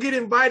we're going to get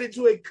invited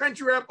to a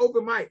country rap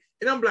open mic.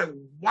 And I'm like,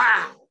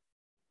 wow.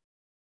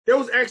 There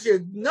was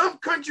actually enough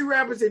country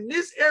rappers in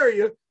this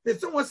area that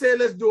someone said,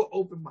 let's do an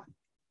open mic.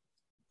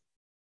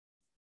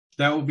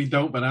 That would be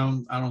dope, but I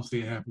don't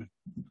see it happening.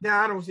 No,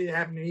 I don't see it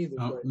happening either.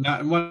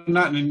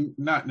 Not in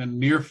the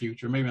near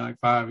future, maybe like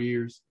 5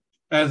 years.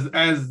 As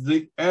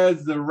the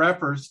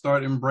rappers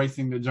start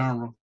embracing the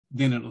genre,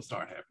 then it'll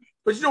start happening.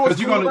 But you know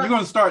what's cool you're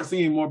gonna start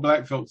seeing more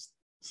black folks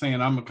saying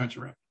I'm a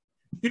country rapper.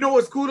 You know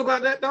what's cool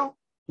about that though?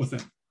 What's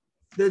that?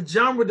 The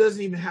genre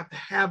doesn't even have to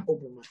have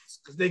open mics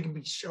because they can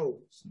be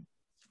shows.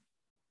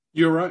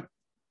 You're right.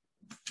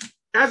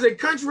 As a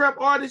country rap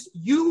artist,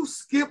 you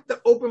skip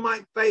the open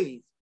mic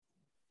phase.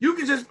 You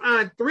can just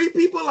find 3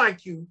 people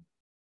like you,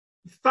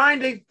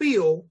 find a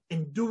field,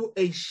 and do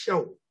a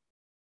show.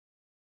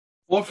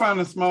 Or find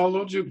a small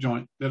little juke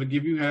joint that'll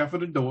give you half of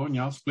the door, and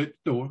y'all split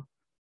the door,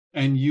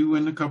 and you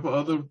and a couple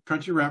other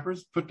country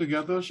rappers put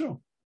together a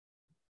show.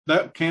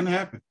 That can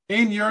happen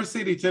in your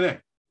city today.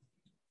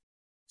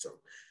 So,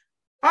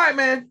 all right,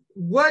 man.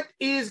 What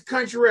is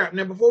country rap?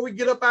 Now, before we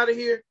get up out of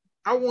here,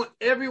 I want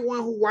everyone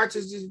who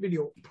watches this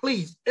video,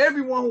 please,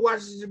 everyone who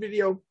watches this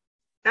video,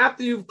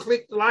 after you've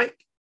clicked like,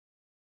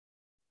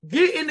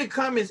 get in the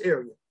comments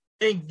area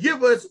and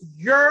give us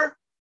your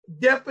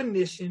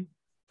definition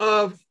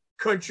of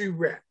country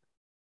rap.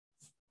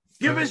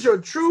 Give us your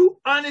true,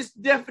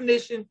 honest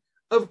definition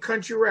of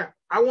country rap.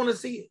 I want to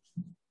see it.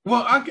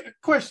 Well,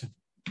 question.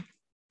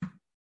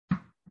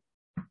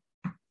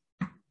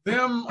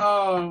 Them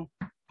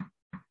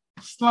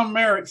slum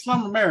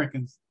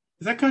Americans,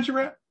 is that country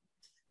rap?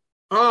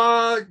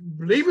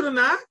 Believe it or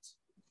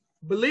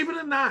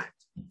not,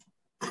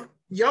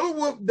 Yellow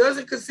Wolf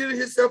doesn't consider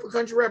himself a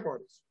country rap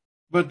artist.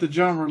 But the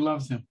genre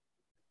loves him.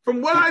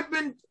 From what I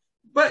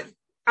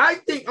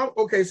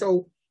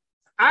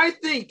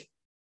think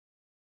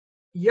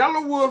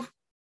Yellow Wolf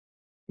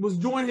was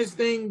doing his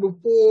thing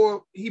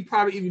before he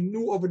probably even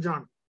knew of a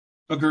genre.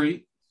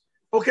 Agreed.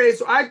 Okay,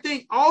 so I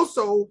think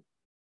also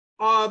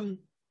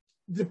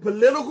the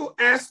political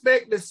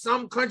aspect that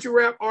some country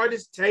rap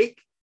artists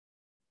take,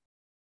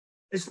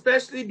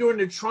 especially during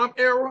the Trump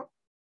era,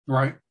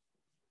 right,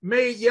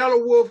 made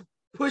Yellow Wolf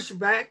push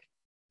back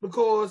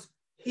because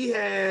he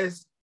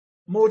has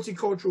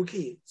multicultural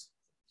kids.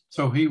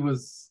 So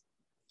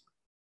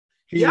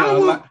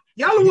Yellow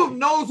Wolf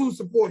knows who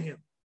support him.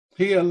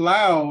 He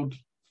allowed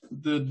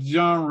the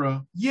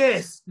genre.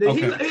 Yes, he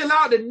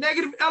allowed the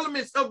negative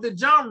elements of the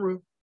genre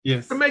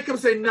to make him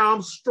say, "No,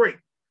 I'm straight,"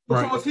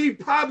 because he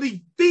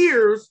probably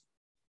fears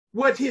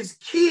what his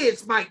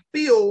kids might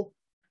feel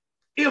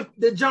if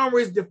the genre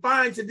is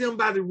defined to them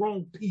by the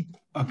wrong people.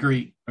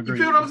 Agreed. You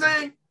feel what I'm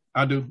saying?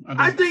 I do.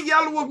 I think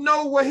Yellow Wolf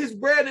know what his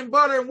bread and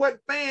butter and what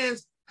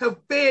fans have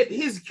fed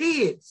his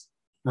kids.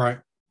 Right.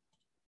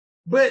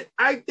 But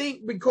I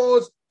think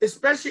because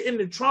especially in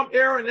the Trump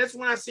era, and that's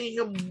when I seen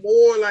him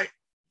more like,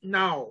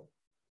 no,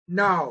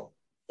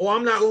 or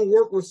I'm not going to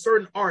work with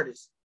certain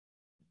artists.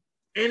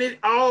 And it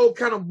all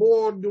kind of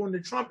boiled during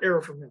the Trump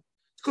era from him.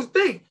 Because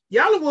think,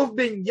 Yellow Wolf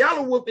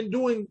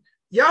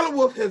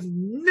has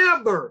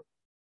never,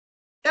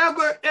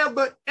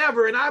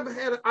 ever, and I've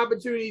had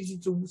opportunities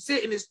to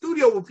sit in the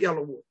studio with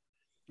Yellow Wolf.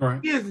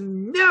 Right. He has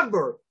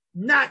never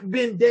not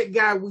been that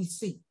guy we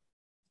see.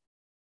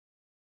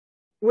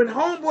 When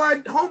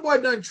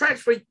Homeboy done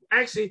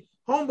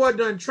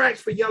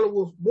tracks for Yellow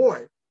Wolf's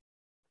boy,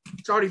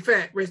 Charlie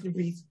Fat, rest in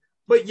peace.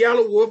 But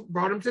Yellow Wolf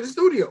brought him to the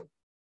studio.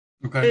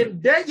 Okay.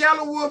 And that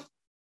Yellow Wolf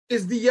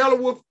is the Yellow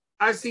Wolf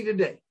I see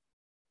today.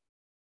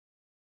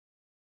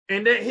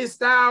 And that his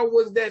style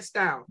was that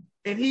style.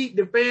 And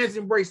the fans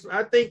embraced it.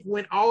 I think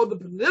when all the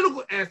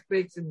political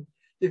aspects and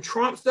the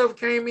Trump stuff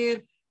came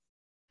in,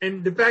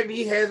 and the fact that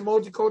he has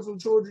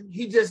multicultural children,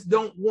 he just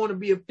don't want to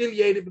be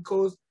affiliated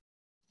because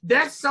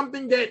that's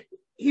something that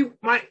he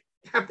might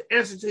have to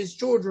answer to his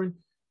children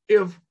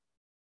if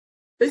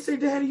they say,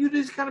 Daddy, you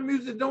do this kind of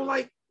music, don't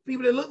like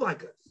people that look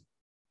like us.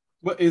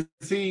 But is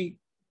he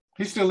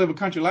still live a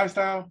country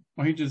lifestyle,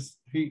 or he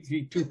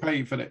too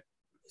paid for that?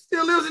 He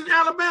still lives in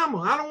Alabama.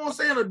 I don't want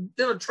to say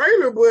in a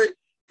trailer, but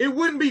it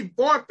wouldn't be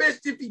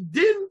far-fetched if he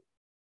didn't.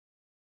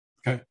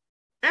 Okay.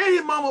 And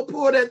his mama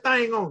pulled that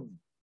thing on him.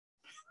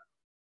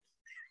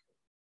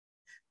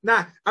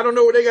 Now, I don't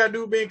know what they got to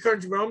do with being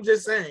country, but I'm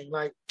just saying,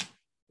 like,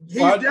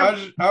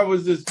 I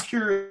was just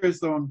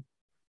curious on,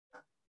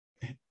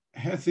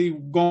 has he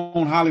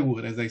gone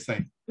Hollywood, as they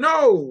say?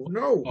 No.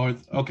 Or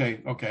okay.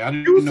 I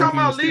didn't He was know talking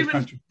about he was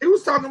leaving. He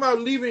was talking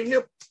about leaving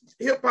hip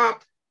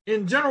hop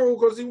in general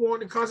because he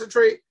wanted to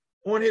concentrate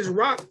on his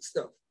rock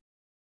stuff.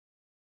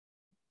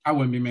 I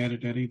wouldn't be mad at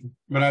that either.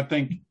 But I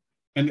think,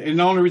 and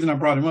the only reason I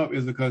brought him up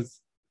is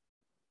because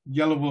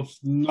Yellow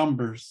Wolf's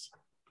numbers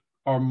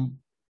are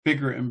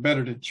bigger and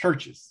better than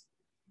Church's.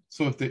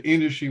 So if the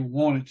industry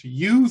wanted to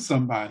use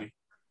somebody,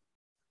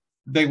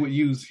 they would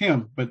use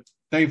him. But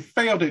they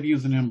failed at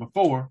using him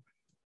before.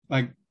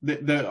 Like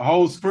the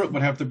whole script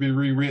would have to be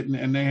rewritten,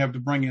 and they have to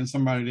bring in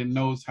somebody that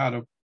knows how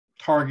to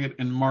target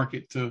and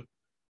market to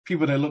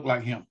people that look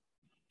like him.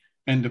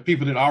 And the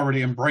people that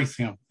already embrace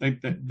him,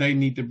 they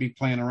need to be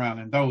playing around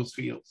in those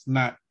fields,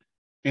 not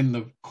in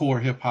the core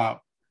hip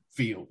hop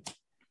field.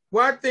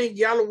 Well, I think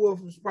Yellow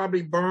Wolf was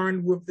probably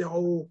burned with the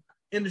whole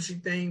industry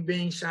thing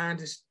being signed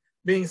to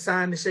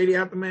Shady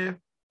Aftermath.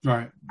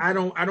 Right. I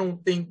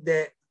don't think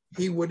that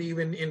he would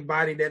even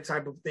embody that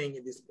type of thing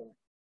at this point.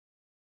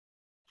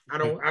 I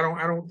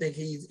don't think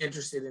he's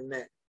interested in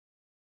that.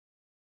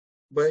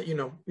 But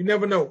you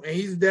never know. And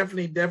he's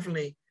definitely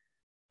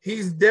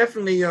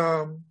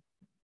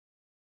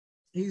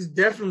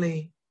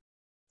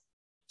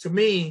to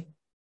me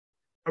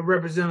a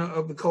representative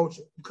of the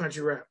culture of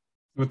country rap.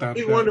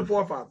 He's one of the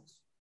forefathers.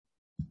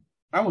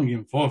 I wouldn't give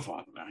him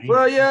forefather now.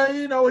 Well, yeah,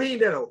 he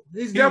ain't that old.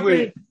 He's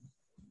definitely.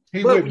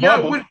 He with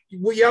Bubba.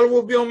 Would Yellow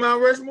Wolf be on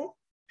Mount Rushmore?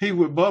 He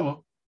with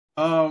Bubba.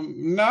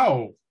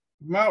 No.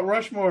 Mount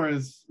Rushmore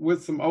is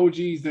with some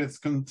OGs that's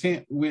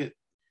content with.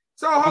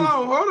 So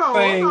hold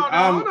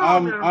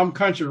on. I'm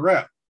country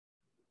rap.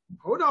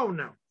 Hold on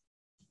now.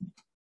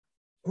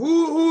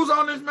 Who's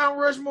on this Mount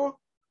Rushmore?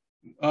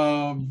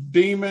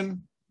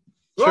 Demon.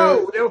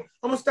 Whoa, I'm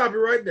gonna stop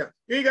you right there.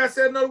 You ain't gotta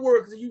say another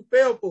word because you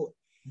fell for it.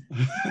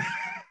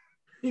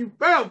 You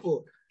fell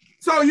for it.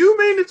 So you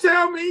mean to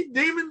tell me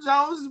Demon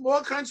Jones is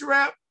more country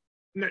rap?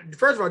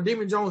 First of all,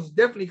 Demon Jones is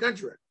definitely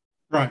country rap.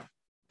 Right.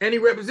 And he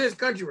represents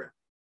country rap.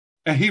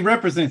 And he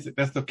represents it.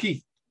 That's the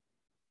key.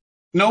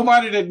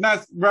 Nobody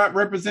that's not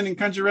representing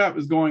country rap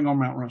is going on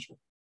Mount Rushmore.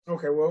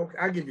 Okay, well,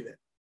 I'll give you that.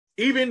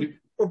 Even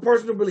for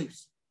personal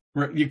beliefs.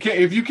 You can't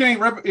if you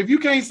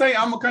can't say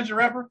I'm a country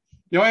rapper,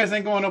 your ass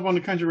ain't going up on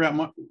the country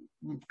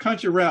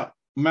rap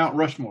Mount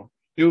Rushmore.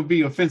 It would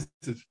be offensive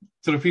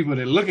to the people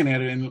that are looking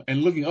at it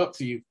and looking up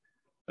to you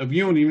if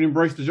you don't even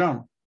embrace the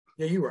genre.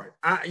 Yeah, you're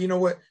right. You know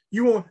what?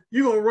 You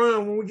gonna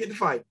run when we get to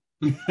fight.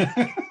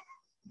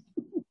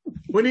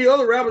 When the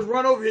other rappers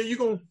run over here, you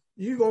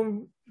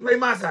gonna play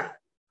my side.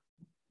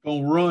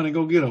 Gonna run and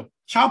go get a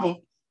chopper.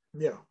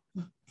 Yeah.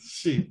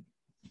 Shit.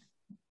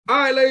 All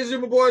right, ladies and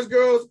gentlemen, boys,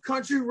 girls,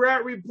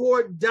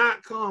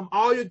 CountryRapReport.com.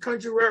 All your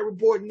Country Rap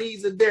Report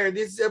needs are there.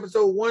 This is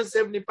episode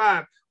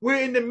 175.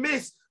 We're in the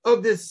midst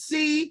of the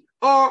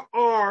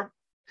CRR,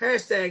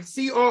 hashtag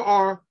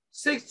CRR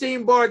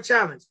 16-bar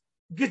challenge.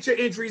 Get your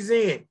entries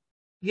in.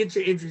 Get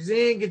your entries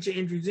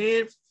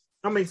in.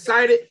 I'm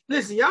excited.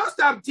 Listen, y'all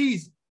stop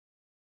teasing.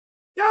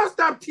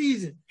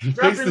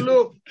 Dropping a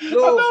little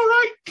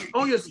right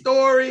on your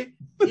story,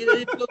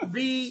 little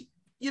beat,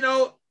 You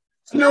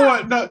know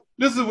what? No,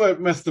 this is what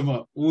messed them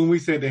up when we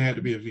said there had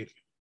to be a video.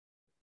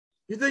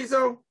 You think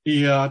so?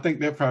 Yeah, I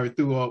think that probably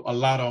threw a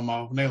lot of them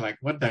off. And they're like,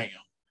 "What damn?"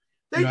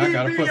 They get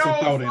videos for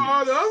all the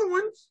other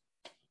ones.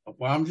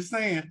 Well, I'm just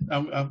saying,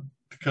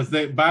 because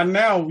by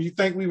now you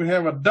think we would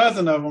have a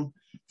dozen of them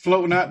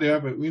floating out there,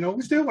 but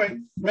we're still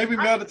waiting. Maybe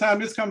by the time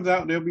this comes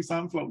out, there'll be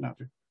something floating out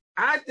there.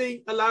 I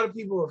think a lot of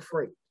people are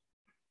afraid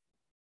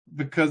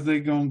because they're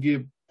gonna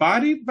get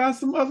bodied by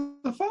some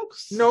other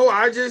folks? No,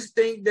 I just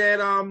think that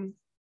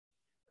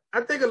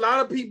I think a lot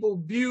of people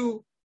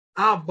view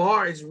our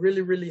bar as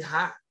really, really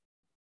high.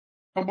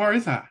 Our bar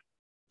is high.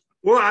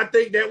 Well, I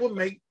think that would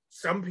make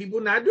some people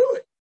not do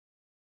it.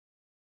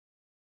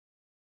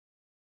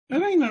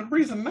 That ain't a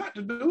reason not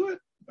to do it.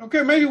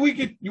 Okay, maybe we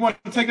could. You want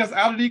to take us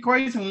out of the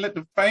equation and let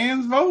the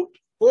fans vote?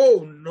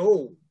 Oh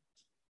no!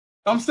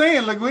 I'm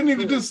saying, like, we need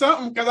to do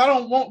something because I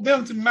don't want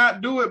them to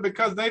not do it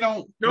because they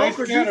don't. No,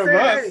 because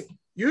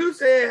you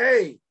said,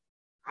 hey, hey,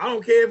 I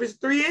don't care if it's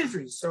 3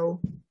 entries. So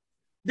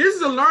this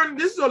is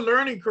a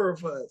learning curve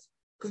for us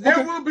because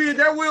there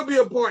will be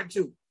a part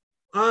 2.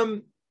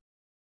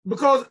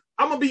 Because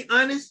I'm gonna be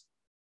honest,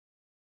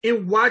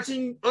 in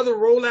watching other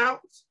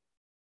rollouts,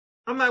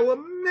 I'm like,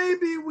 well,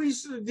 maybe we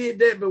should have did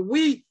that, but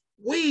we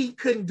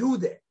couldn't do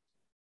that.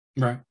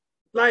 Right.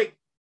 Like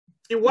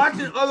in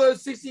watching other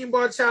 16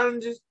 bar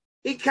challenges,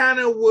 it kind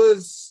of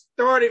was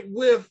started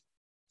with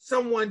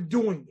someone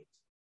doing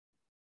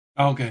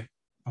it. Okay.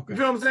 You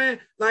feel what I'm saying?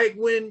 Like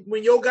when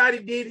Yo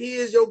Gotti did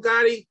his, Yo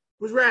Gotti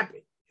was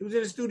rapping. He was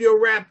in the studio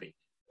rapping.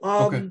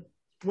 When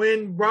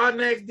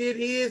Broadnax did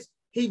his,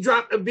 he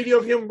dropped a video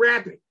of him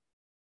rapping.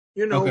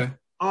 You know,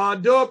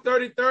 Dub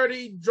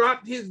 3030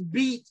 dropped his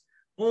beat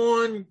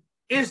on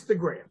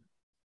Instagram.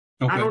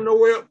 I don't know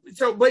where.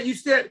 But you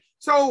said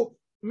so.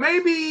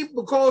 Maybe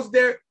because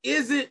there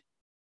isn't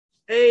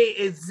a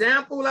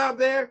example out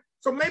there,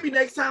 so maybe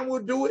next time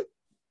we'll do it.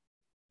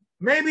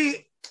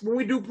 Maybe when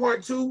we do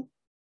part 2,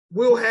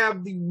 we'll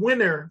have the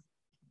winner.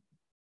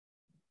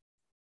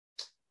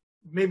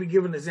 Maybe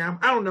give an example.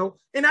 I don't know.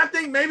 And I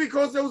think maybe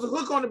because there was a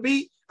hook on the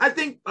beat, I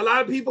think a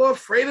lot of people are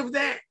afraid of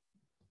that.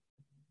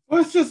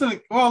 Well, it's just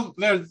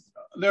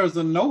there's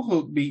a no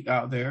hook beat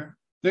out there.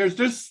 There's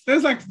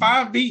like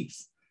 5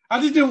 beats. I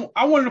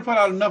wanted to put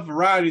out enough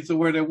variety to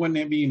where there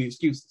wouldn't be any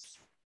excuses.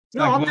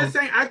 No, I'm just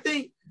saying. I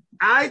think,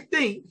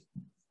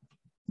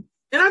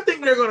 and I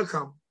think they're gonna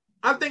come.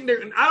 I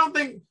don't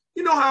think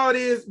you know how it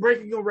is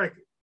breaking your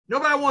record.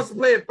 Nobody wants to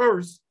play it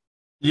first.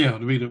 Yeah,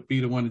 to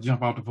be the one to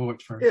jump out the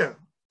porch first. Yeah,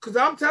 because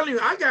I'm telling you,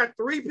 I got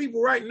 3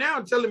 people right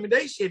now telling me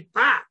they shit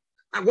fire.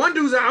 One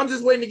dude's I'm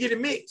just waiting to get it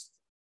mixed.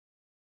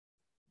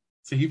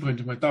 See, he put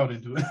too much thought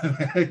into it.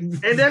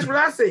 And that's what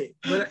I said.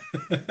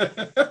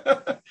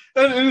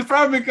 And it's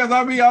probably because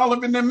I be all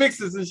up in the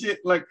mixes and shit.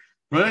 Like,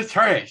 bro, it's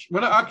trash.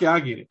 But okay,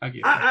 I get it.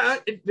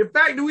 The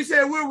fact that we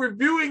said we're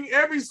reviewing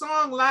every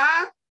song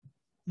live,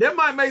 that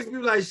might make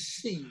people like,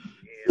 shit.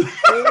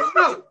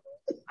 I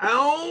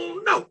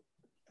don't know.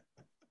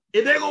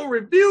 If they're going to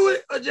review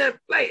it or just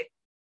play it.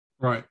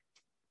 Right.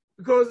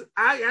 Because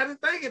I got to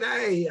think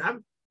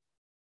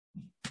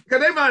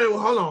because they might,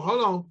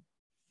 hold on.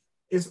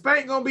 Is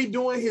Spank gonna be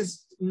doing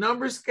his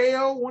number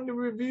scale when the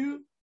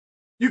review?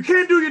 You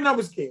can't do your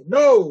number scale.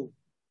 No.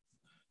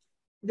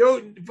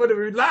 For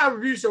the live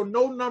review show,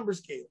 no number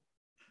scale.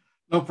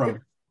 No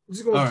problem. We're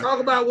just gonna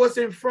talk about what's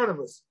in front of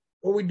us,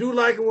 what we do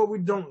like and what we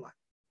don't like.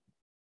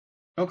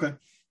 Okay.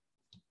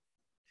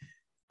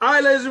 All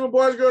right, ladies and gentlemen,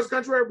 boys, girls,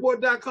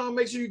 CountryRapReport.com.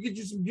 Make sure you get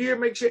you some gear.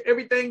 Make sure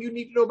everything you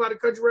need to know about the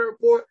Country Rap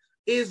Report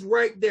is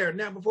right there.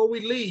 Now, before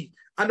we leave,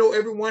 I know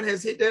everyone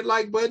has hit that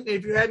like button.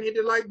 If you hadn't hit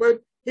the like button,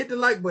 hit the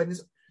like button.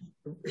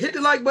 Hit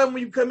the like button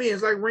when you come in.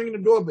 It's like ringing the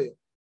doorbell.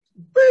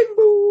 Bing,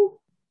 boom.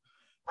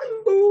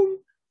 Bing, boom.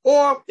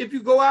 Or if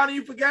you go out and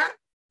you forgot,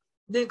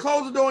 then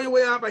close the door on your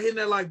way out by hitting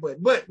that like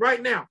button. But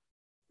right now,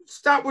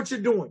 stop what you're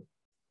doing.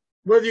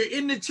 Whether you're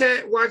in the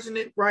chat watching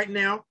it right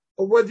now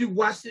or whether you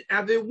watched it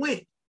after it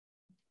went.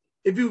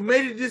 If you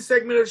made it to this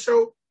segment of the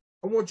show,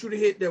 I want you to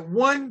hit that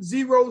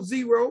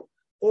 100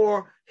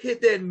 or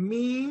hit that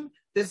meme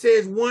that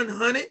says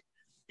 100.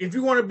 If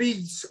you want to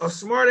be a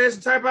smart ass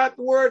and type out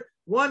the word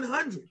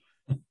 100,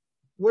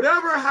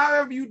 whatever,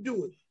 however you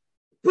do it,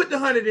 put the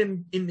 100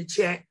 in the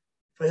chat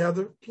for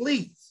Heather,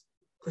 please,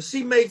 because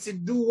she makes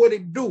it do what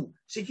it do.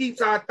 She keeps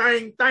our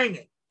thing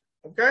thanging,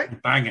 okay?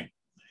 Thanging.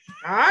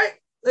 All right,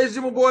 ladies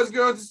and gentlemen, boys,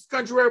 girls, this is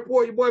Country Rap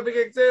Report. Your boy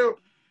Big XL.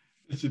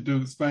 It's your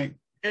dude Spank.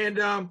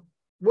 And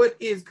what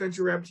is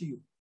country rap to you?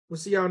 We'll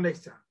see y'all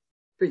next time.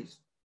 Peace.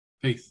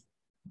 Peace.